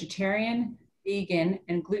homemade vegetarian, vegan,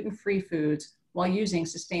 and gluten-free foods while using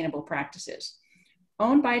sustainable practices.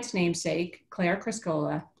 Owned by its namesake, Claire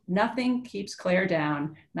Criscola, nothing keeps Claire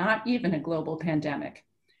down, not even a global pandemic.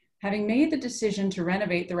 Having made the decision to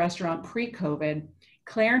renovate the restaurant pre-COVID,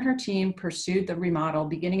 Claire and her team pursued the remodel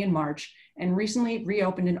beginning in March and recently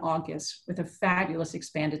reopened in August with a fabulous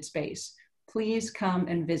expanded space. Please come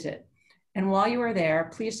and visit. And while you are there,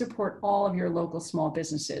 please support all of your local small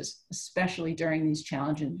businesses, especially during these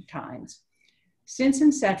challenging times. Since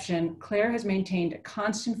inception, Claire has maintained a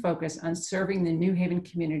constant focus on serving the New Haven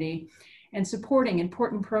community and supporting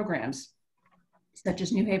important programs such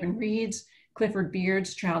as New Haven Reads, Clifford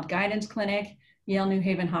Beard's Child Guidance Clinic, Yale New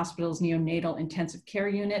Haven Hospital's Neonatal Intensive Care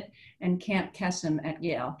Unit, and Camp Kesem at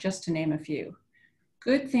Yale, just to name a few.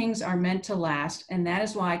 Good things are meant to last, and that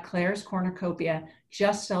is why Claire's Cornucopia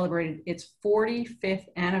just celebrated its 45th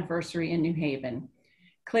anniversary in New Haven.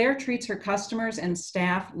 Claire treats her customers and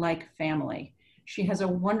staff like family. She has a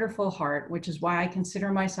wonderful heart, which is why I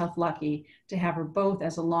consider myself lucky to have her both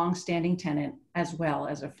as a long-standing tenant as well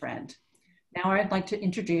as a friend. Now I'd like to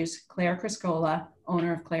introduce Claire Criscola,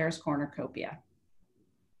 owner of Claire's Cornucopia.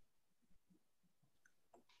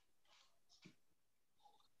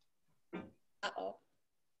 Uh-oh.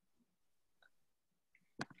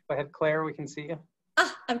 Go ahead, Claire, we can see you.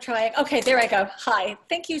 I'm trying. Okay, there I go. Hi,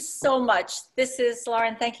 thank you so much. This is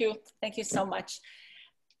Lauren. Thank you so much.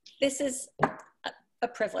 This is a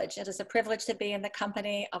privilege. It is a privilege to be in the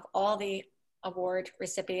company of all the award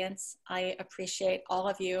recipients. I appreciate all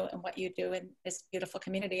of you and what you do in this beautiful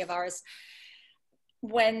community of ours.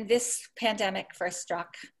 When this pandemic first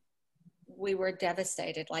struck, we were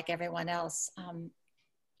devastated like everyone else.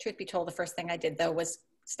 Truth be told, the first thing I did though was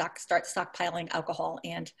start stockpiling alcohol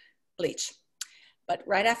and bleach. But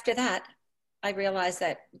right after that, I realized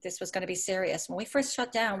that this was going to be serious. When we first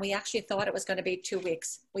shut down, we actually thought it was going to be 2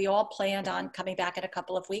 weeks. We all planned on coming back in a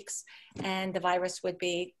couple of weeks and the virus would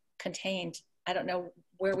be contained. I don't know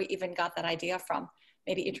where we even got that idea from,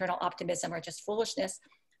 maybe eternal optimism or just foolishness.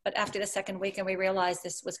 But after the second week and we realized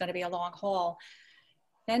this was going to be a long haul,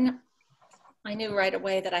 then I knew right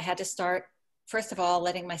away that I had to start, first of all,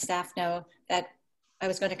 letting my staff know that I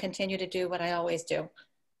was going to continue to do what I always do.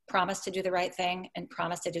 Promise to do the right thing and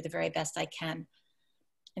promise to do the very best I can.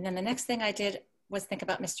 And then the next thing I did was think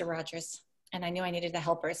about Mr. Rogers, and I knew I needed the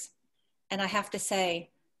helpers. And I have to say,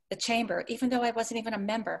 the chamber, even though I wasn't even a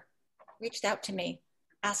member, reached out to me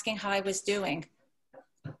asking how I was doing.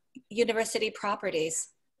 University Properties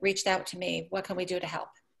reached out to me, what can we do to help?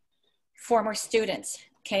 Former students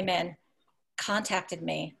came in, contacted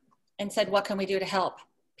me and said, what can we do to help?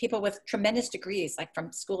 People with tremendous degrees, like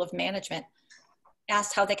from School of Management,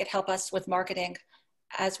 asked how they could help us with marketing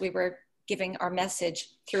as we were giving our message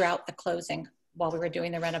throughout the closing while we were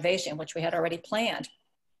doing the renovation, which we had already planned.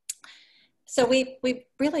 So we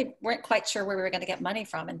really weren't quite sure where we were going to get money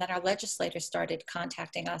from. And then our legislators started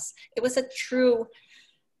contacting us. It was a true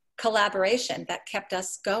collaboration that kept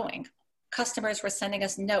us going. Customers were sending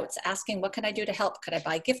us notes asking, what can I do to help? Could I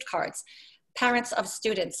buy gift cards? Parents of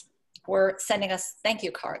students were sending us thank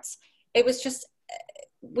you cards. It was just,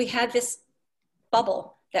 we had this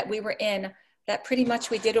bubble that we were in that pretty much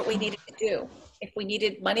we did what we needed to do. If we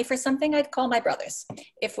needed money for something, I'd call my brothers.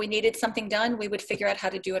 If we needed something done, we would figure out how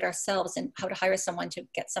to do it ourselves and how to hire someone to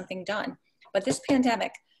get something done. But this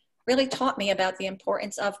pandemic really taught me about the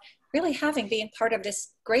importance of really being part of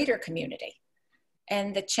this greater community.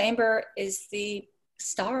 And the chamber is the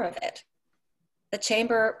star of it. The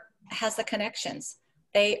chamber has the connections.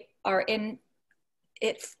 They are in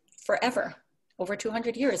it forever, over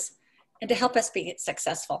 200 years. And to help us be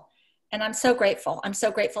successful. And I'm so grateful. I'm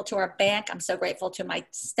so grateful to our bank. I'm so grateful to my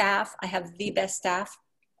staff. I have the best staff.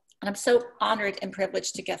 And I'm so honored and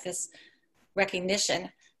privileged to get this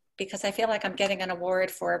recognition because I feel like I'm getting an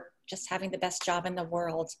award for just having the best job in the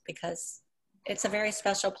world because it's a very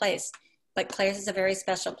special place. But Claire's is a very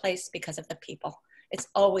special place because of the people. It's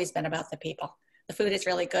always been about the people. The food is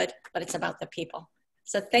really good, but it's about the people.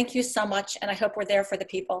 So thank you so much. And I hope we're there for the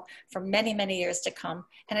people for many, many years to come.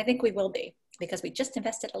 And I think we will be because we just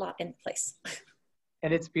invested a lot in the place.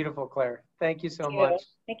 And it's beautiful, Claire. Thank you so much.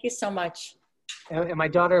 Thank you so much. And my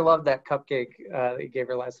daughter loved that cupcake that you gave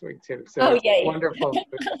her last week too. So oh, yay. Wonderful.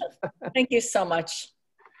 Thank you so much.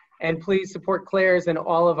 And please support Claire's and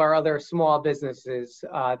all of our other small businesses.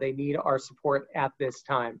 They need our support at this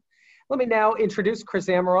time. Let me now introduce Chris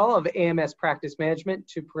Amaral of AMS Practice Management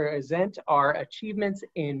to present our Achievements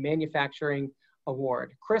in Manufacturing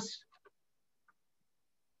Award. Chris.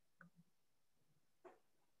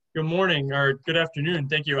 Good morning or good afternoon.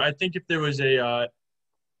 Thank you. I think if there was an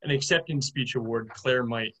acceptance speech award, Claire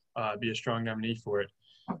might be a strong nominee for it.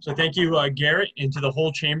 So thank you, Garrett, and to the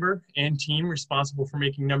whole chamber and team responsible for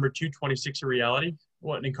making number 226 a reality.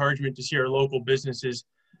 What an encouragement to see our local businesses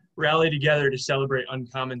rally together to celebrate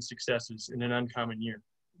uncommon successes in an uncommon year.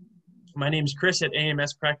 My name is Chris at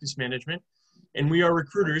AMS Practice Management, and we are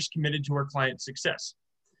recruiters committed to our clients' success.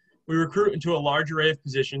 We recruit into a large array of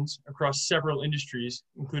positions across several industries,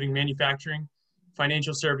 including manufacturing,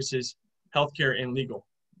 financial services, healthcare, and legal.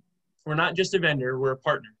 We're not just a vendor, we're a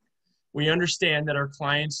partner. We understand that our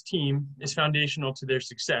client's team is foundational to their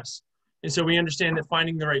success, and so we understand that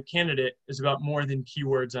finding the right candidate is about more than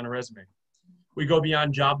keywords on a resume. We go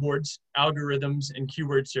beyond job boards, algorithms, and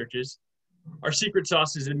keyword searches. Our secret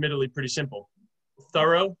sauce is admittedly pretty simple: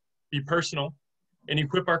 thorough, be personal, and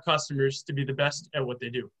equip our customers to be the best at what they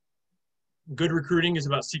do. Good recruiting is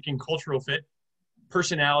about seeking cultural fit,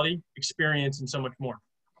 personality, experience, and so much more.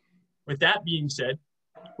 With that being said,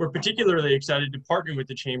 we're particularly excited to partner with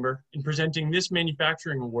the Chamber in presenting this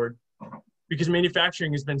manufacturing award because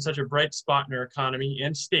manufacturing has been such a bright spot in our economy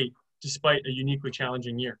and state despite a uniquely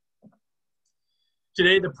challenging year.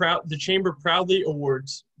 Today, the Chamber proudly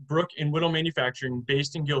awards Brook and Whittle Manufacturing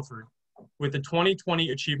based in Guilford with the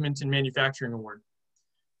 2020 Achievements in Manufacturing Award.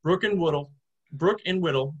 Brook and Whittle,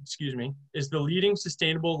 is the leading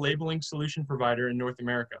sustainable labeling solution provider in North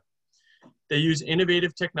America. They use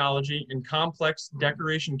innovative technology and complex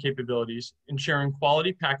decoration capabilities, ensuring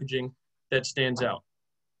quality packaging that stands out.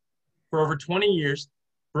 For over 20 years,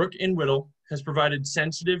 Brook and Whittle has provided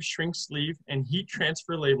sensitive shrink sleeve and heat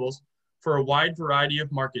transfer labels for a wide variety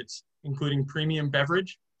of markets, including premium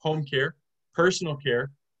beverage, home care, personal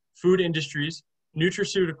care, food industries,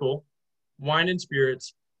 nutraceutical, wine and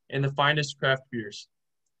spirits, and the finest craft beers.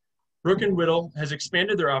 Brook and Whittle has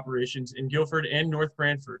expanded their operations in Guilford and North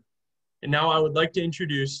Branford. And now I would like to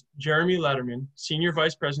introduce Jeremy Letterman, Senior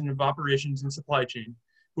Vice President of Operations and Supply Chain,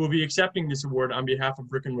 who will be accepting this award on behalf of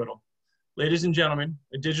Brook and Whittle. Ladies and gentlemen,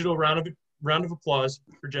 a digital round of applause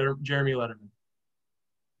for Jeremy Letterman.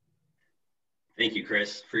 Thank you,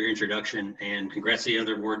 Chris, for your introduction, and congrats to the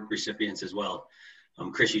other award recipients as well.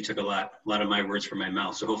 Chris, you took a lot of my words from my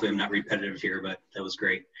mouth, so hopefully I'm not repetitive here, but that was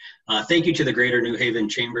great. Thank you to the Greater New Haven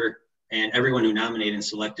Chamber and everyone who nominated and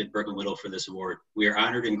selected Brook and Whittle for this award. We are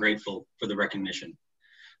honored and grateful for the recognition.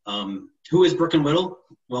 Who is Brook and Whittle?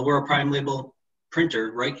 Well, we're a prime label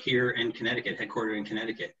printer right here in Connecticut, headquartered in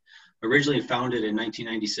Connecticut. Originally founded in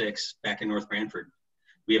 1996 back in North Branford.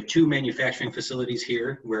 We have 2 manufacturing facilities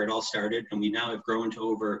here where it all started, and we now have grown to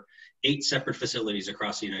over 8 separate facilities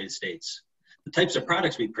across the United States. The types of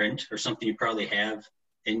products we print are something you probably have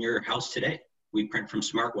in your house today. We print from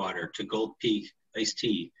Smart Water to Gold Peak iced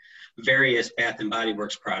tea, various Bath and Body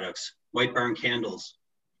Works products, White Barn candles,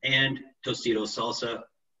 and Tostitos salsa,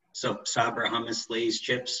 Sabra hummus, Lay's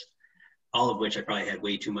chips, all of which I probably had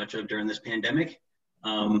way too much of during this pandemic.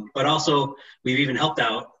 But also, we've even helped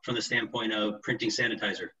out from the standpoint of printing hand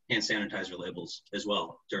sanitizer labels as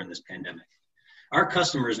well during this pandemic. Our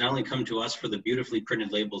customers not only come to us for the beautifully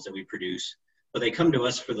printed labels that we produce, but they come to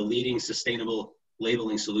us for the leading sustainable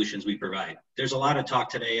labeling solutions we provide. There's a lot of talk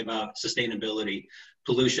today about sustainability,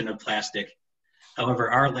 pollution of plastic. However,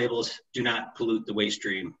 our labels do not pollute the waste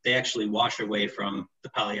stream. They actually wash away from the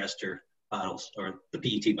polyester bottles or the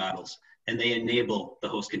PET bottles, and they enable the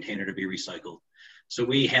host container to be recycled. So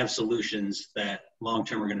we have solutions that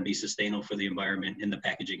long-term are going to be sustainable for the environment in the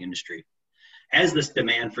packaging industry. As this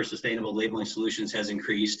demand for sustainable labeling solutions has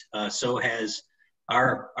increased, so has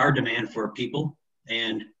our demand for people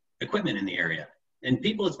and equipment in the area. And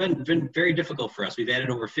people, it's been very difficult for us. We've added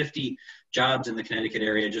over 50 jobs in the Connecticut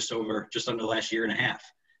area just under the last year and a half.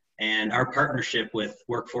 And our partnership with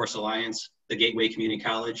Workforce Alliance, the Gateway Community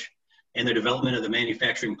College, and the development of the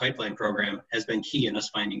Manufacturing Pipeline Program has been key in us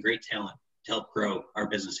finding great talent to help grow our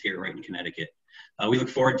business here right in Connecticut. We look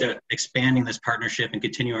forward to expanding this partnership and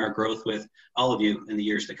continue our growth with all of you in the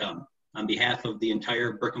years to come. On behalf of the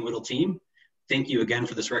entire Brook and Whittle team, thank you again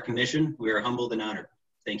for this recognition. We are humbled and honored.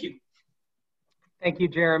 Thank you. Thank you,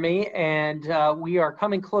 Jeremy. And we are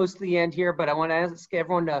coming close to the end here, but I want to ask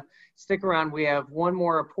everyone to stick around. We have one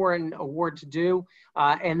more important award to do,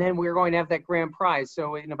 and then we're going to have that grand prize.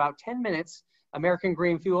 So in about 10 minutes, American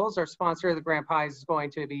Green Fuels, our sponsor of the grand prize, is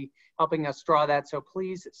going to be helping us draw that. So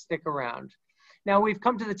please stick around. Now we've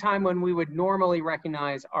come to the time when we would normally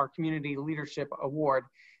recognize our Community Leadership Award.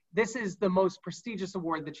 This is the most prestigious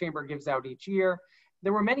award the Chamber gives out each year.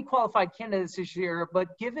 There were many qualified candidates this year,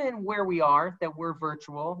 but given where we are, that we're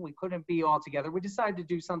virtual, we couldn't be all together, we decided to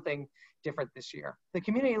do something different this year. The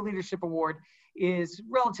Community Leadership Award is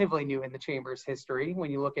relatively new in the Chamber's history when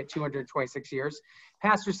you look at 226 years.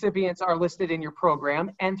 Past recipients are listed in your program,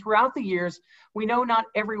 and throughout the years, we know not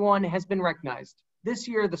everyone has been recognized. This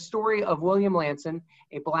year, the story of William Lanson,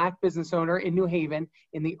 a Black business owner in New Haven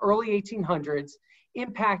in the early 1800s,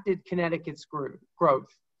 impacted Connecticut's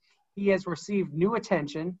growth. He has received new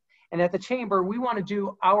attention, and at the Chamber, we want to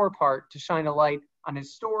do our part to shine a light on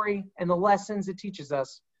his story and the lessons it teaches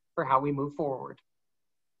us for how we move forward.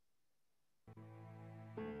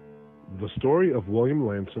 The story of William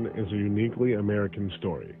Lanson is a uniquely American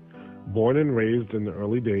story. Born and raised in the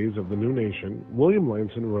early days of the new nation, William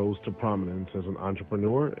Lanson rose to prominence as an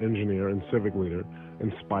entrepreneur, engineer, and civic leader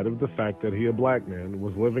in spite of the fact that he, a Black man,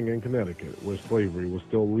 was living in Connecticut where slavery was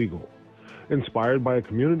still legal. Inspired by a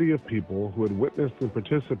community of people who had witnessed and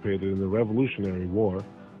participated in the Revolutionary War,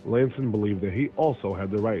 Lanson believed that he also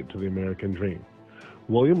had the right to the American dream.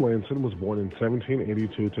 William Lanson was born in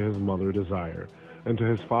 1782 to his mother, Desire, and to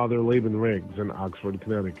his father, Laban Riggs, in Oxford,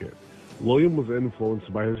 Connecticut. William was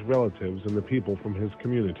influenced by his relatives and the people from his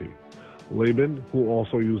community. Laban, who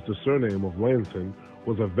also used the surname of Lanson,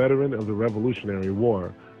 was a veteran of the Revolutionary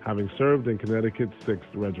War, having served in Connecticut's 6th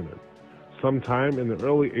Regiment. Sometime in the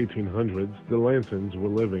early 1800s, the Lansons were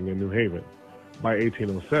living in New Haven. By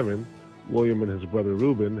 1807, William and his brother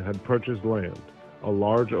Reuben had purchased land, a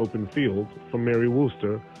large open field, from Mary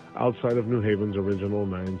Wooster outside of New Haven's original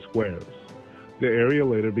 9 squares. The area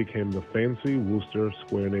later became the fancy Wooster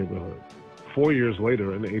Square neighborhood. 4 years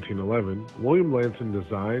later, in 1811, William Lanson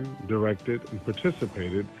designed, directed, and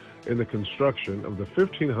participated in the construction of the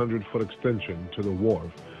 1,500-foot extension to the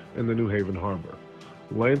wharf in the New Haven harbor.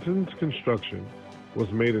 Lanson's construction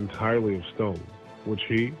was made entirely of stone, which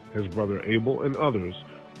he, his brother Abel, and others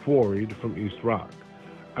quarried from East Rock.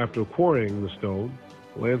 After quarrying the stone,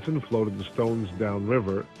 Lanson floated the stones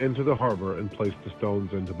downriver into the harbor and placed the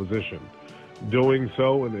stones into position, doing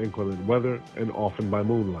so in inclement weather and often by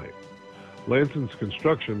moonlight. Lanson's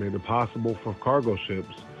construction made it possible for cargo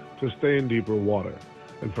ships to stay in deeper water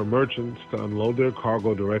and for merchants to unload their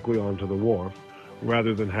cargo directly onto the wharf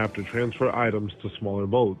rather than have to transfer items to smaller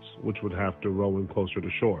boats, which would have to row in closer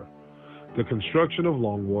to shore. The construction of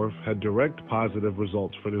Long Wharf had direct positive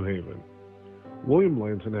results for New Haven. William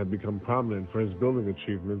Lanson had become prominent for his building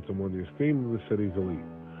achievements and won the esteem of the city's elite.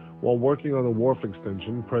 While working on the wharf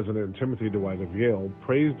extension, President Timothy Dwight of Yale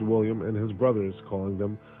praised William and his brothers, calling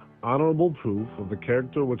them honorable proof of the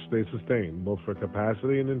character which they sustained, both for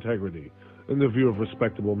capacity and integrity, in the view of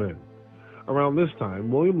respectable men. Around this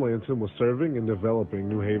time, William Lanson was serving and developing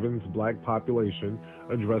New Haven's black population,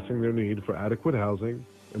 addressing their need for adequate housing,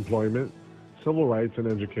 employment, civil rights, and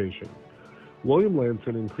education. William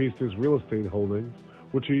Lanson increased his real estate holdings,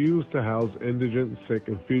 which he used to house indigent, sick,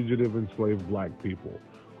 and fugitive enslaved black people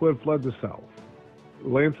who had fled the South.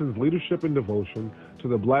 Lanson's leadership and devotion to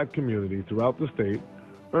the black community throughout the state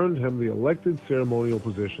earned him the elected ceremonial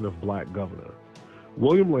position of black governor.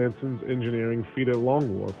 William Lanson's engineering feat at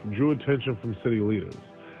Long Wharf drew attention from city leaders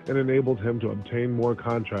and enabled him to obtain more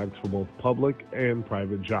contracts for both public and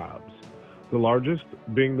private jobs, the largest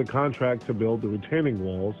being the contract to build the retaining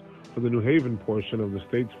walls for the New Haven portion of the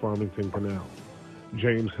state's Farmington Canal.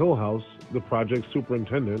 James Hillhouse, the project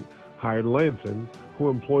superintendent, hired Lanson, who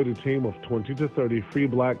employed a team of 20 to 30 free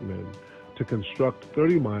black men to construct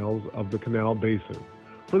 30 miles of the canal basin.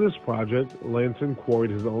 For this project, Lanson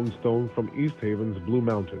quarried his own stone from East Haven's Blue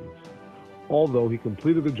Mountains. Although he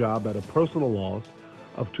completed the job at a personal loss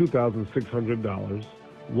of $2,600,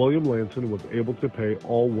 William Lanson was able to pay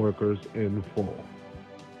all workers in full.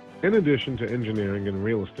 In addition to engineering and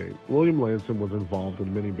real estate, William Lanson was involved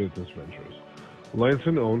in many business ventures.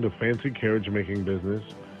 Lanson owned a fancy carriage-making business,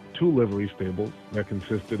 2 livery stables that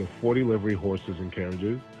consisted of 40 livery horses and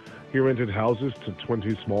carriages. He rented houses to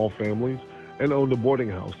 20 small families and owned a boarding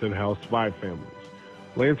house that housed 5 families.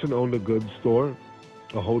 Lanson owned a goods store,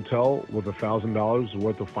 a hotel with $1,000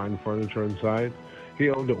 worth of fine furniture inside.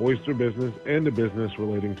 He owned an oyster business and a business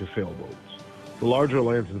relating to sailboats. The larger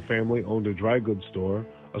Lanson family owned a dry goods store,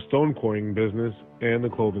 a stone quarrying business, and a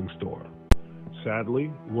clothing store.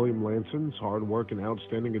 Sadly, William Lanson's hard work and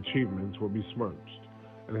outstanding achievements were besmirched,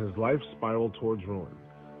 and his life spiraled towards ruin.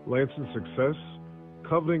 Lanson's success,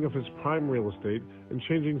 coveting of his prime real estate, and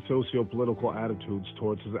changing socio-political attitudes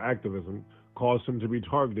towards his activism caused him to be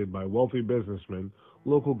targeted by wealthy businessmen,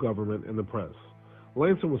 local government, and the press.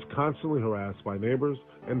 Lanson was constantly harassed by neighbors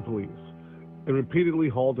and police, and repeatedly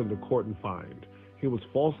hauled into court and fined. He was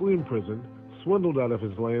falsely imprisoned, swindled out of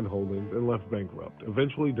his land holdings, and left bankrupt,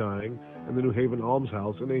 eventually dying in the New Haven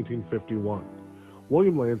almshouse in 1851.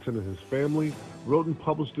 William Lanson and his family wrote and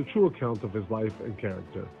published a true account of his life and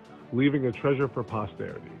character, leaving a treasure for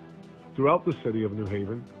posterity. Throughout the city of New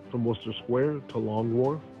Haven, from Wooster Square to Long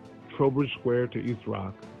Wharf, Trowbridge Square to East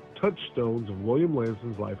Rock, touchstones of William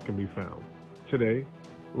Lanson's life can be found. Today,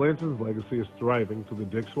 Lanson's legacy is thriving through the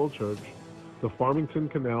Dixwell Church, the Farmington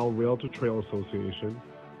Canal Rail to Trail Association,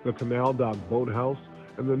 the Canal Dock Boathouse,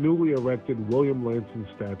 and the newly erected William Lanson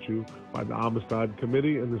statue by the Amistad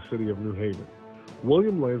Committee in the city of New Haven.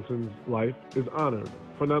 William Lanson's life is honored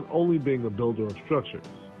for not only being a builder of structures,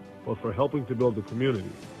 but for helping to build a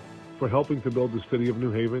community, for helping to build the city of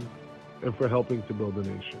New Haven, and for helping to build a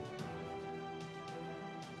nation.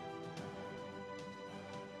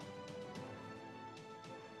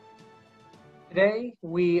 Today,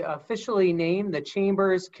 we officially name the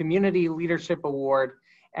Chamber's Community Leadership Award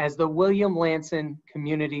as the William Lanson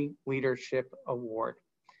Community Leadership Award.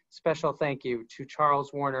 Special thank you to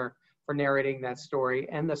Charles Warner for narrating that story.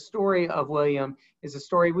 And the story of William is a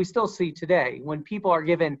story we still see today. When people are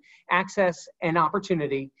given access and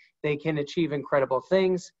opportunity, they can achieve incredible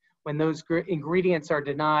things. When those ingredients are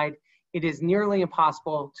denied, it is nearly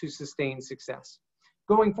impossible to sustain success.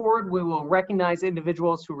 Going forward, we will recognize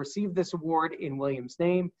individuals who received this award in William's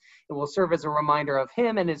name. It will serve as a reminder of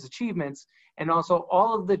him and his achievements, and also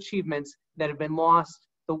all of the achievements that have been lost,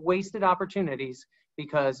 the wasted opportunities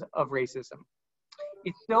because of racism.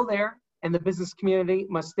 It's still there, and the business community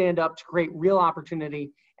must stand up to create real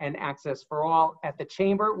opportunity and access for all. At the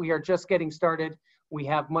Chamber, we are just getting started. We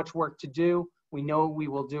have much work to do. We know we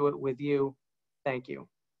will do it with you. Thank you.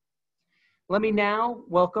 Let me now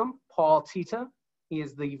welcome Paul Tita. He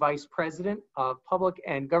is the Vice President of Public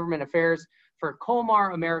and Government Affairs for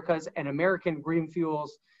Colmar Americas and American Green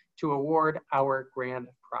Fuels to award our grand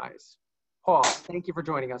prize. Paul, thank you for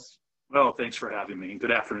joining us. Well, thanks for having me.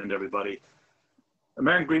 Good afternoon, everybody.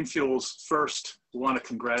 American Green Fuels, first, we want to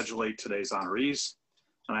congratulate today's honorees.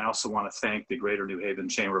 And I also want to thank the Greater New Haven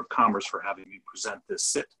Chamber of Commerce for having me present this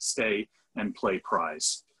Sit, Stay, and Play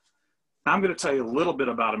prize. Now, I'm going to tell you a little bit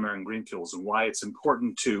about American Green Fuels and why it's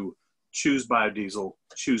important to choose biodiesel,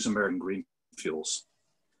 choose American Green Fuels.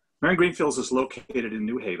 American Green Fuels is located in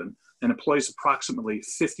New Haven and employs approximately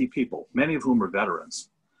 50 people, many of whom are veterans.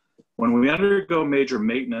 When we undergo major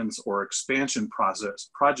maintenance or expansion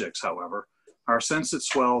projects, however, our census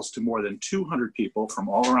swells to more than 200 people from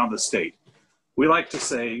all around the state. We like to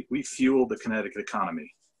say we fuel the Connecticut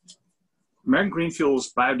economy. American Green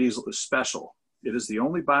Fuels biodiesel is special. It is the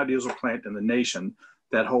only biodiesel plant in the nation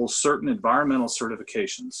that holds certain environmental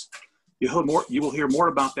certifications. You will hear more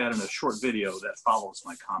about that in a short video that follows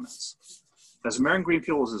my comments. As American Green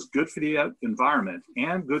Fuels is good for the environment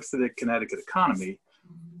and good for the Connecticut economy,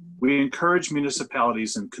 we encourage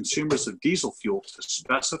municipalities and consumers of diesel fuel to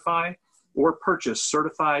specify or purchase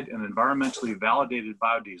certified and environmentally validated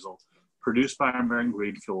biodiesel produced by American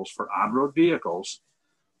Green Fuels for on-road vehicles,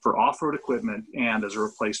 for off-road equipment, and as a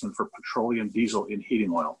replacement for petroleum diesel in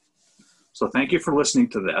heating oil. So thank you for listening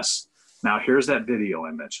to this. Now here's that video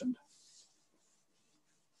I mentioned.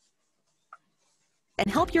 And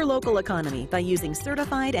help your local economy by using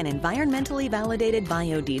certified and environmentally validated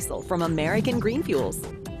biodiesel from American Green Fuels.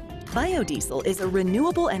 Biodiesel is a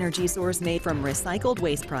renewable energy source made from recycled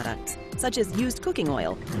waste products, such as used cooking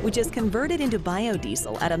oil, which is converted into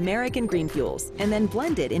biodiesel at American Green Fuels and then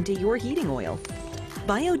blended into your heating oil.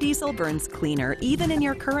 Biodiesel burns cleaner even in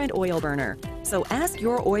your current oil burner, so ask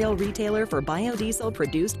your oil retailer for biodiesel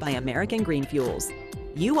produced by American Green Fuels.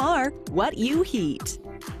 You are what you heat.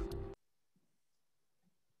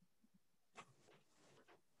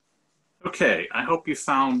 Okay, I hope you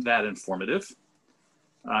found that informative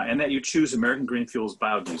and that you choose American Green Fuels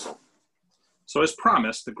biodiesel. So as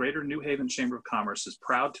promised, the Greater New Haven Chamber of Commerce is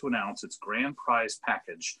proud to announce its grand prize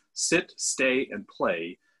package, Sit, Stay, and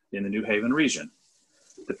Play in the New Haven region.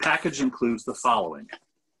 The package includes the following: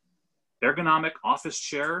 ergonomic office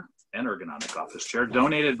chair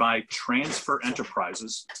donated by Transfer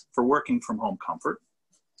Enterprises for working from home comfort,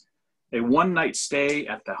 a one-night stay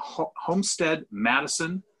at the Homestead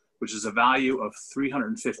Madison, which is a value of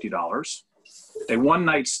 $350, a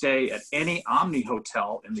one-night stay at any Omni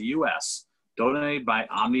hotel in the U.S., donated by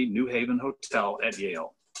Omni New Haven Hotel at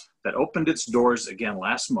Yale, that opened its doors again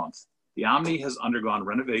last month. The Omni has undergone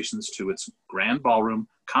renovations to its grand ballroom,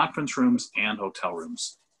 conference rooms, and hotel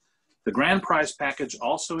rooms. The grand prize package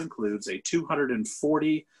also includes a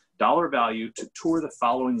 $240 value to tour the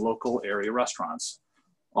following local area restaurants: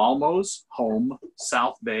 Almo's, Home,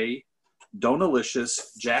 South Bay,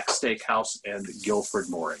 Donalicious, Jack's Steakhouse, and Guilford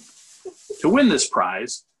Mooring. To win this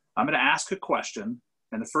prize, I'm going to ask a question,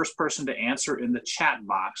 and the first person to answer in the chat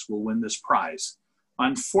box will win this prize.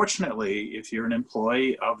 Unfortunately, if you're an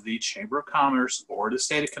employee of the Chamber of Commerce or the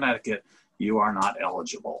state of Connecticut, you are not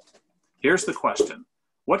eligible. Here's the question: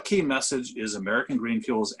 what key message is American Green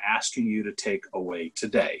Fuels asking you to take away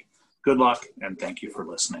today? Good luck, and thank you for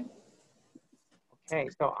listening. Okay,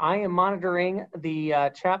 so I am monitoring the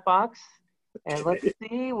chat box, and let's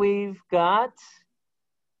see, we've got,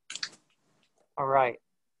 all right.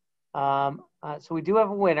 So we do have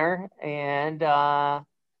a winner, and I'm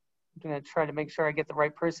gonna try to make sure I get the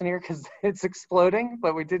right person here because it's exploding,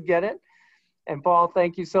 but we did get it. And Paul,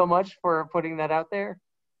 thank you so much for putting that out there.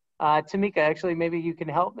 Tamika, actually, maybe you can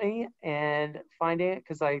help me and find it,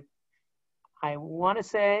 because I want to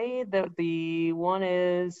say that the one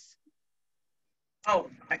is. Oh,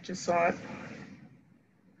 I just saw it.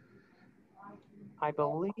 I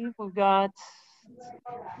believe we've got.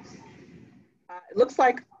 It looks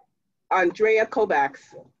like Andrea Kovacs.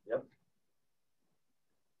 Yep.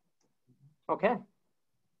 Okay.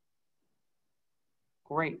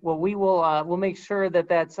 Great. Well, we will we'll make sure that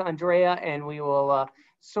that's Andrea, and we will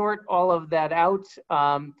sort all of that out.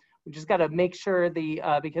 We just got to make sure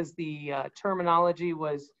because the terminology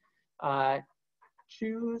was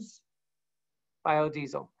choose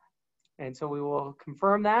biodiesel. And so we will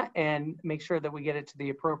confirm that and make sure that we get it to the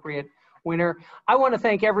appropriate winner. I want to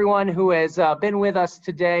thank everyone who has been with us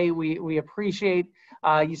today. We appreciate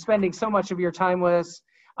you spending so much of your time with us.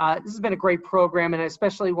 This has been a great program, and I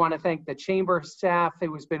especially want to thank the Chamber staff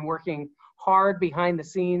who has been working hard behind the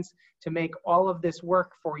scenes to make all of this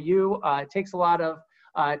work for you. It takes a lot of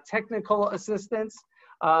technical assistance,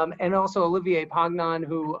 and also Olivier Pagnon,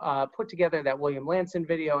 who put together that William Lanson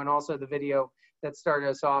video and also the video that started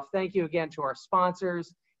us off. Thank you again to our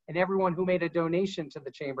sponsors and everyone who made a donation to the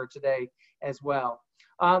Chamber today as well.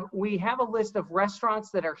 We have a list of restaurants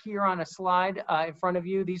that are here on a slide in front of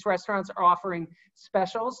you. These restaurants are offering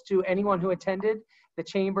specials to anyone who attended the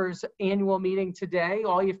Chamber's annual meeting today.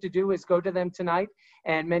 All you have to do is go to them tonight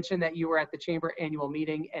and mention that you were at the Chamber annual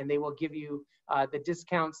meeting, and they will give you the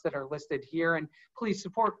discounts that are listed here. And please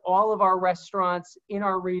support all of our restaurants in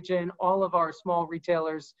our region, all of our small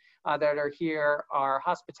retailers that are here. Our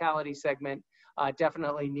hospitality segment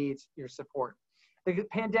definitely needs your support. The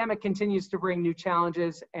pandemic continues to bring new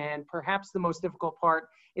challenges, and perhaps the most difficult part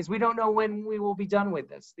is we don't know when we will be done with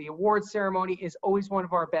this. The awards ceremony is always one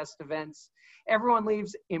of our best events. Everyone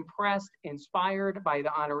leaves impressed, inspired by the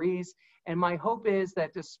honorees, and my hope is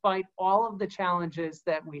that despite all of the challenges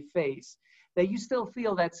that we face, that you still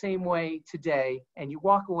feel that same way today, and you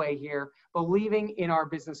walk away here believing in our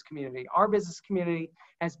business community. Our business community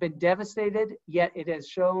has been devastated, yet it has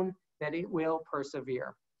shown that it will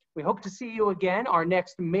persevere. We hope to see you again. Our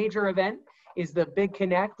next major event is the Big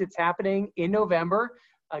Connect. It's happening in November,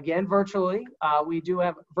 again, virtually. We do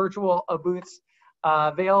have virtual booths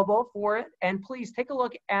available for it. And please take a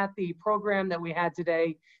look at the program that we had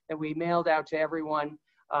today that we mailed out to everyone.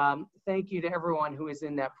 Thank you to everyone who is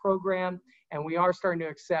in that program. And we are starting to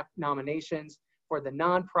accept nominations for the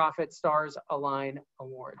Nonprofit Stars Align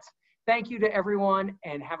Awards. Thank you to everyone,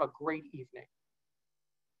 and have a great evening.